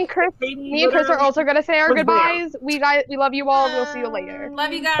Me and Chris are also gonna say our was there. goodbyes. We love you all. We'll see you later.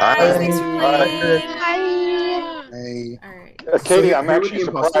 Love you guys. Bye. Thanks for Bye. playing. Bye. Hey. All right. Katie, So I'm who were actually the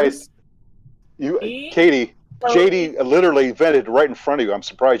imposters? surprised. Katie, So- JD literally vented right in front of you. I'm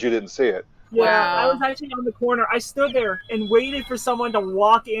surprised you didn't see it. Yeah, Wow. I was actually on the corner. I stood there and waited for someone to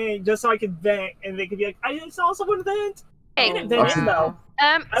walk in just so I could vent, and they could be like, "I saw someone vent." I Hey, didn't vent in though. So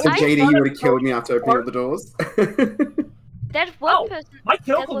I JD, thought you it would have killed me after opening up the doors. There's one Oh, person. my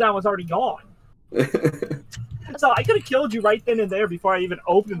kill there's one- cooldown was already gone. So I could have killed you right then and there before I even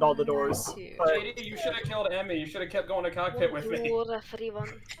opened all the doors. But, JD, you should have killed Emmy. You should have kept going to cockpit with me.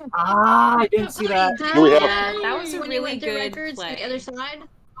 I didn't see that. Do we have- That was a When you really went through good records play. on the other side?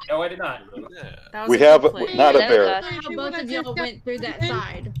 No, I did not. That was We a good have play. not a bear. How both of y'all went through that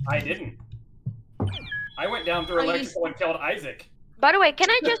side. I didn't. I went down through Are you- electrical and killed Isaac. By the way, can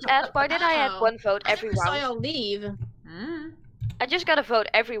I just ask why did I have Oh. one vote I every never saw round? y'all leave. I just gotta vote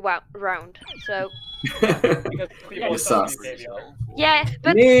every round, so. You're sus. Yeah,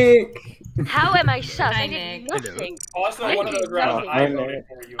 but Nick. how am I sus? Hi, I did Nick. nothing. Also, I one of did those rounds, nothing. I voted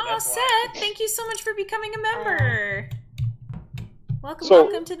for you. Oh, Seth, thank you so much for becoming a member. Welcome, So,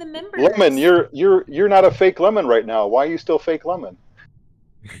 welcome to the members. Lemon, you're not a fake lemon right now. Why are you still fake lemon?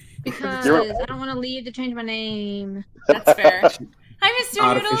 Because You're- I don't want to leave to change my name. That's fair. Hi, Mr.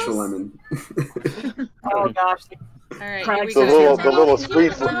 Artificial Noodles. lemon. Oh gosh. All right, Craig here we The go. little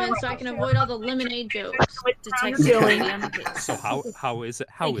squeeze. Lemon, so I can avoid all the lemonade jokes. Detective Lady on the case. So how is it?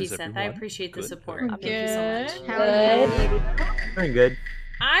 How Thank you, is Seth. everyone? I appreciate the support. Good. Thank you so much. How are you? Doing good.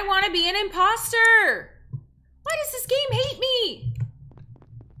 I want to be an imposter. Why does this game hate me?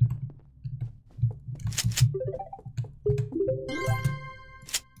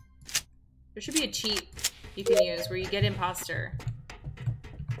 There should be a cheat you can use where you get imposter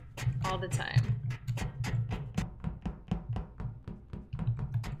all the time.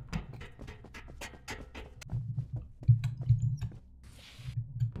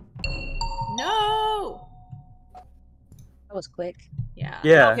 No! That was quick. Yeah.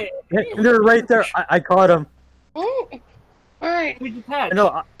 Yeah. Okay. They're right there. I caught him. Oh! Alright. Who'd you catch?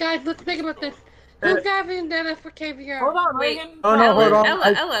 No, Guys, let's think about this. Who got vendetta for KVR? Hold on, Wait. Reagan. Oh no, hold on.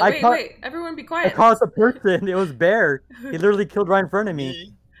 Ella, wait, wait. Everyone be I quiet. caught the person. It was Bear. He literally killed right in front of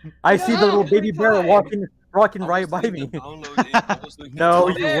me. I see the little baby bear walking right by me. No,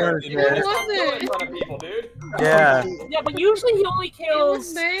 you weren't. Who Man. was it? In front of people, dude. Yeah. Yeah, but usually he only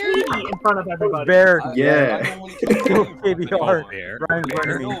kills Bear. Tweety in front of everybody. Bear. Yeah. Killed KBR right in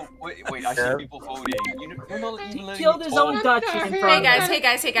front of me. No, wait, I see people voting. You're not even letting Killed me his talk. own Dutchie in front Hey of guys, him. hey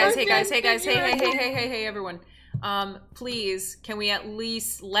guys, hey guys, hey guys, hey guys, hey everyone. Please, can we at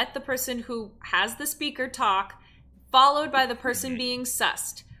least let the person who has the speaker talk, followed by the person being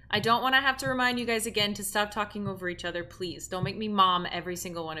sussed? I don't want to have to remind you guys again to stop talking over each other, please. Don't make me mom every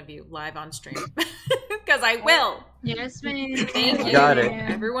single one of you live on stream. Because I will. Yes, ma'am. Thank you. Got it.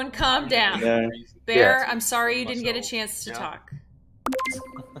 Everyone calm down. Yeah. Bear, I'm sorry you didn't get a chance to talk.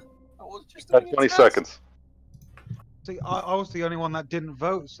 That's 20 seconds. See, I was the only one that didn't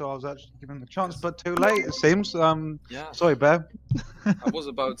vote, so I was actually given the chance, but too late, it seems. Yeah. Sorry, Bear. I was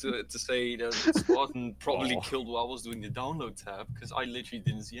about to say that Spartan probably killed while I was doing the download tab, because I literally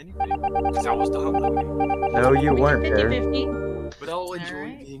didn't see anything. Because I was downloading. No, you weren't, Bear. 50-50. But I'll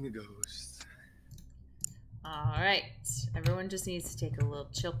enjoy being a ghost. Alright. Everyone just needs to take a little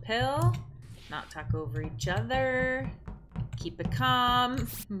chill pill, not talk over each other, keep it calm.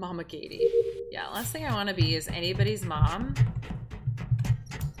 Mama Katie. Yeah, last thing I want to be is anybody's mom.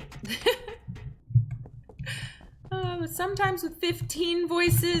 Sometimes with 15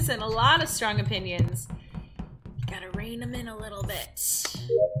 voices and a lot of strong opinions, you gotta rein them in a little bit.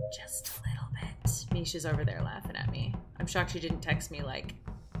 Just a little bit. Misha's over there laughing at me. I'm shocked she didn't text me like,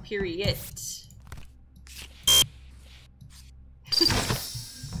 period.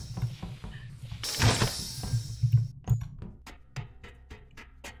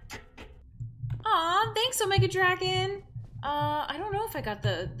 Aw, thanks, Omega Dragon. I don't know if I got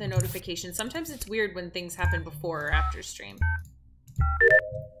the notification. Sometimes it's weird when things happen before or after stream.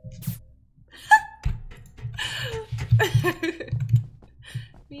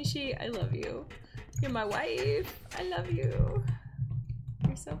 Mishi, I love you. You're my wife. I love you.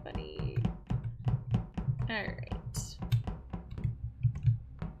 You're so funny. Alright.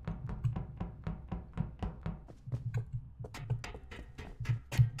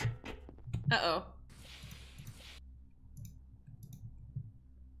 Uh-oh.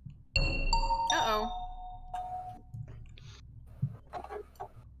 Uh-oh.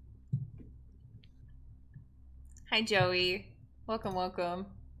 Hi, Joey. Welcome, welcome.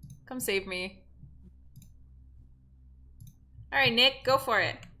 Come save me. All right, Nick, go for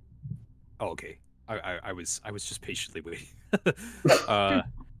it. Oh, okay. I was just patiently waiting.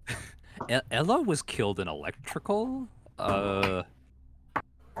 Ella was killed in electrical. I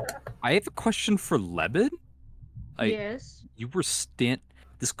have a question for Lemon. Yes. You were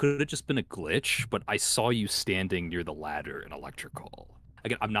This could have just been a glitch, but I saw you standing near the ladder in electrical.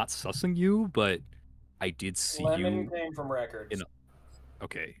 Again, I'm not sussing you, but I did see Lemon you. came from records.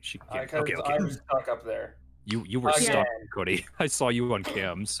 Okay, she. Because Okay. I was stuck up there. You were Again. stuck, Cody. I saw you on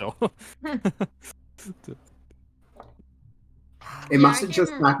cam, so. It must have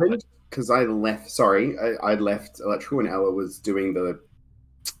just happened because I left. Sorry, I left electrical and Ella was doing the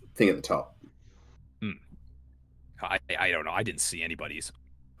thing at the top. I don't know. I didn't see anybody's.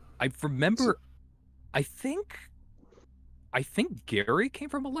 I remember. I think Gary came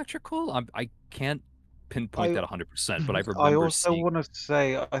from electrical. I can't pinpoint that 100%, but I remember. I also seeing... want to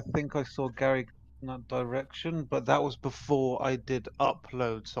say I think I saw Gary in that direction, but that was before I did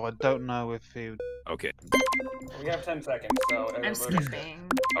upload, so I don't know if he. Okay. We have 10 seconds, so I'm everybody.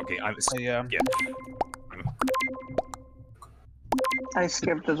 skipping. Okay, I'm yeah. I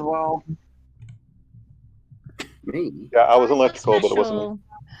skipped as well. Me? Yeah, I was electrical, but it wasn't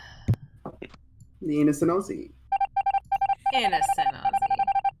me. The innocent Aussie. Innocent Aussie.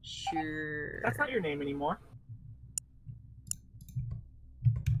 Sure. That's not your name anymore.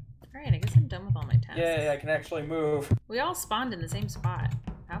 Alright, I guess I'm done with all my tasks. Yay, I can actually move. We all spawned in the same spot.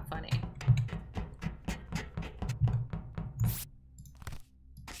 How funny.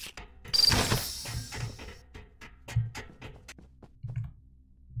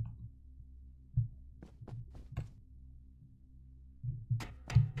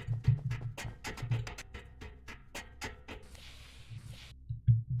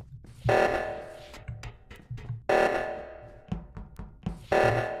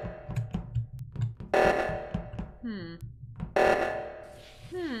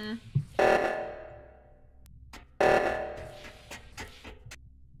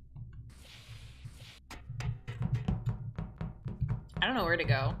 I don't know where to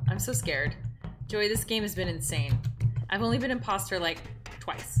go. I'm so scared. Joey, this game has been insane. I've only been imposter like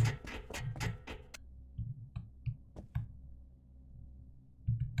twice.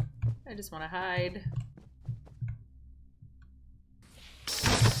 I just want to hide.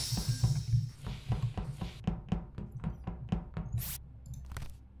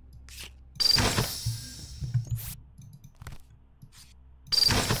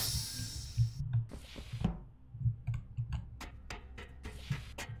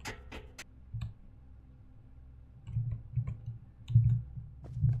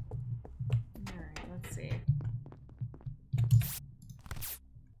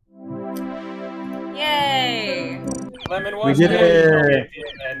 Yay! Lemon We was did really it. happy at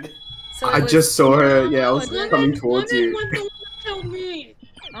the end. So I just saw her. Yeah, I was coming towards you.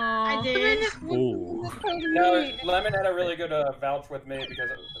 I did. No, Lemon had a really good vouch with me because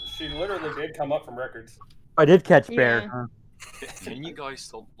she literally did come up from records. I did catch Bear. Can you guys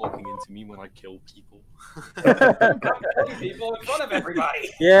stop blocking into me when I kill people? People in front of everybody.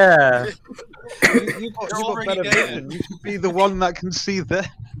 Yeah. You got better vision. You should be the one that can see that.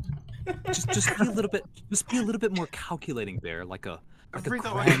 Just be a little bit more calculating there, like a Every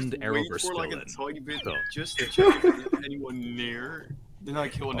time I grand just arrow wait burst for like a villain. tiny bit, just to check if there's anyone near. Then I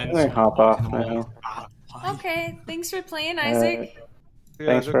kill an I'm enemy. gonna hop off now. Okay, thanks for playing, Isaac.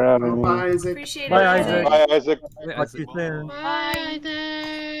 Thanks for having me. Bye, Isaac. Appreciate it. Bye, Isaac. Bye, Isaac. Talk to you soon. Bye,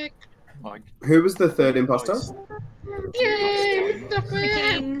 Dick. Who was the third imposter? Yay, the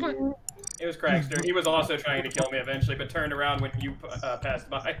king. It was Crackster. He was also trying to kill me eventually, but turned around when you passed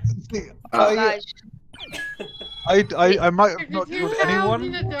by. I might have not killed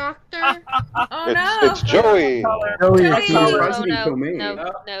anyone. The doctor. Oh no! It's Joey. Joey. I'm surprised he didn't kill me.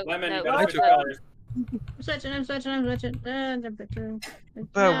 Lemon, No. you got two colors. I'm switching. What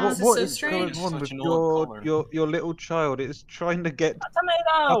this is what so is strange. going on with Such an odd your little child? It's trying to get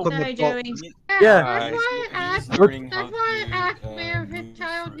Tomato. up on Sorry, the box. Joey. Yeah. That's why I asked. He's learning That's how why I to, asked Bear if his move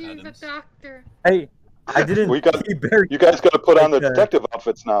child for needs a Adams. doctor. Hey, I didn't We got- see Bear. You guys got to put on the Like, detective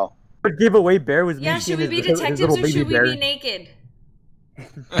outfits now. What giveaway Bear was Yeah, me should we seeing be his detectives little or baby should we bear. be naked?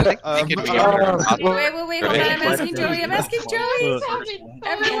 I think they could be under. Wait, hold on. I'm asking Joey. I'm asking Joey.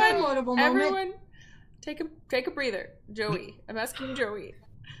 Everyone, take a breather. Joey, I'm asking Joey.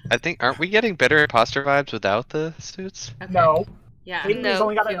 I think aren't we getting better imposter vibes without the suits? Okay. No. Yeah. Hayden's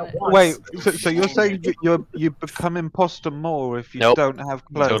only got it feel it. once. Wait, so you're saying you become imposter more if you Nope. don't have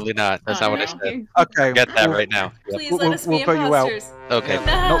clothes? Totally not. That's Oh, not what I no. said. Okay. Get that we'll- right now. Yep. Please let us be we'll vote you out. imposters. Okay.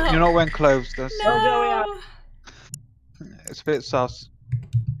 No. You're not wearing clothes. That's No. it's a bit sus.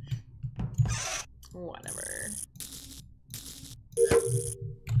 Whatever.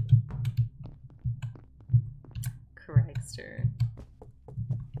 Craigster.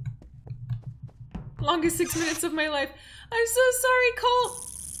 Longest 6 minutes of my life. I'm so sorry, Colt.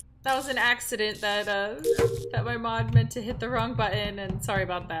 That was an accident that that my mod meant to hit the wrong button, and sorry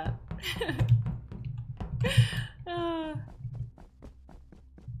about that.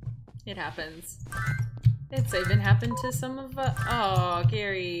 It happens. It's even happened to some of oh,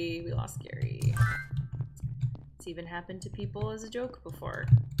 Gary. We lost Gary. It's even happened to people as a joke before.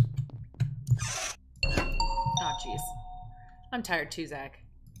 Oh, jeez. I'm tired too, Zach.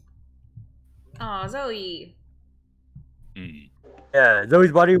 Aw, Zoe. Yeah,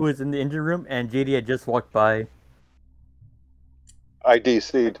 Zoe's body was in the engine room, and JD had just walked by. I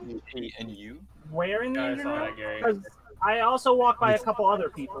DC'd. And you? Where in the Yeah, I engine saw room? that, Gary. 'Cause I also walked by a couple other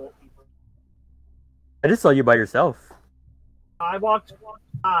people. I just saw you by yourself. I walked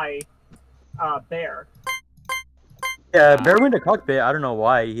by Bear. Yeah, Bear went to cockpit. I don't know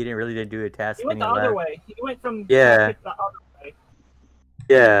why. He didn't do a task. He went the other way. He went from Yeah. cockpit the other way.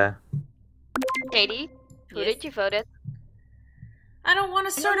 Yeah. Katie, who did you vote it? I don't want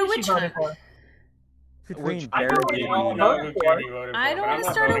to start a witch hunt. Between I Bear don't and know who Katie voted for. I don't want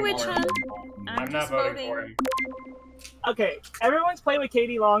to start a witch hunt. I'm not voting for him. Okay, everyone's played with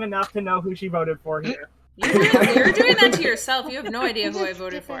Katie long enough to know who she voted for here. You're doing that to yourself. You have no idea who I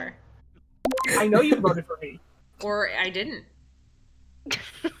voted for. I know you voted for me. Or I didn't.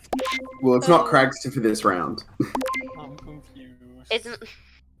 Well, it's not Cragster for this round. I'm confused. Isn't...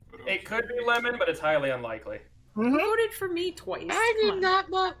 It could be Lemon, but it's highly unlikely. You voted for me twice. I did not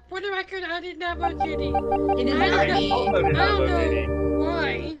vote. For the record, I did not vote JD. I don't know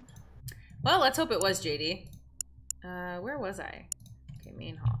why. Well, let's hope it was JD. Where was I? Okay,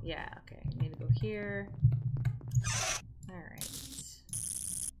 main hall. Yeah, okay. I need to go here. Alright.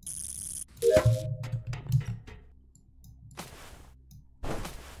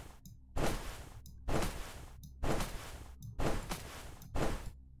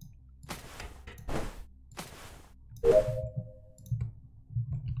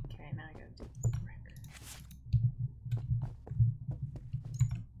 Okay, now I gotta do record.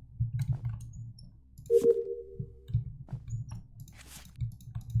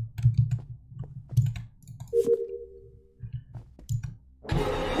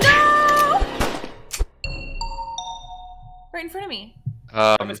 Right in front of me.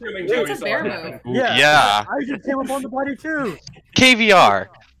 I'm assuming it's a bear move. Yeah. I just came up on the body too. KVR.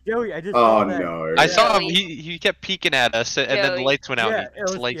 Joey, I just Oh saw that. no. I saw him. He kept peeking at us, and then the Joey. lights went out. Yeah, and he it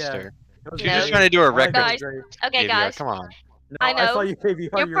was- sliced yeah. her. It was You're just No. trying to do a record. Guys, okay, KVR, guys. come on. No, I know. I saw you KVR.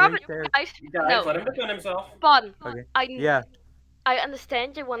 You're You were probably right there. guys. Guys, No, let him defend himself. Bon. Yeah. I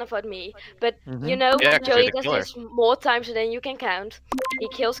understand you want to vote me, but Mhm. you know Yeah, 'cause Joey you're the does killer. this more times than you can count. He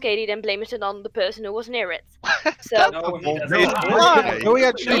kills Katie, then blames it on the person who was near it. So No, he doesn't. Why? Joey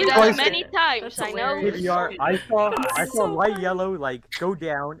actually he does twice. many times. I know. KVR, I saw so light funny. yellow like go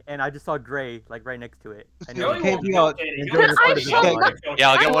down, and I just saw gray like right next to it. I knew Joey it. won't kill Katie. And He'll Joey just I put it saw in that- the Yeah,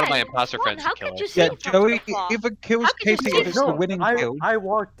 I'll get I one of my had imposter one. friends How to kill could you her. see Yeah, from Joey afar? either kills How could you Casey see if it's the No, winning kill. I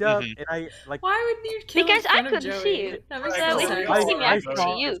walked up Mm-hmm. and I like Why would you kill Because in I front of couldn't Joey? see you. That makes So no if sense. you see me, I I can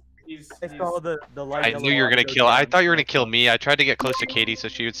saw- see you. I saw the light. I yellow knew you were light gonna go kill. I down. thought you were gonna kill me. I tried to get close to Katie so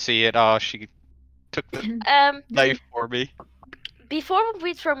she would see it. Oh, she took the knife for me. Before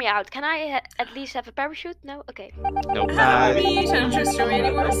we throw me out, can I at least have a parachute? No? Okay. Nope. I don't trust Joey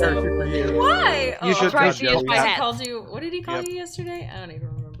anymore. So Parachute for you. why? You should I'll have try to use my Joey. hat. Called you. What did he call you yesterday? I don't even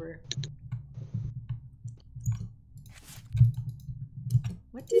remember.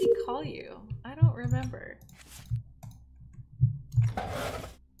 What did he call you? I don't remember.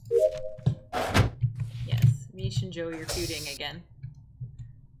 Yes, Mish and Joey are feuding again.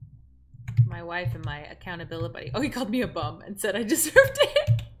 My wife and my accountability buddy. Oh, he called me a bum and said I deserved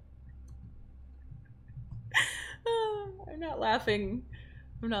it. I'm not laughing.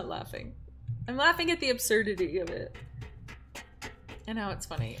 I'm not laughing. I'm laughing at the absurdity of it. And how it's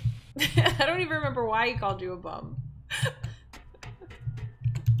funny. I don't even remember why he called you a bum.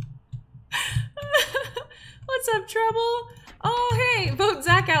 What's up, Trouble? Oh, hey, vote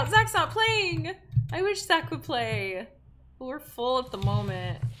Zach out. Zach's not playing. I wish Zach would play. But we're full at the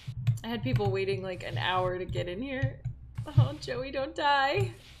moment. I had people waiting like an hour to get in here. Oh, Joey, don't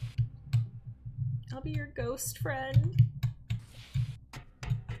die. I'll be your ghost friend.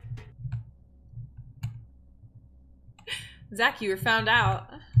 Zach, you were found out.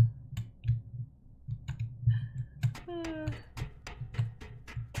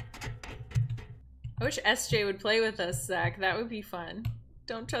 I wish SJ would play with us, Zach. That would be fun.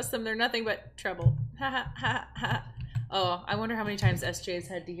 Don't trust them. They're nothing but trouble. Ha ha ha ha. Oh, I wonder how many times SJ's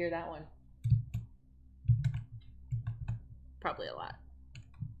had to hear that one. Probably a lot.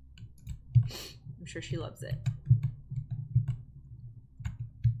 I'm sure she loves it.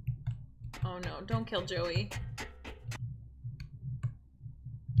 Oh no, don't kill Joey.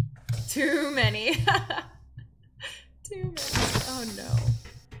 Too many. Too many. Oh no.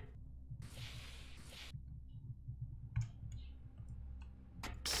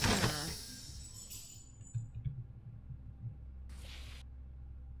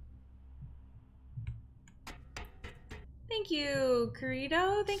 Thank you,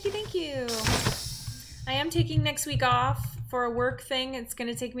 Corito. Thank you, thank you. I am taking next week off for a work thing. It's going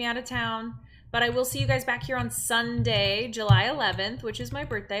to take me out of town. But I will see you guys back here on Sunday, July 11th, which is my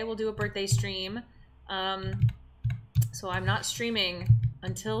birthday. We'll do a birthday stream. So I'm not streaming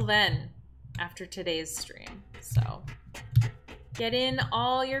until then, after today's stream. So get in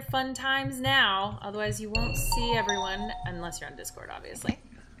all your fun times now. Otherwise, you won't see everyone, unless you're on Discord, obviously.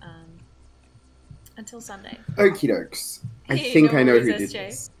 until Sunday. Okie dokes. I Hey, think no I know worries, who did SJ.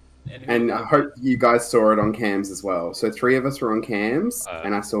 this. And I hope you guys saw it on cams as well. So 3 of us were on cams,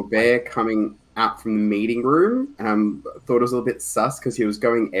 and I saw Bear coming out from the meeting room. Thought it was a little bit sus because he was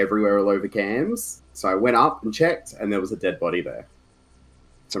going everywhere all over cams. So I went up and checked, and there was a dead body there.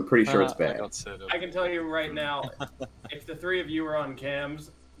 So I'm pretty sure it's Bear. I can tell you right now, if the 3 of you were on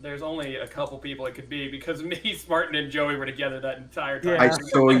cams, there's only a couple people it could be because me, Spartan, and Joey were together that entire time. I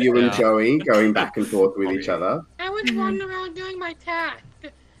saw you and Joey going back and forth with each other. I was wandering around doing my task,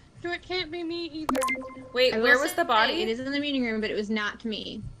 so it can't be me either. Wait, I will where was say the body? It is in the meeting room, but it was not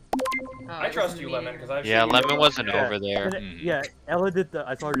me. I trust you, Lemon, because I've Yeah, seen Lemon you wasn't Yeah. over there. Yeah, Ella did the.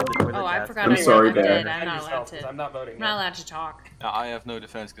 I saw her do the toilet. Oh, I task. forgot. I'm sorry, I'm Bear. dead. I'm not allowed to. I'm not voting. I'm not allowed to talk. I have no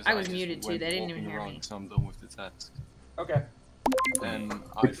defense because I was muted too. They didn't even hear me. So I'm done with the task. Okay. And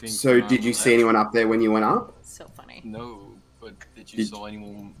I think. So did you see anyone up there when you went up? So funny. No, but did you saw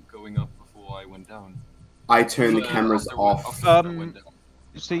anyone going up before I went down? I turned the cameras off.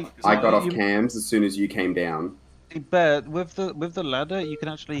 See, I got off cams as soon as you came down. Bear, with the ladder, you can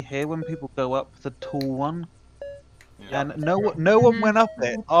actually hear when people go up the tall one. And no one went up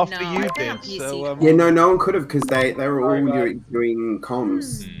it after you did. So Yeah, no one could have because they were all doing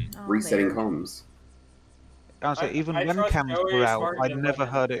comms, resetting comms. Honestly, even I when trust cams Joey, were out, Spartan, I and never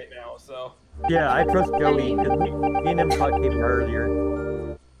Lemon heard right it. now, so. Yeah, I trust Joey because me and him caught came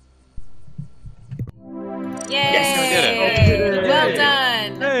earlier. Yay! Yes, we did it. Well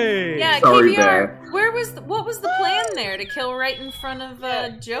done. Hey. Yeah, Sorry, KBR. Bear. What was the plan there to kill right in front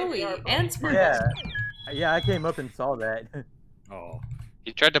of Joey and Spartan? Yeah, I came up and saw that. Oh.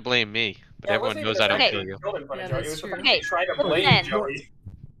 You tried to blame me, but Yeah, it everyone wasn't knows even I don't the kill fact you. that killed in front of Yeah, Joey. It that's was the true. fact that you tried to blame Plan. Joey.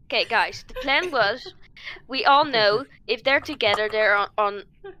 Okay, guys, the plan was we all know if they're together, they're on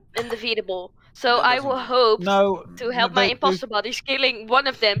undefeatable. So I will hope to help my imposter buddies killing one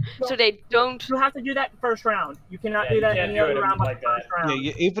of them so they don't. You have to do that first round. You cannot do that any other round but the first round.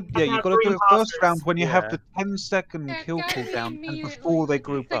 Yeah, You have to you have got to 3 do it first imposters. round when you have the 10-second kill cooldown and before they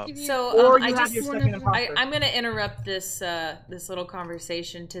group up. So Or you I have just your second imposter. I'm going to interrupt this this little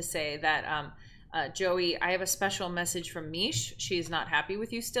conversation to say that Joey, I have a special message from Mish. She's not happy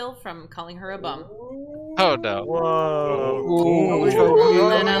with you still from calling her a bum. Oh no. Whoa. Putting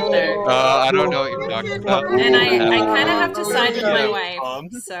that out there. I don't know what you're talking about. And I kind of have to side with my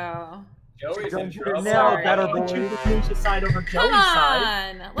wife. So. Joey's in Now, trouble. better But you boy. choose to side over Joey's Come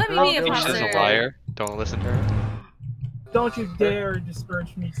side. on, let me be a She's positive. a liar. Don't listen to her. Don't you dare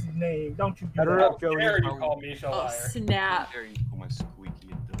disparage me name. Don't you do Better that. up, Joey. How dare you call me a Oh liar? snap! How dare you call my squeaky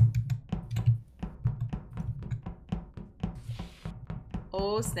a dumb?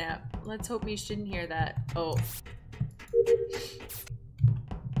 Oh snap! Let's hope Mish didn't hear that. Oh.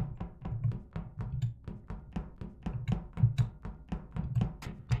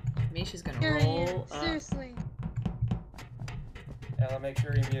 Mish is gonna roll up. Seriously. Ella, make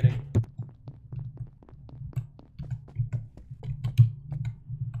sure you're muted.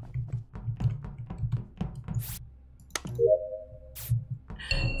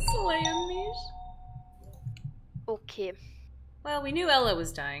 Slay him, Mish. Okay. Well, we knew Ella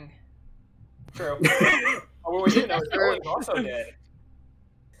was dying. True. Oh, well, we didn't know Joey was also dead.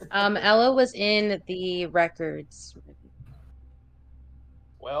 Ella was in the records.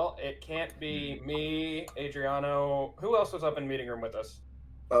 Well, it can't be me, Adriano. Who else was up in meeting room with us?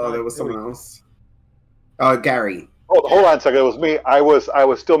 Oh, there was someone else. Gary. Oh, hold on a second. It was me. I was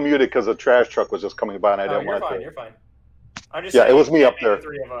still muted because the trash truck was just coming by and I didn't You're want fine. to. You're fine. I'm just Yeah, saying it was me up can't be the there.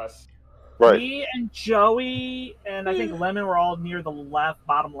 3 of us. Right. Me and Joey and I think Lemon were all near the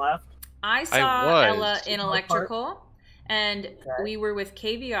bottom left. I saw Ella in electrical, and we were with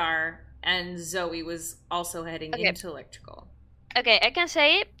KVR, and Zoe was also heading into electrical. Okay, I can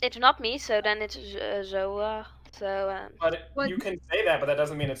say it. It's not me, so then it's Zoa. But you can say that, but that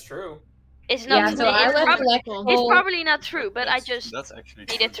doesn't mean it's true. It's not. Yeah, so I left electrical. It's probably not true, but I just That's actually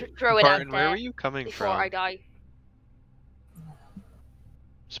needed to throw it out Spartan, there where were you coming before from? I die.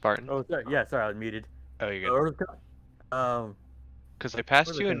 Spartan? Oh, sorry. Yeah, sorry, I was muted. Oh, you're good. Because I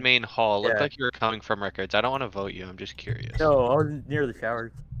passed you in main hall. Looked Yeah. like you were coming from records. I don't want to vote you. I'm just curious. No, I was near the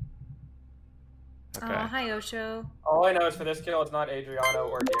showers. Oh, hi, Osho. All I know is for this kill, it's not Adriano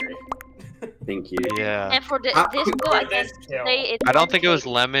or Gary. Thank you. Yeah. And for this kill, I can say it. I don't think it was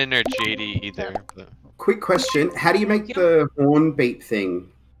Lemon or JD either. But... Quick question: how do you make the horn beat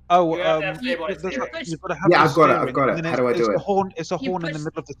thing? Oh, You have to have you've stabilized got to steering. have Yeah, the I've got it, steering, I've got it. and How do I it's do the it? horn, it's a You horn in push- the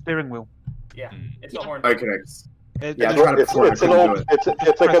middle of the steering wheel. Yeah, it's a horn. Okay. It- Yeah, I it's- tried to It's pull it, I an couldn't do old. it.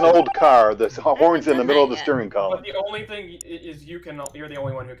 It's like an old car. The horn's in the middle of the steering But column. the only thing is you're the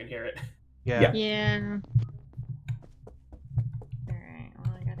only one who can hear it. Yeah. Yeah. Alright,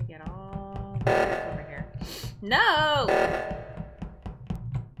 well, I gotta get all Over here. No!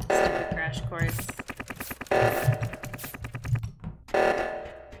 Stupid crash course.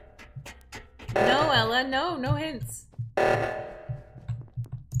 No, Ella, no, no hints.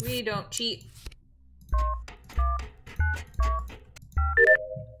 We don't cheat.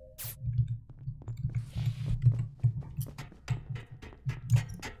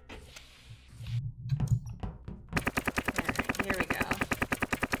 Alright, here we go.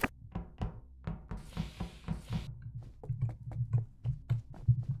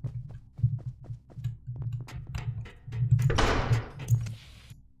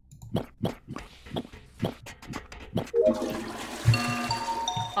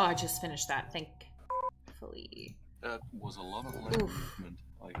 Oh, I just finished that, thankfully. That was a lot of leg Oof. movement.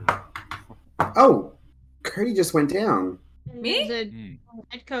 Oh, Cody just went down. Me?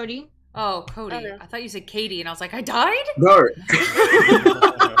 Ed Cody. Oh, Cody. I thought you said Katie, and I was like, I died? No.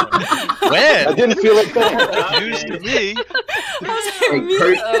 When? I didn't feel like that. News to me.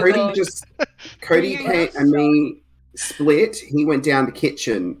 Cody and me split. He went down the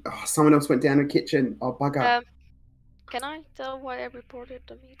kitchen. Oh, someone else went down the kitchen. Oh, bugger. Can I tell why I reported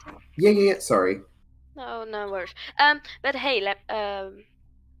the meeting? Yeah. Sorry. No worries. But hey,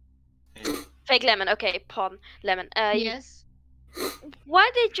 fake lemon. Okay, pawn lemon. Yes.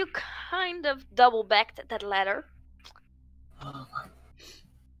 Why did you kind of double back that ladder?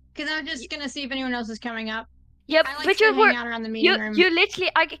 Because I'm just gonna see if anyone else is coming up. Yep, I like but to you hang were out around the meeting room. you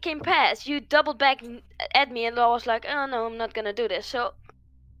literally I came past. You doubled back at me, and I was like, oh no, I'm not gonna do this. So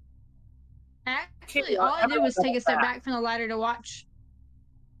Actually, all I did was take a step back from the ladder to watch.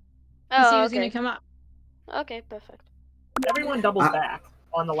 To see who was gonna come up. Okay, perfect. Everyone doubles back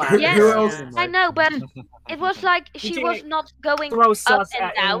on the ladder. Yes, Who else? I know, but it was like she was not going Throw up sus and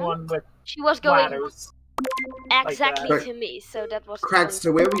at down. anyone with She was going ladders. exactly that. to me, so that was.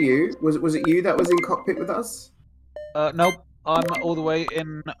 Cragster, where were you? Was it you that was in cockpit with us? Nope. I'm all the way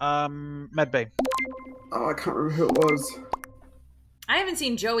in medbay. Oh, I can't remember who it was. I haven't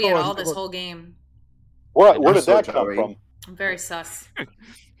seen Joey at all this whole game. Where did that come from? I'm very sus.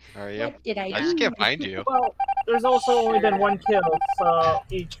 Are you? What did I just do? can't find you. Well, there's also only been one kill, so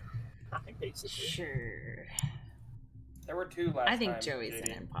each. Nothing basically. Sure. There were two last I think time, Joey's JD.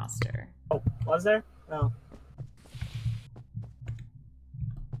 an imposter. Oh, was there? No.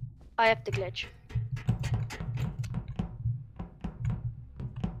 I have the glitch.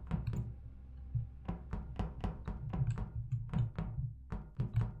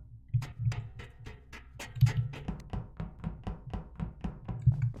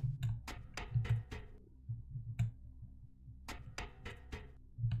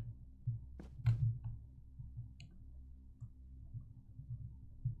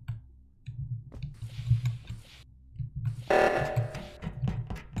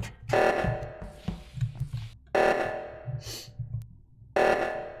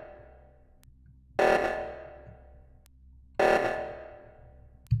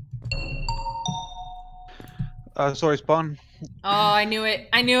 Sorry, Spawn. Oh, I knew it.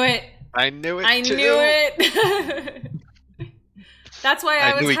 I knew it. I knew it. I too. knew it. That's why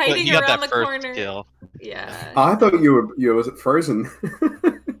I was knew hiding he got around that the first corner. kill. Yeah. I thought you was frozen.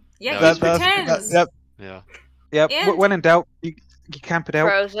 Yeah, No, he pretends. Yep. Yeah. Yep. And- When in doubt, you camp it out.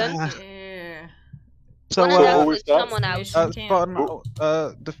 Frozen. Yeah. So, One of them who was is that? someone out. Mission camp.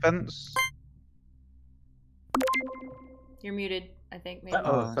 Spawn, defense. You're muted, I think. Maybe.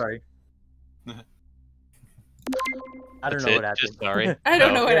 Oh, sorry. I don't That's know it, what happened. just sorry. I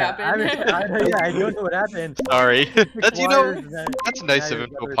don't Oh. know what Yeah, happened. I don't know what happened. Sorry. That's Wires and then- that's nice of now him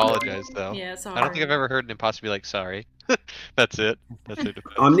you're to never apologize though. Yeah, I don't think I've ever heard an imposter be like sorry. That's it. That's it.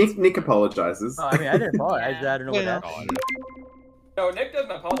 Oh, Nick apologizes. Oh, I mean, I didn't apologize. I don't know what Yeah. happened. No, Nick doesn't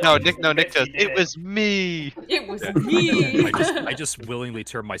apologize. No, He Nick. just No, Nick admits does. he did It was me. It was Yeah. me. I just willingly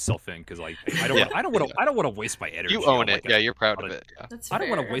turn myself in because I don't want to waste my energy. You own on, it. like, Yeah, you're proud of it. Yeah. That's I don't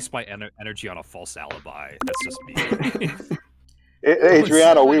want to fair. waste my energy on a false alibi. That's just me.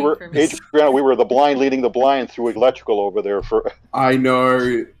 Adriano, we were for me. Adriano, we were the blind leading the blind through electrical over there for. I know.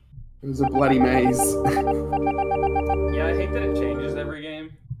 It was a bloody maze. Yeah, I hate that it changes every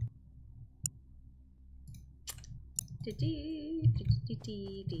game.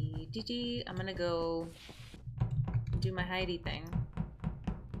 I'm gonna go do my Heidi thing.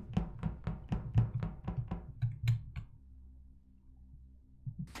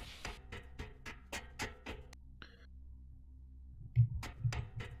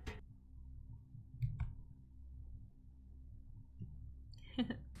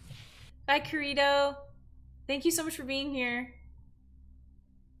 Bye, Corito. Thank you so much for being here.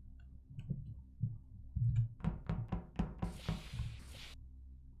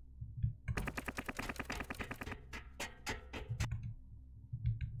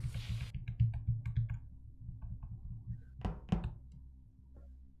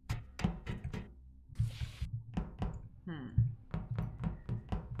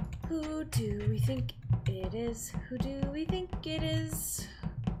 Who do we think it is? Who do we think it is?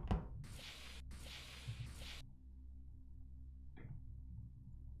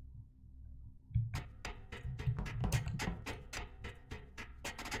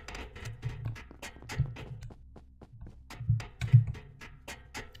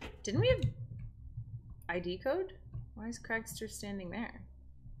 Didn't we have ID code? Why is Craigster standing there?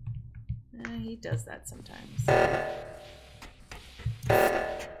 He does that sometimes.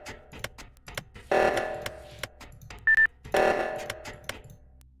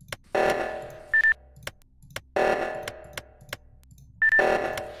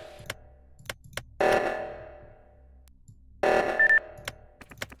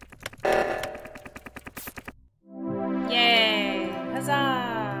 Yay!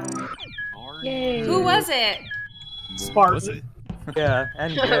 Huzzah! Yay! Who was it? Spartan. Yeah,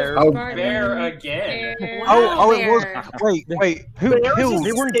 and Bear. Oh, Bear again. Oh, it was. Wait. Who Bear was killed? just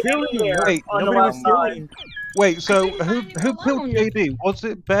They weren't standing killing you. there Wait, on the nobody left was side. killing. Wait. So who killed JD? Was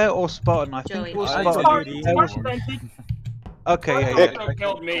it Bear or Spartan? I think Joey. it was I Spartan. did. Bear was- Spartan vented. Okay, yeah. He also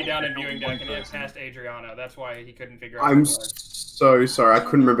killed me down in viewing deck and it passed Adriano. That's why he couldn't figure out. I'm so sorry. I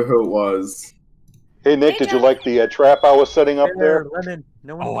couldn't remember who it was. Hey Nick, did you like the trap I was setting up there? Lemon.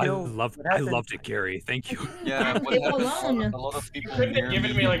 No one Oh, I killed. loved it, Gary. Thank you. Yeah, what Leave happened? alone. A lot of people Couldn't near have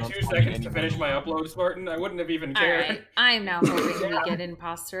given me like 2 seconds to finish my upload, Spartan. I wouldn't have even cared. Alright, I'm now hoping we get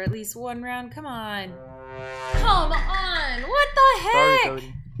imposter at least one round. Come on. Come on! What the Sorry, heck?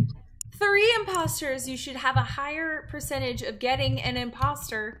 Cody. 3 imposters. You should have a higher percentage of getting an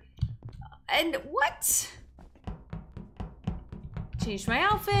imposter. And what? Changed my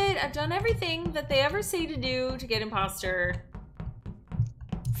outfit. I've done everything that they ever say to do to get imposter.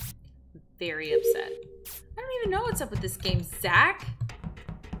 Very upset. I don't even know what's up with this game, Zach.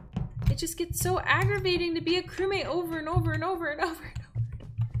 It just gets so aggravating to be a crewmate over and over and over and over and over.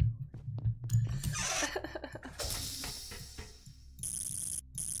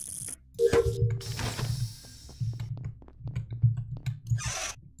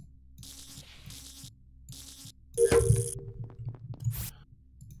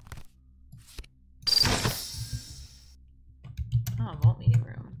 Oh, vault meeting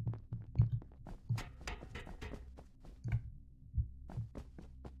room.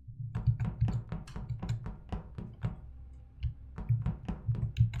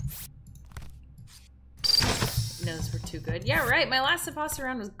 Those were too good. Yeah, right. My last imposter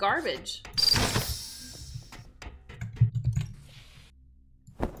round was garbage.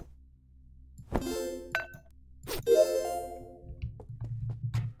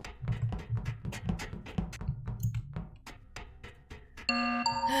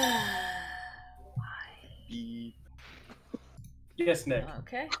 Yes, Nick.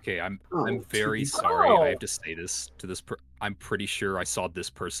 Okay. Okay, I'm very sorry. I have to say this to this. I'm pretty sure I saw this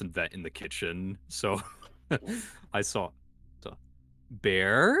person vent in the kitchen. So I saw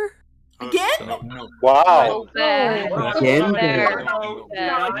Bear. Again? Wow. Again? Let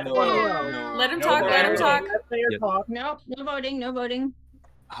him talk. Let him talk. Nope. No voting. No voting.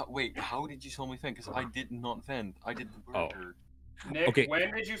 Wait, how did you saw me vent? Because I did not vent. I did the burger. Nick, Okay.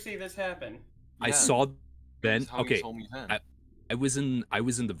 when did you see this happen? I saw Ben. how you Okay, saw me vent. I was in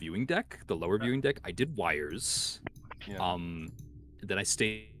the viewing deck, the lower viewing deck. I did wires. Yeah. Then I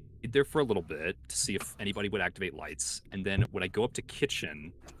stayed there for a little bit to see if anybody would activate lights. And then when I go up to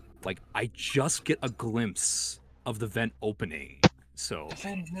kitchen, like I just get a glimpse of the vent opening. So The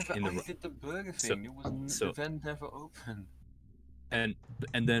vent never. in the- I did the burger so- thing. It wasn't. so- The vent never opened. And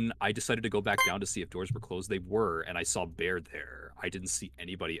then I decided to go back down to see if doors were closed. They were, and I saw Bear there. I didn't see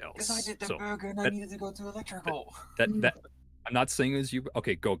anybody else. Because I did the So burger and I that- needed to go to electrical. that I'm not saying as you.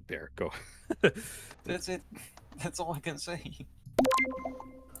 Okay, go Bear, go. That's it. That's all I can say.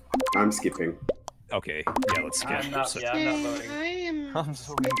 I'm skipping. Okay, yeah, let's skip. I'm not So- voting. I am. I'm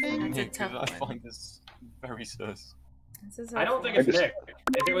sorry for That's a Nick, tough because I one. find this very sus. This is I don't think awful. it's Nick.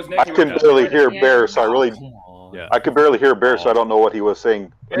 If it was Nick, I he can would've barely done it. hear Yeah. Bear, so I really, Come on. Yeah. I could barely hear Bear, so I don't know what he was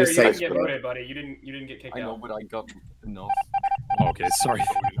saying. Bear, Just you say didn't get it. voted, buddy. You didn't get kicked I know, out. but I got enough. Okay, sorry.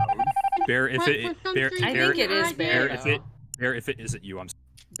 Bear, if it Bear, I Bear, think it is Bear. Bear, if though. it Bear, if it isn't you, I'm.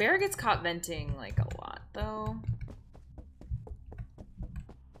 Bear gets caught venting like a lot, though.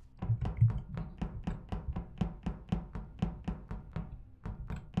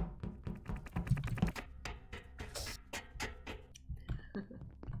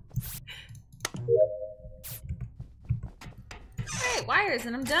 Alright, wires,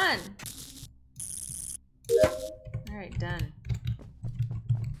 and I'm done. Alright, done.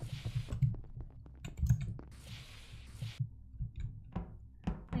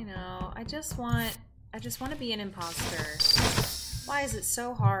 I know. I just want to be an imposter. Why is it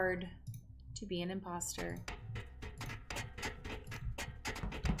so hard to be an imposter?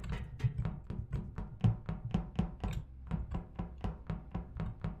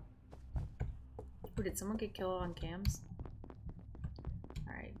 Ooh, did someone get killed on cams?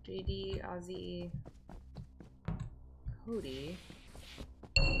 Alright, JD, Ozzy, Cody.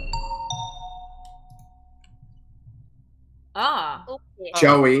 Ah! Okay.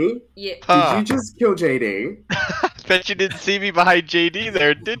 Joey? Yeah. Did you just kill JD? Bet you didn't see me behind JD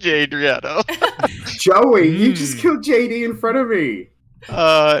there, did you, Adriano? Joey, you just killed JD in front of me.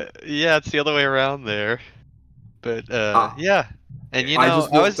 Yeah, it's the other way around there. But yeah. And you I know,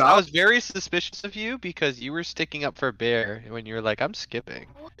 just I walked was up. very suspicious of you because you were sticking up for Bear when you were like, I'm skipping.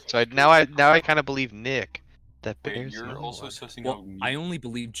 So now I kind of believe Nick that Bear's You're the other also one. sussing Well, out me. I only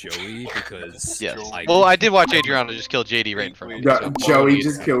believe Joey because Yes. I Well, I did watch Adriano just kill JD right in front of me. No, so- Joey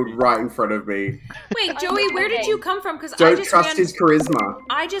just killed right in front of me. Wait, Joey, where did you come from? Because I Don't just trust ran. his charisma.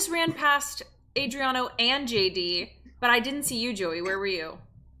 I just ran past Adriano and JD, but I didn't see you, Joey. Where were you?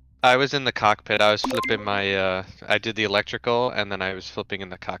 I was in the cockpit. I was flipping my I did the electrical and then I was flipping in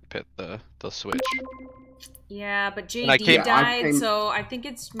the cockpit the switch. Yeah, but And I JD came- died, so I think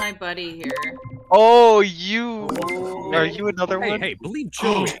it's my buddy here. Oh, you are you another Hey, one? hey, believe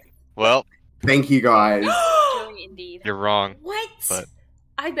Joey. Well, thank you guys. Joey, indeed. You're wrong. What? But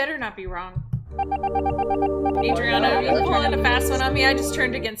I better not be wrong. Adriano, you're pulling a fast one on me. I just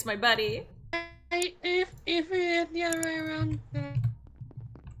turned against my buddy. If we had the other way around.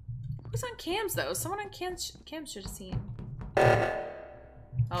 Who's on cams though? Someone on cams should have seen.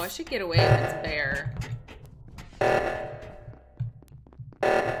 Oh, I should get away if it's Bear.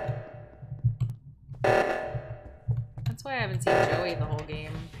 That's why I haven't seen Joey the whole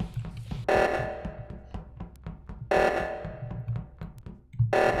game.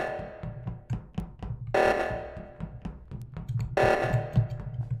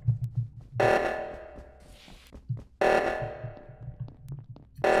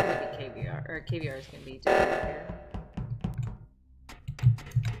 It's gonna be KVR, or KVR is gonna be different here.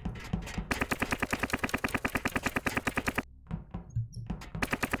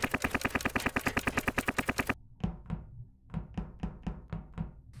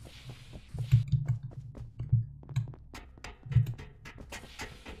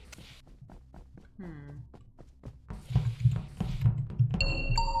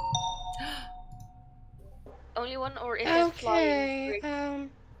 Only one, or is it Okay.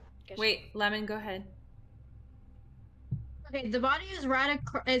 flying? Wait, Lemon, go ahead. Okay, the body is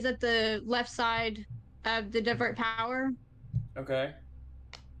is at the left side of the divert power. Okay.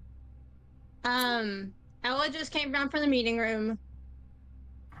 Ella just came down from the meeting room,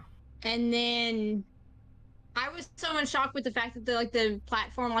 and then I was so in shock with the fact that the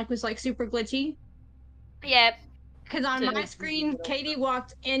platform was super glitchy. Yeah. Because on my screen, Katie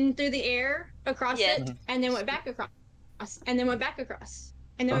walked in through the air across it, and then went back across, and then went back across,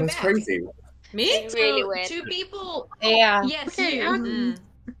 and then went That's back. crazy. Me? It really went. Two people. Yeah. Yes. Okay, you.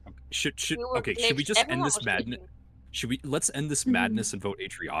 Should were okay? Should we glitched. just end Everyone this was madness? Let's end this madness and vote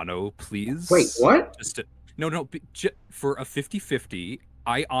Adriano, please? Wait, what? No. For a 50-50,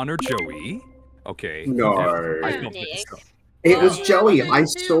 I honor Joey. Okay. No. I felt this. It was Joey. I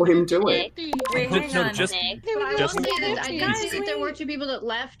saw him do it. Wait, hang No, on. just- But I will just- say that I did Guys, see that there were two people that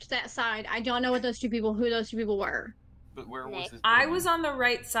left that side. I don't know who those two people were. But where was this? I was on the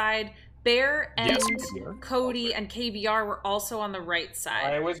right side. Bear and Yes, KVR. Cody and KVR were also on the right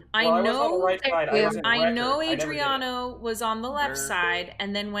side. I was I on know. the right side. I was in I record. know I never did it. Adriano was on the left Where- side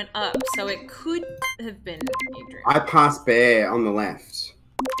and then went up, so it could have been Adriano. I passed Bear on the left.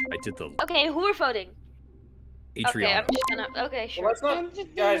 I did the Okay, who are voting? Okay, Adriano. I'm just gonna. Okay, sure. Well, let's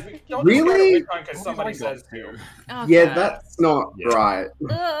not, guys. We don't Really? because somebody says to. Oh, Yeah, God. that's not Yeah. right.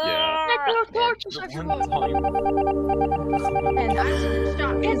 Yeah. Get your torches everyone. And I was in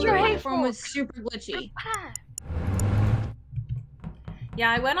shock Get because the your hay platform was fork. super glitchy.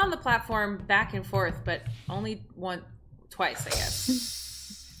 Yeah, I went on the platform back and forth, but only twice, I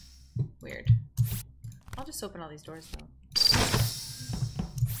guess. Weird. I'll just open all these doors though.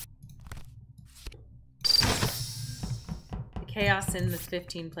 The chaos in the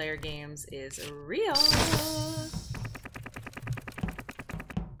 15-player games is real.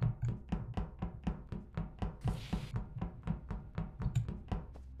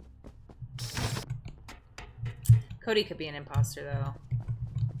 Cody could be an imposter though.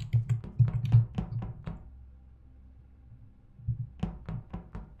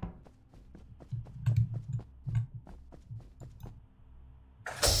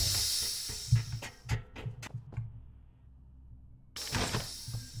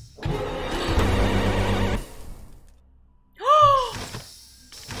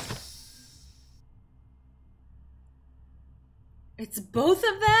 It's both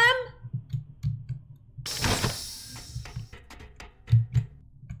of them?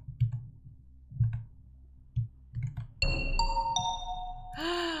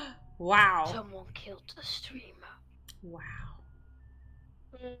 Wow. Someone killed the streamer. Wow.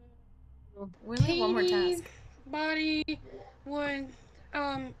 We only have one more task. Body was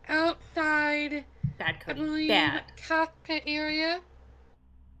outside. Bad I Cody. believe Bad. cockpit area.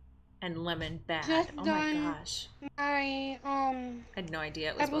 And Lemon bad. Just Oh my done gosh. I had no idea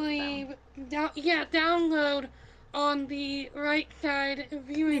it was I both of believe them. download on the right side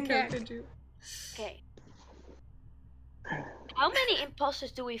viewing deck. Okay. How many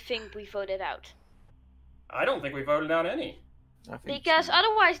imposters do we think we voted out? I don't think we voted out any. Because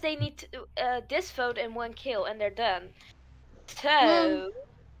otherwise they need to this vote and 1 kill and they're done. So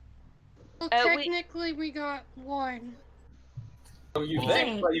Well, technically we got 1. So you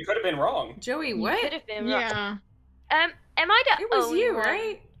think, but you could have been wrong. Joey, You what? could have been wrong. Yeah. Am I the It was only you, one?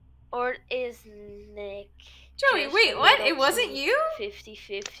 right? Or is Nick? Joey, just wait, a what? little It wasn't too you?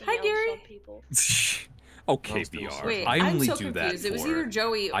 50-50 Hi, on Gary. some people? Okay, VR. Wait, I I'm only so do confused. that It was for- either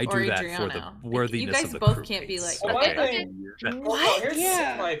Joey I or do that Adriano. for the Like, worthiness you guys of the both crew can't be like, mates. Well, my okay. thing, What? well, here's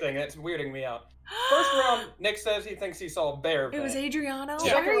Yeah. my thing that's weirding me out. First round, Nick says he thinks he saw a bear. It was Adriano?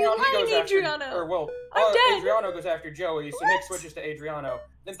 Second Why are you round, he lying, goes after, Adriano? or well, I'm dead. Adriano goes after Joey, so Nick switches to Adriano.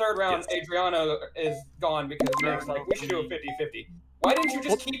 Then third round, Adriano is gone because Nick's like, we should do a 50-50. Why didn't you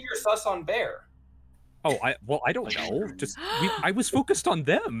just keep your sus on bear? Oh, I don't know. Just I was focused on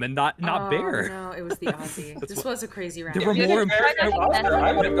them and not Bear. No, it was the Aussie. This was a crazy round. There were more important.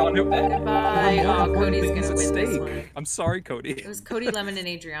 I would have gone with that. Goodbye. Oh, Cody's things gonna at win this stake. one. I'm sorry, Cody. It was Cody, Lemon, and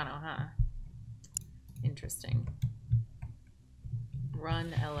Adriano, huh? Interesting.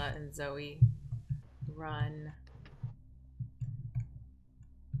 Run, Ella, and Zoe. Run.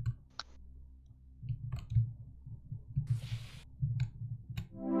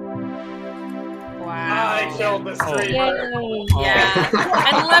 Wow. I killed the streamer. Yeah.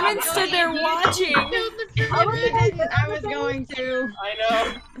 And Lemon stood there watching. I was going to. I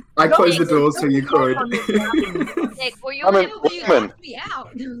know. I closed the door so you could. Nick, were you Lemon, able to Lemon, Me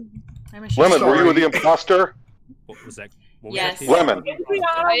out. Lemon, were you the imposter? What was that? What was Yes. that? Lemon.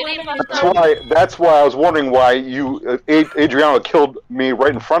 Are you the imposter? That's why I was wondering why you Adriano killed me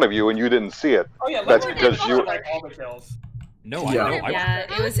right in front of you and you didn't see it. Oh yeah, That's Lemon because did you. like all the kills. No, I Yeah. know.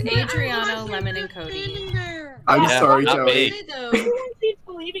 Yeah, it was Adriano, Lemon, and Cody. I'm sorry, not Joey. me. He's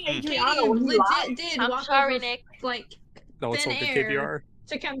believing Adriano when he lied. Legit did I'm walk sorry, over, Nick. like No, it's thin all good, air KBR.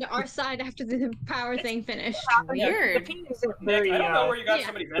 to come to our side after the power thing finished. Weird. Nick, I don't know where you got yeah.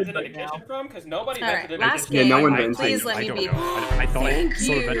 somebody vented in the kitchen from, because nobody All vented right, in the last kitchen. Yeah, game. no one vented. Please let I me don't be. know. I thought I Thank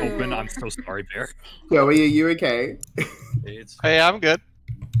saw the vent you. open. I'm so sorry, Bear. Joey, are you okay? It's Hey, I'm good.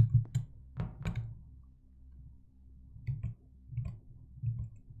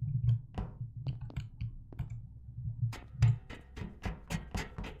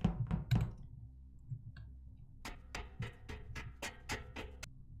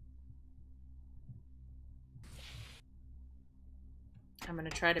 I'm gonna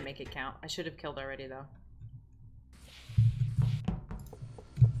try to make it count. I should have killed already, though.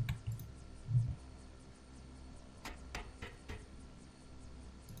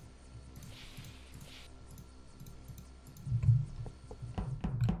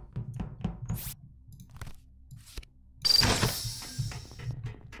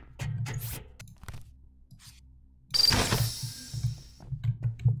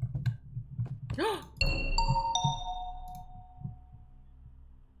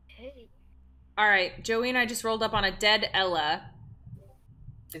 Hey. All right, Joey and I just rolled up on a dead Ella.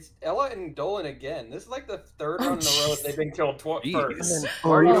 It's Ella and Dolan again. This is like the third round in a row they've been killed first.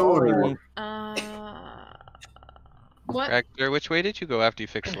 Oh, What? Rector, which way did you go after you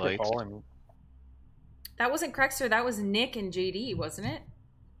fixed lights? That wasn't Crexter, that was Nick and JD, wasn't it?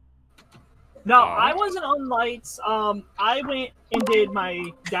 No, I wasn't on lights. I went and did my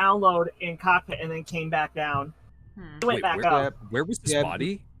download in cockpit and then came back down. Went back up. Where was this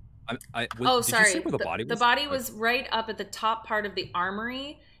body? Did Oh, you sorry. say where the body was? The body was right up at the top part of the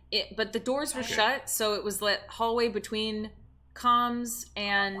armory, but the doors were shut, so it was the hallway between comms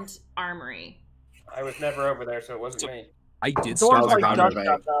and armory. I was never over there, so it wasn't me. I did Doors start my like round. just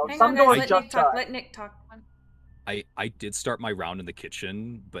shut, though. Hang Some on, guys, doors let just Nick talk. shut. Let Nick talk. I did start my round in the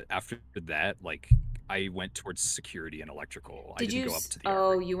kitchen, but after that, like, I went towards security and electrical. I didn't go up to the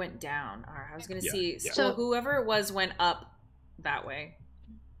Oh, you went down. All right, I was gonna Yeah, see. yeah. So whoever it was went up that way.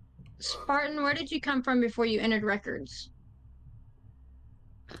 Spartan, where did you come from before you entered records?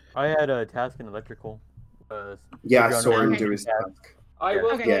 I had a task in electrical. Yeah, I saw him do his task. I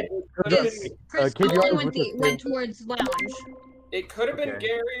will. Okay. Yeah. Chris Kid, Dolan you went towards lounge. It could have been Okay.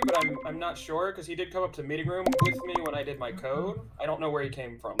 Gary, but I'm not sure because he did come up to meeting room with me when I did my code. I don't know where he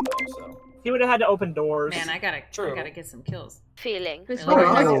came from though. So he would have had to open doors. Man, I gotta get some kills. Feeling. Because Really?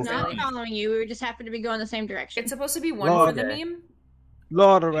 I was Really? not following you. We just happened to be going the same direction. It's supposed to be one Lord, for the meme.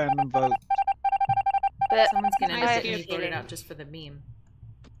 Lot of random votes. But Someone's gonna I get me have a voted feeling. out just for the meme.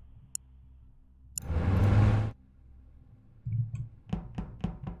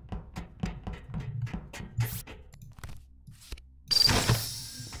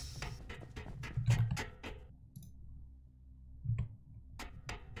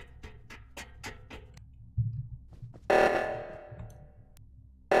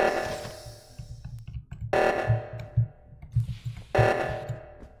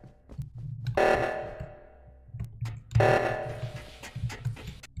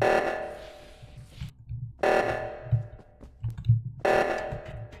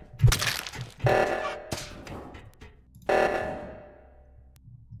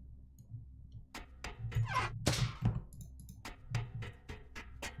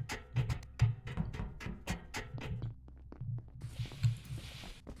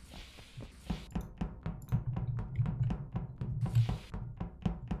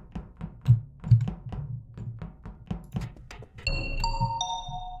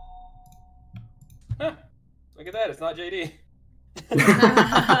 Huh. Look at that, it's not JD.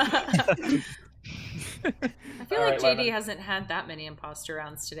 I feel like JD hasn't had that many imposter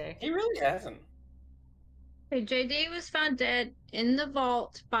rounds today. He really hasn't. Okay, JD was found dead in the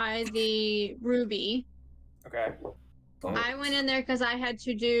vault by the Ruby. Okay. I went in there because I had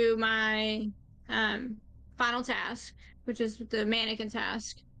to do my final task, which is the mannequin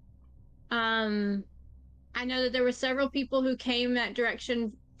task. I know that there were several people who came that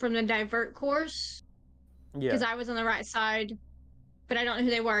direction from the divert course. Because I was on the right side, but I don't know who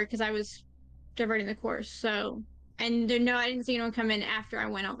they were because I was diverting the course. So, and no, I didn't see anyone come in after I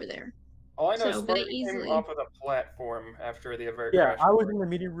went over there. All I know So, is but Sparky came easily- off of the platform after the avert Yeah, crash. I was in the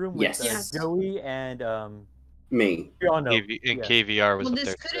meeting room with Yes. Joey and me. KVR was Well, up this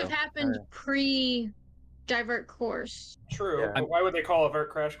there could too. have happened pre-divert course. True, but why would they call avert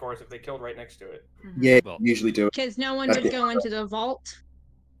crash course if they killed right next to it? Yeah, usually do it. Because no one would go into the vault.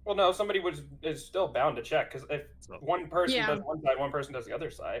 Well, no, somebody is still bound to check because if one person Yeah. does one side, one person does the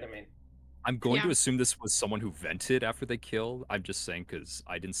other side. I mean, I'm going to assume this was someone who vented after they killed. I'm just saying because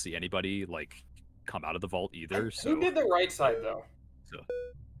I didn't see anybody like come out of the vault either. So who did the right side though?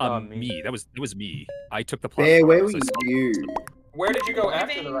 me. That was me. I took the Bear, platform. where were so I saw- you? Where did you go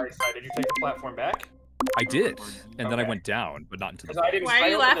after the right side? Did you take the platform back? I did, and then I went down, but not into the. Because I didn't. Why are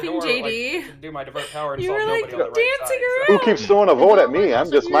you I opened the laughing, door, JD? Like, to do my divert power and You saw were nobody like on the right dancing side. Who keeps throwing a vote at me?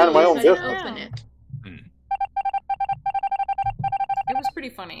 I'm just minding my own You business. open it. It was pretty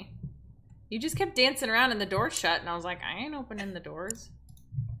funny. You just kept dancing around and the door shut, and I was like, I ain't opening the doors.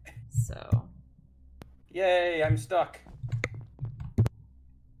 So. Yay! I'm stuck.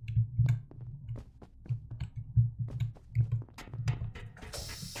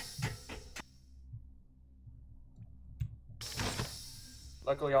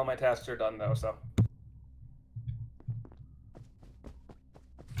 Luckily, all my tasks are done though, so.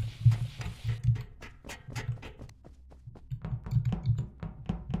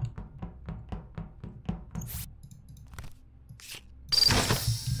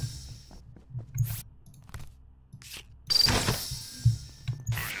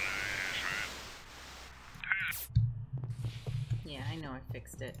 Yeah, I know I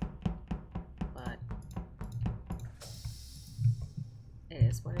fixed it. But. It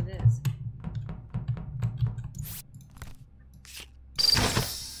is what it is.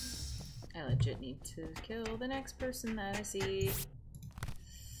 I legit need to kill the next person that I see.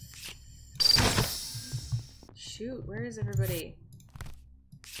 Shoot, where is everybody?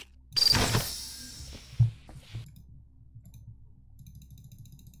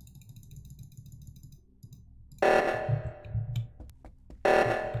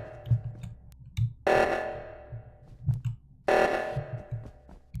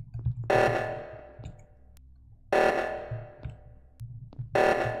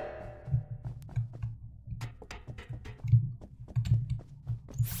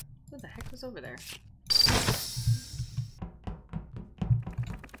 What the heck was over there?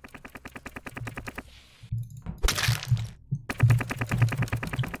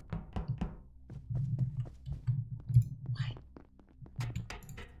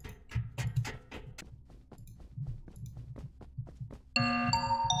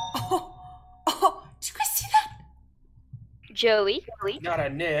 Did you guys see that? Joey. Not a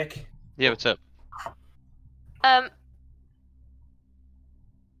Nick. Yeah, what's up?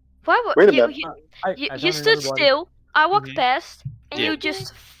 Why would Wait a you? minute. You stood still I walked past, and you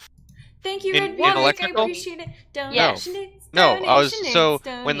just. Thank you, In- Red in Buick. I electrical? appreciate it. Yes. No, I was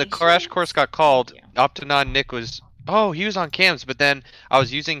when the crash course got called. Optanon Nick was he was on cams, but then I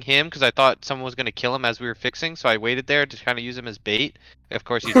was using him because I thought someone was gonna kill him as we were fixing, so I waited there to kind of use him as bait. Of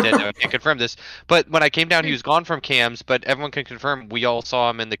course, he's dead now. I can't confirm this, but when I came down, he was gone from cams. But everyone can confirm we all saw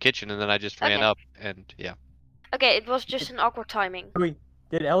him in the kitchen, and then I just ran Okay. up and yeah. Okay, it was just an awkward timing. Wait,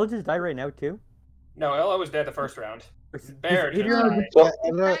 did Ella just die right now too? No, Ella was dead the first round. Bear just Adriano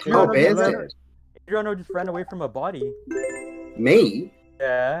died. Adriano just ran away from a body. Me?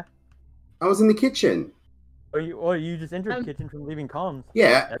 Yeah. I was in the kitchen. Oh, you just entered the kitchen from leaving comms.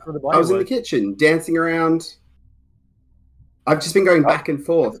 Yeah, That's where the body I was in the kitchen, dancing around. I've just been going back and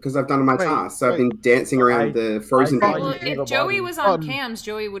forth because I've done my tasks. So I've been dancing around the frozen Well, body. if Joey was on cams,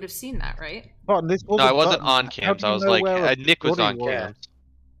 Joey would have seen that, right? No, I wasn't on cams. I was like, Nick was on cams.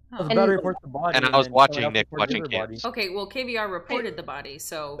 Oh. And I was watching Nick watching cams. Okay, well, KVR reported the body,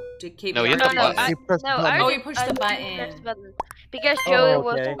 so did KVR? No, he hit the button. He pushed the button. Because Joey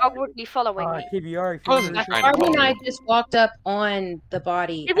was awkwardly following me. KVR. Army and I just walked up on the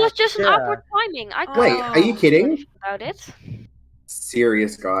body. It was just an awkward timing. I Wait, are you kidding? About it.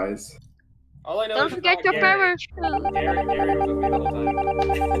 Serious, guys. All I know Don't is forget it's your all power. Gary was with me the whole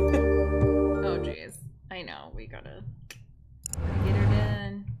time. Oh jeez, I know we gotta get her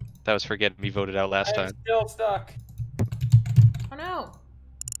done. That was for getting me voted out last I'm time. still stuck. Oh no.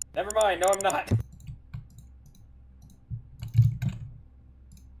 Never mind. No, I'm not.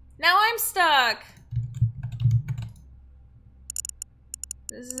 Now I'm stuck.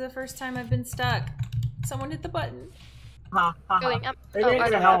 This is the first time I've been stuck. Someone hit the button. Going up. It ain't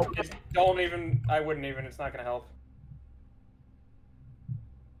gonna help. Just don't even. I wouldn't even. It's not gonna help.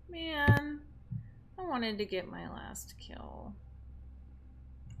 Man, I wanted to get my last kill.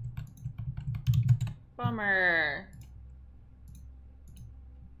 Bummer.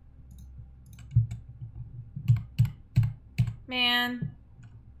 Man.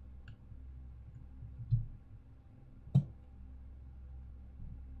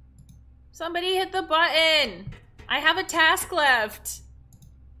 Somebody hit the button. I have a task left.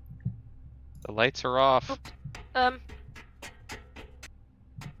 The lights are off.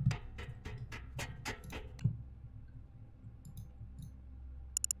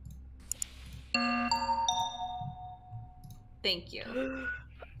 Thank you.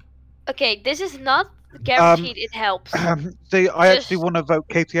 Okay, this is not guaranteed. It helps. See, I actually want to vote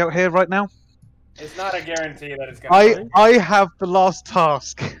Katie out here right now. It's not a guarantee that it's gonna. I have the last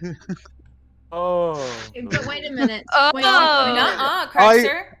task. Oh. But wait a minute. Wait, nuh-uh,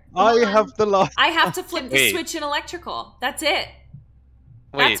 Crackster. I have the last. I have to flip the Wait. switch in electrical. That's it.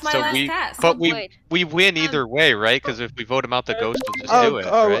 Wait, That's my so last task. but we win either way, right? Because if we vote him out, the ghost will just do it,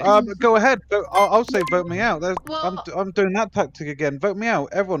 right? Go ahead. I'll say vote me out. I'm doing that tactic again. Vote me out,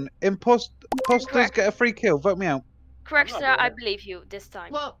 everyone. Imposters get a free kill. Vote me out. Crackster, I believe you this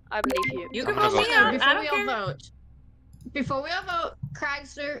time. Well, I believe you. You can vote me out. Before I don't we all care. vote. Before we all vote,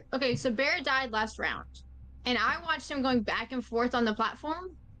 Cragster. Okay, so Bear died last round, and I watched him going back and forth on the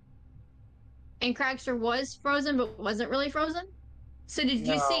platform. And Cragster was frozen, but wasn't really frozen. So did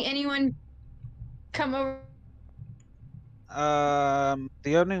you see anyone come over?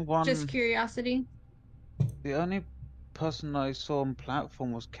 The only one. Just curiosity. The only person I saw on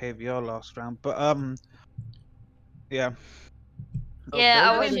platform was KVR last round, but yeah. Yeah,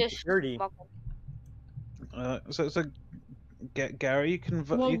 I was just. So Gary, you can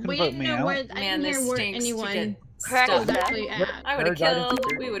Well, you can we vote didn't me know out. where. I Man, didn't this hear where stinks to anyone get was stuck. actually at. I would have killed.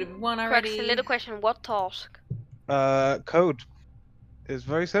 We would have won already. Crackster, little question. What task? Code. It's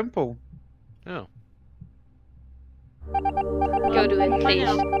very simple. Oh. Go do it, please.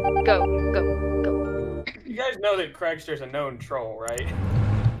 Go. You guys know that Craigster's a known troll, right?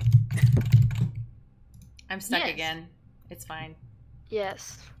 I'm stuck Yes. again. It's fine.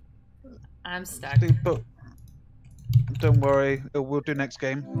 Yes. I'm stuck. But don't worry, we'll do next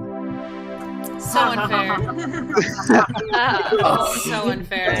game. So unfair. So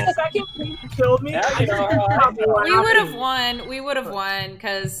unfair. The second thing killed me. We would have won. We would have won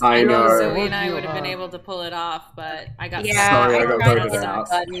because I I know know. Zoe and I would have been able to pull it off, but I got Yeah, Sorry, I stuck. got voted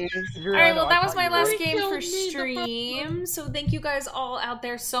out. All right, well, that was my last game for stream. So thank you guys all out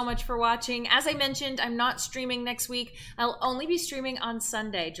there so much for watching. As I mentioned, I'm not streaming next week. I'll only be streaming on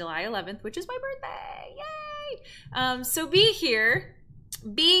Sunday, July 11th, which is my birthday. Yay! So be here.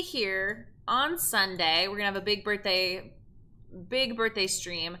 Be here on Sunday. We're gonna have a big birthday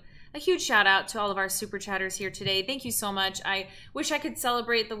stream. A huge shout out to all of our super chatters here today. Thank you so much. I wish I could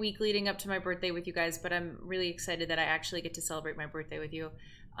celebrate the week leading up to my birthday with you guys, but I'm really excited that I actually get to celebrate my birthday with you.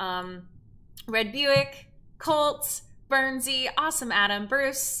 Red Buick, Colt, Burnsy, Awesome Adam,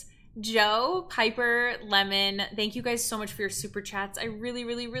 Bruce, Joe, Piper, Lemon. Thank you guys so much for your super chats. I really,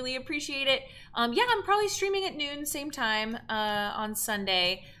 really, really appreciate it. Yeah, I'm probably streaming at noon, same time, on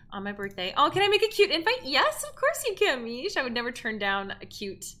Sunday on my birthday. Oh, can I make a cute invite? Yes, of course you can, Mish. I would never turn down a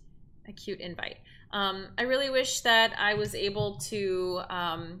cute invite. I really wish that I was able to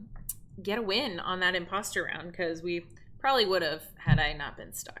get a win on that imposter round, because we probably would have had I not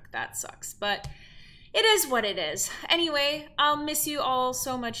been stuck. That sucks, but it is what it is. Anyway, I'll miss you all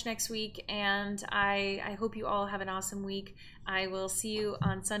so much next week, and I hope you all have an awesome week. I will see you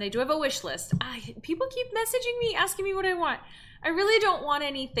on Sunday. Do I have a wish list? People keep messaging me, asking me what I want. I really don't want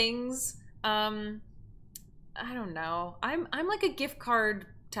any things. I don't know. I'm like a gift card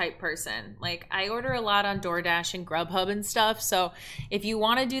type person. Like, I order a lot on DoorDash and Grubhub and stuff, so if you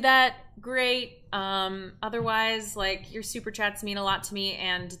want to do that, great. Otherwise, like, your super chats mean a lot to me,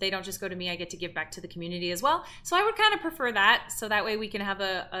 and they don't just go to me. I get to give back to the community as well, so I would kind of prefer that, so that way we can have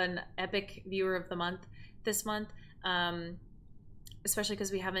an epic viewer of the month this month, especially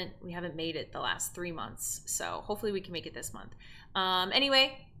because we haven't made it the last 3 months, so hopefully we can make it this month.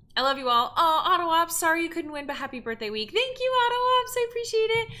 Anyway, I love you all. Oh, AutoOps, sorry you couldn't win, but happy birthday week. Thank you, AutoOps. I appreciate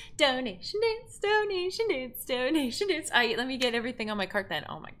it. Donation dance, donation dance, donation dance. Let me get everything on my cart then.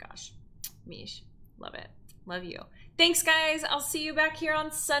 Oh my gosh. Mish, love it. Love you. Thanks, guys. I'll see you back here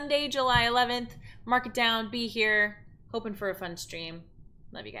on Sunday, July 11th. Mark it down. Be here. Hoping for a fun stream.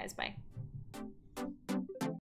 Love you guys. Bye.